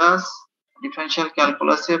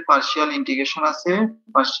ক্যালকুলাসে পার্শিয়াল ইন্টিগ্রেশন আছে,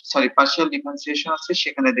 পার্শিয়াল ডিফারেন্সিয়েশন আছে,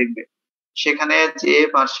 সেখানে দেখবে। সেখানে যে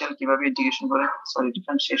পার্শিয়াল কিভাবে ইন্টিগ্রেশন করে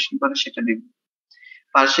ডিফারেন্সিয়েশন করে সেটা দেখবে,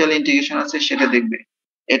 পার্শিয়াল ইন্টিগ্রেশন আছে সেটা দেখবে।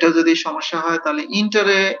 এটা যদি সমস্যা হয় তাহলে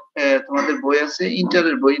ইন্টারে তোমাদের বই আছে,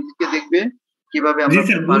 ইন্টারের বই থেকে দেখবে কিভাবে আমরা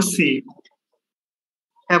বুঝছি।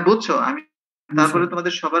 হ্যাঁ বুঝছো, আমি তারপরে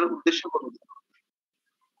তোমাদের সবার উদ্দেশ্য বলবো,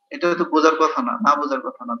 এটা তো বোঝার কথা না, না বোঝার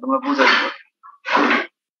কথা না, তোমরা বোঝার কথা।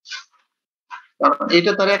 কারণ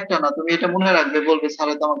এটা তার একটা না, তুমি এটা মনে রাখবে, বলবে স্যার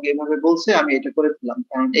তো আমাকে এভাবে বলছে আমি এটা করে ফেললাম,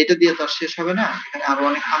 কারণ এটা দিয়ে তো আর শেষ হবে না, এখানে আরো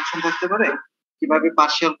অনেক ফাংশন থাকতে পারে, কিভাবে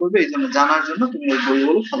পার্শিয়াল করবে এই জন্য জানার জন্য তুমি এই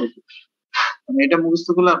বইগুলো ফলো করবে, মানে এটা মুখস্থ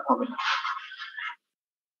করলে আর হবে না।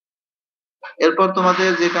 এরপর তোমাদের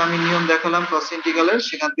যেটা আমি নিয়ম দেখালাম cos ইন্টিগ্রালের,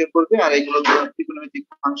 সেখান থেকে করবে, আর এইগুলো ত্রিকোণমিতিক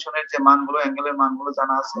ফাংশনের যে মানগুলো, অ্যাঙ্গেলের মানগুলো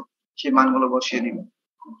জানা আছে সেই মানগুলো বসিয়ে দিবে।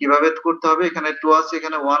 কিভাবে করতে হবে, এখানে 2 আছে,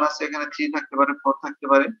 এখানে 1 আছে, এখানে 3 থাকতে পারে, 4 থাকতে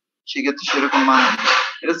পারে, সেক্ষেত্রে সেরকম মান হবে।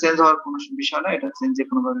 এটা চেঞ্জ হওয়ার কোনো বিষয় না, এটা চেঞ্জ যে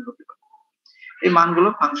কোনো ভাবে হতে পারে। এই মানগুলো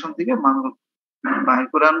ফাংশন থেকে মানগুলো বাইর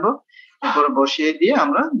করে আনবো, এরপরে বসিয়ে দিয়ে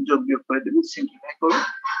আমরা যোগ বিয়োগ করে দিব, সিম্পলিফাই করব,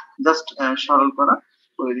 জাস্ট সরল করা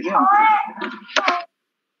করে দিলে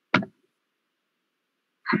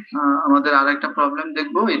আমাদের আর একটা প্রবলেম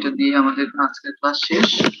দেখবো, এটা দিয়ে আমাদের আজকের ক্লাস শেষ।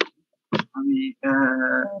 আমি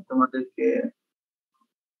তোমাদেরকে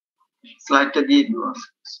স্লাইডটা দিয়ে দিব।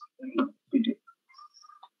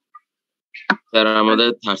 স্যার আমাদের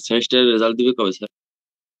থার্ড সেমিস্টারের রেজাল্ট দিবে কবে স্যার?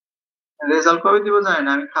 রেজাল্ট কবে দিব জানি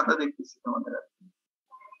না, আমি খাতা দেখতেছি তোমাদের,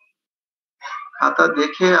 খাতা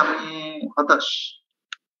দেখে আমি হতাশ,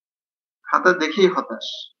 খাতা দেখেই হতাশ।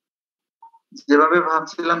 যেভাবে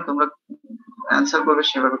ভাবছিলাম তোমরা অ্যান্সার করবে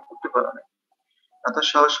সেভাবে করতে পারো না। এত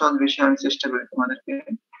সহজ সহজ বিষয় আমি চেষ্টা করি তোমাদেরকে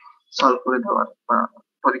সলভ করে দেওয়ার বা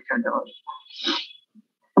পরীক্ষা দেওয়ার,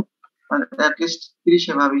 মানে অ্যাটলিস্ট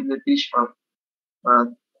 30-এ ভাবি যে 30 পাবো বা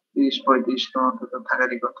 30-35 তো অন্তত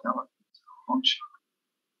থাকারই কথা আমার অংশ।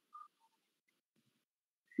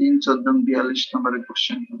 3-14-42 নম্বরের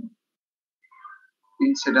কোশ্চেন,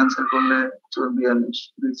 3 সেট আনসার করলে 42,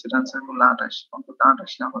 2 সেট আনসার করলে 28, অন্তত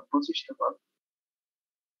 28 নাম্বার 25টা পাবো,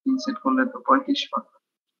 3 সেট করলে তো 35 পাবো।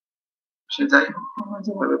 সে যাই হোক, তোমরা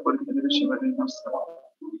যেভাবে পরীক্ষা দেবে সেভাবে মার্কস পাবো।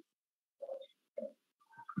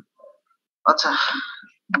 আচ্ছা,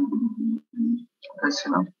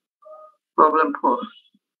 প্রবলেম 4।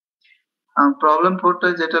 প্রবলেম 4টা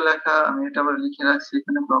যেটা লেখা আমি এটা আবার লিখে রাখছি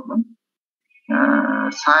এখানে, problem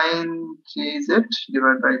sin 3z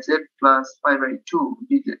divide by z plus pi by 2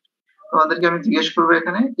 dz। তোমাদেরকে আমি জিজ্ঞেস করবো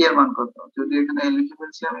এখানে এর মান কত, যদি এখানে লিখে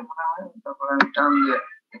ফেলছি আমি মনে হয়, তারপর আমি টার্ম দিয়ে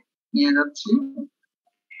নিয়ে যাচ্ছি।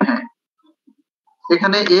 হ্যাঁ,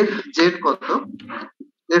 এখানে fz কত,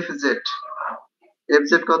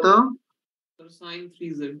 fz কত, sin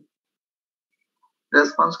 3z,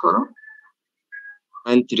 রেসপন্স করো,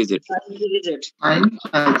 sin 3z,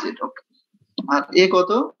 okay. R a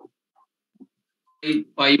কত,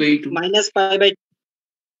 pi by 2, minus pi by,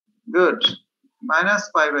 good, minus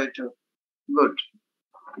pi by 2, good.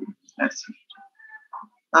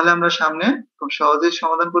 তাহলে আমরা সামনে খুব সহজেই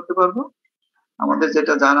সমাধান করতে পারবো। আমাদের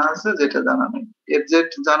যেটা জানা আছে, যেটা জানা নেই, fz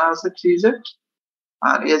জানা আছে 3z,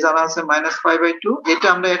 আর a জানা আছে মাইনাস পাই বাই 2। এটা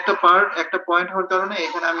আমরা একটা পয়েন্ট হওয়ার কারণে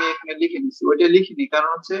এখানে আমি এখানে লিখে নিচ্ছি, ওইটা লিখিনি, কারণ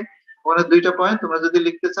হচ্ছে ওখানে 2টা পয়েন্ট, তোমরা যদি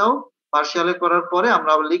লিখতে চাও পার্শিয়ালে করার পরে আমরা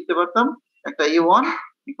আবার লিখতে পারতাম, একটা a1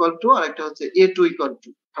 ইকুয়াল টু আর একটা হচ্ছে a2 ইকুয়াল টু।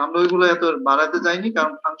 আমরা ওইগুলো এত বাড়াতে যাইনি,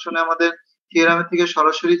 কারণ ফাংশনে আমাদের থিওরাম থেকে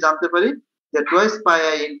সরাসরি জানতে পারি যে টুয়াইস পাই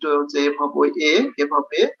i ইনটু হচ্ছে f of a, f of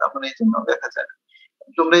a, তারপরে এই জন্য দেখা যায়।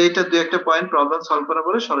 তোমরা এটা দুই একটা পয়েন্ট প্রবলেম সলভ করার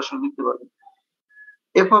পরে সরাসরি লিখতে পারবে।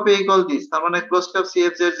 f of a equal this, তার মানে close cup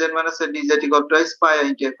cfz z minus a dz equal twice pi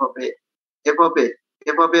into f of a, f of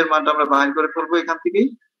a এর মানটা আমরা বাইর করে ফেলবো এখান থেকেই,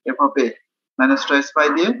 f of a minus twice pi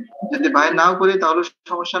দিয়ে। যদি বাইর নাও করি তাহলে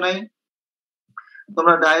সমস্যা নাই,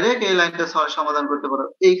 তোমরা ডাইরেক্ট এই লাইনটা সমাধান করতে পারো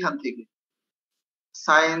এইখান থেকে।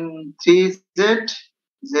 sin 3z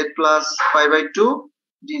z plus pi by 2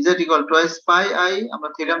 dz equal twice pi I, আমরা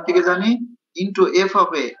থিওরাম থেকে জানি, into f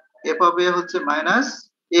of a হচ্ছে মাইনাস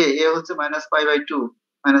a হচ্ছে minus pi by 2,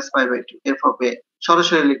 minus pi by 2 f of a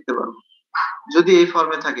সরাসরি লিখতে পারবো যদি এই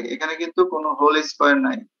ফর্মে থাকে। এখানে কিন্তু কোনো হোল স্কয়ার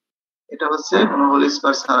নাই, এটা হচ্ছে কোনো হোল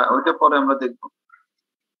স্কয়ার ছাড়া, ওইটা পরে আমরা দেখব।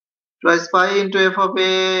 twice pi into f of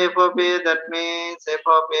a, that means f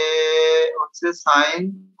of a হচ্ছে sin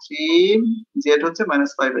 3z হচ্ছে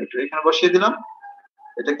মাইনাস পাই বাই 2, এখানে বসিয়ে দিলাম,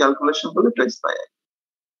 এটা ক্যালকুলেশন করলে twice pi i,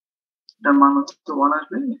 এটার মান হচ্ছে 1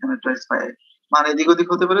 আসবে, এখানে twice pi i, মানে এদিক ওদিক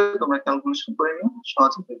হতে পারে, তোমরা ক্যালকুলেশন করে নিও,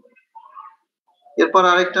 সহজ হতে পারে। এরপর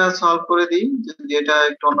আরেকটা সলভ করে দিই, যদি এটা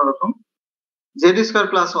একটু অন্যরকম, z square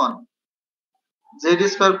plus 1, Z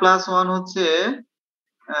square plus 1 হচ্ছে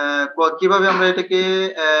কিভাবে আমরা এটাকে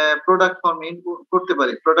প্রোডাক্ট ফর্মে করতে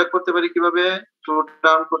পারি। প্রোডাক্ট করতে পারি কিভাবে, টু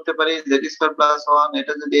টার্ম করতে পারি। জেড স্কোয়ার প্লাস 1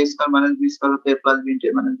 এটা যদি a square minus b square হতে plus b into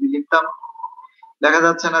a minus b লিখতাম, লেখা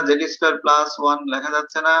যাচ্ছে না। জেড স্কোয়ার প্লাস 1 লেখা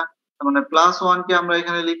যাচ্ছে না, তার মানে প্লাস 1 কে আমরা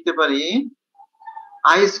এখানে লিখতে পারি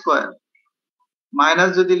i স্কোয়ার। মাইনাস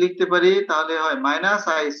যদি লিখতে পারি তাহলে হয় minus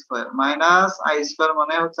i square. Minus i square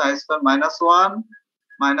মানে হচ্ছে i square minus 1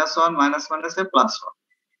 minus 1 minus মাইনাসে প্লাস 1,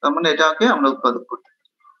 তার মানে এটাকে আমরা উৎপাদক করতে পারি।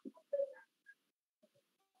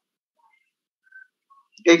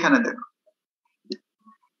 এইখানে দেখো,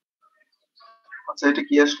 আচ্ছা এটা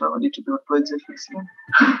কি আসলো, আমি একটু টুয়েলভ জেড লিখছিলাম।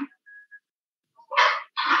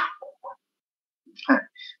 হ্যাঁ,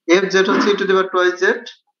 এফ জেড হচ্ছে e to the power twelve Z.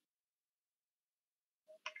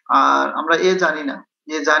 আর আমরা এ জানি না,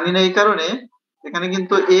 এই কারণে এখানে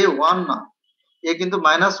কিন্তু এ 1 না, এ কিন্তু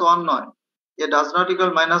মাইনাস 1 নয়, এ ডাজ নট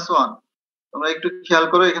ইকুয়াল মাইনাস 1। তোমরা একটু খেয়াল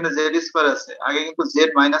করো, এখানে জেড স্কোয়ার আছে, আগে কিন্তু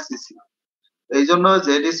জেড মাইনাস এ ছিল, এই জন্য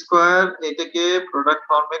জেড স্কোয়ার এটাকে প্রোডাক্ট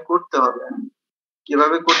ফর্মে করতে হবে।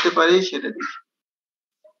 কিভাবে করতে পারি সেটা দেখি।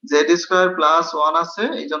 জেড স্কোয়ার প্লাস 1 আছে,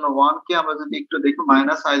 এই জন্য 1 কে আমরা যদি একটু দেখি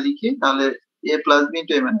মাইনাস আই লিখি, তাহলে এ plus B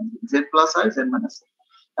into A minus B, Z plus I Z minus.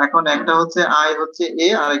 এখন একটা হচ্ছে আই হচ্ছে এ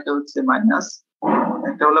আর একটা হচ্ছে মাইনাস,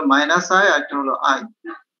 একটা হলো মাইনাস আই আর একটা হলো আই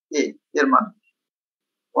এ এর মান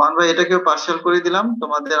 1 বাই এটাকেও পার্শিয়াল করে দিলাম।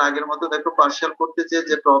 তোমাদের আগের মতো দেখো পার্শিয়াল করতে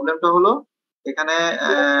যে প্রবলেমটা হলো, এখানে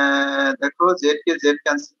দেখো জেড কে জেড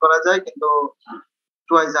ক্যান্সেল করা যায়, কিন্তু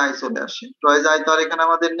টুয়াইস আই চলে আসে। টুয়াইস আই তো আর এখানে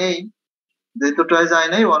আমাদের নেই, যেহেতু টুয়াইস আই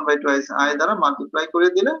নেই, 1 বাই টুয়াইস আই দ্বারা মাল্টিপ্লাই করে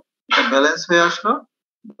দিলে এটা ব্যালেন্স হয়ে আসলো।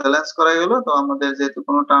 ব্যালেন্স করা গেল, তো আমাদের যেহেতু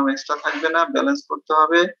কোনো টার্ম এক্সট্রা থাকবে না, ব্যালেন্স করতে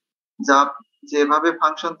হবে, যা যেভাবে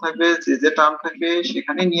ফাংশন থাকবে যে টার্ম থাকবে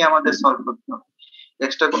সেখানে নিয়ে আমাদের সলভ করতে হবে।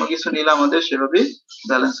 এক্সট্রা কোনো কিছু নিলে আমাদের সেভাবেই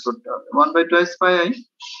ব্যালেন্স করতে হবে। 1 by twice pi I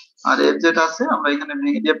R F Z আছে, আমরা এখানে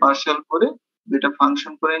ভেঙে দিয়ে পার্শিয়াল করে দুইটা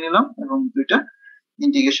ফাংশন করে নিলাম এবং দুইটা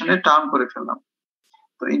ইন্টিগ্রেশনের টার্ম করে ফেললাম।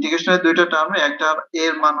 তো ইন্টিগ্রেশনের দুইটা টার্মে একটা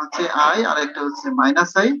এর মান হচ্ছে আই আর একটা হচ্ছে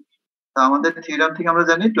মাইনাস আই। তো আমাদের থিওরাম থেকে আমরা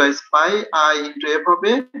জানি twice pi I into F of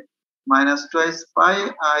A minus twice pi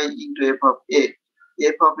I into F of A.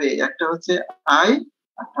 F of এ একটা হচ্ছে আই,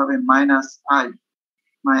 একটা হবে মাইনাস আই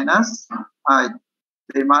মাইনাস আই।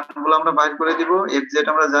 এই মানগুলো আমরা বাইর করে দিব। এফ জেড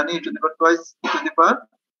আমরা জানি ই to the power twice E to the power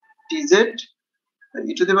T Z.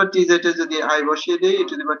 E to the power T Z এ যদি আই বসিয়ে দেই, ই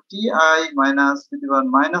to the power T I minus E to the power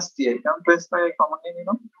minus T I, কারণ twice pi I common নিয়ে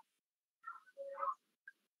নিলাম।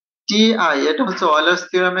 T I এটা হচ্ছে অয়লার্স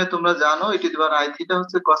থিওরামে তোমরা জানো ই to the power I theta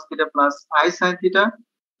হচ্ছে cos theta plus I sin theta,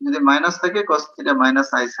 যদি মাইনাস থাকে cos theta minus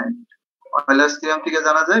I sin theta. অয়লার্স theorem থেকে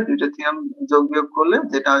জানা যায় দুইটা থিওরাম যোগ বিয়োগ করলে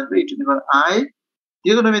যেটা আসবে ই টু দি পাওয়ার আই।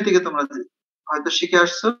 ট্রিগোনোমি থেকে তোমরা হয়তো শিখে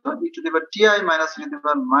আসছো ই to the power T I minus E to the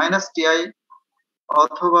power minus T I,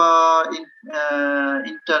 অথবা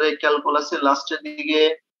ইন্টারে ক্যালকুলাসের লাস্টের দিকে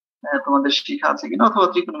তোমাদের শিখা আছে কিনা, অথবা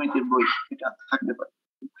ত্রিকোণমিতির বই এটা থাকতে পারে,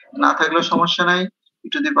 না থাকলেও সমস্যা নাই। ই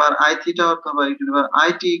to the power I theta অথবা ই to the power I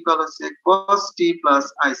T equal হচ্ছে cos T plus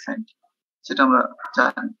I sin টি, সেটা আমরা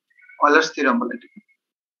জানি অয়লার্স থিওরাম বলে।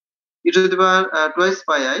 ই to the power twice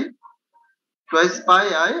pi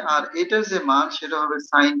I আর এটার যে মান সেটা হবে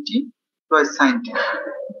sin টি টুয়াইস sin টি।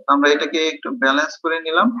 আমরা এটাকে একটু ব্যালেন্স করে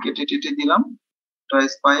নিলাম, কেটে টেটে দিলাম।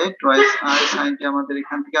 Twice pi I twice I sin টি আমাদের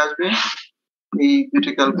এখান থেকে আসবে, এই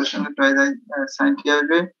দুটো ক্যালকুলেশনে টুয়াইস আই sin টি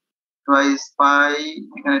আসবে। টুয়াইস পাই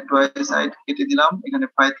এখানে টুয়াইস আই কেটে দিলাম, এখানে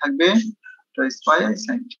পাই থাকবে, টুয়াইস পাই আই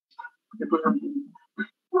sin টি।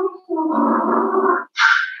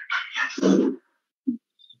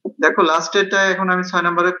 দেখো লাস্টেরটা এখন আমি 6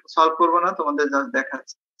 নম্বরে সলভ করব না, তোমাদের জাস্ট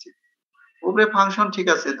দেখাচ্ছি। উপরে ফাংশন ঠিক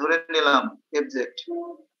আছে ধরে নিলাম এফ জেড,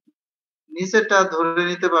 নিচেরটা ধরে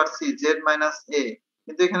নিতে পারছি জেড মাইনাস এ,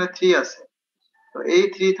 কিন্তু এখানে 3 আছে। তো এই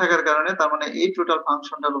 3 থাকার কারণে তার মানে এই টোটাল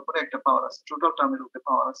ফাংশনটার উপরে একটা পাওয়ার আছে, টোটাল টার্মের উপরে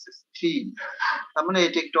পাওয়ার আছে 3, তার মানে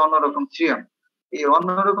এটা একটু অন্যরকম থিওরাম। এই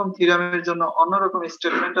অন্যরকম থিওরামের জন্য অন্যরকম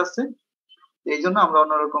স্টেটমেন্ট আছে, এই জন্য আমরা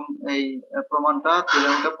অন্যরকম এই প্রমাণটা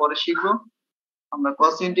থিওরামটা পরে শিখবো। আমরা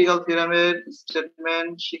cos ইন্টিগ্রাল থিওরামের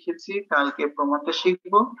স্টেটমেন্ট শিখেছি, কালকে প্রমাণটা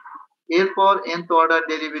শিখবো। এরপর nth অর্ডার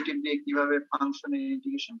ডেরিভেটিভ দিয়ে কিভাবে ফাংশনের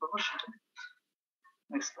ইন্টিগ্রেশন করব সেটা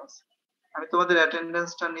নেক্সট ক্লাস। আমি তোমাদের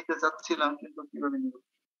অ্যাটেন্ডেন্সটা নিতে চাচ্ছিলাম কিন্তু কিভাবে নিব।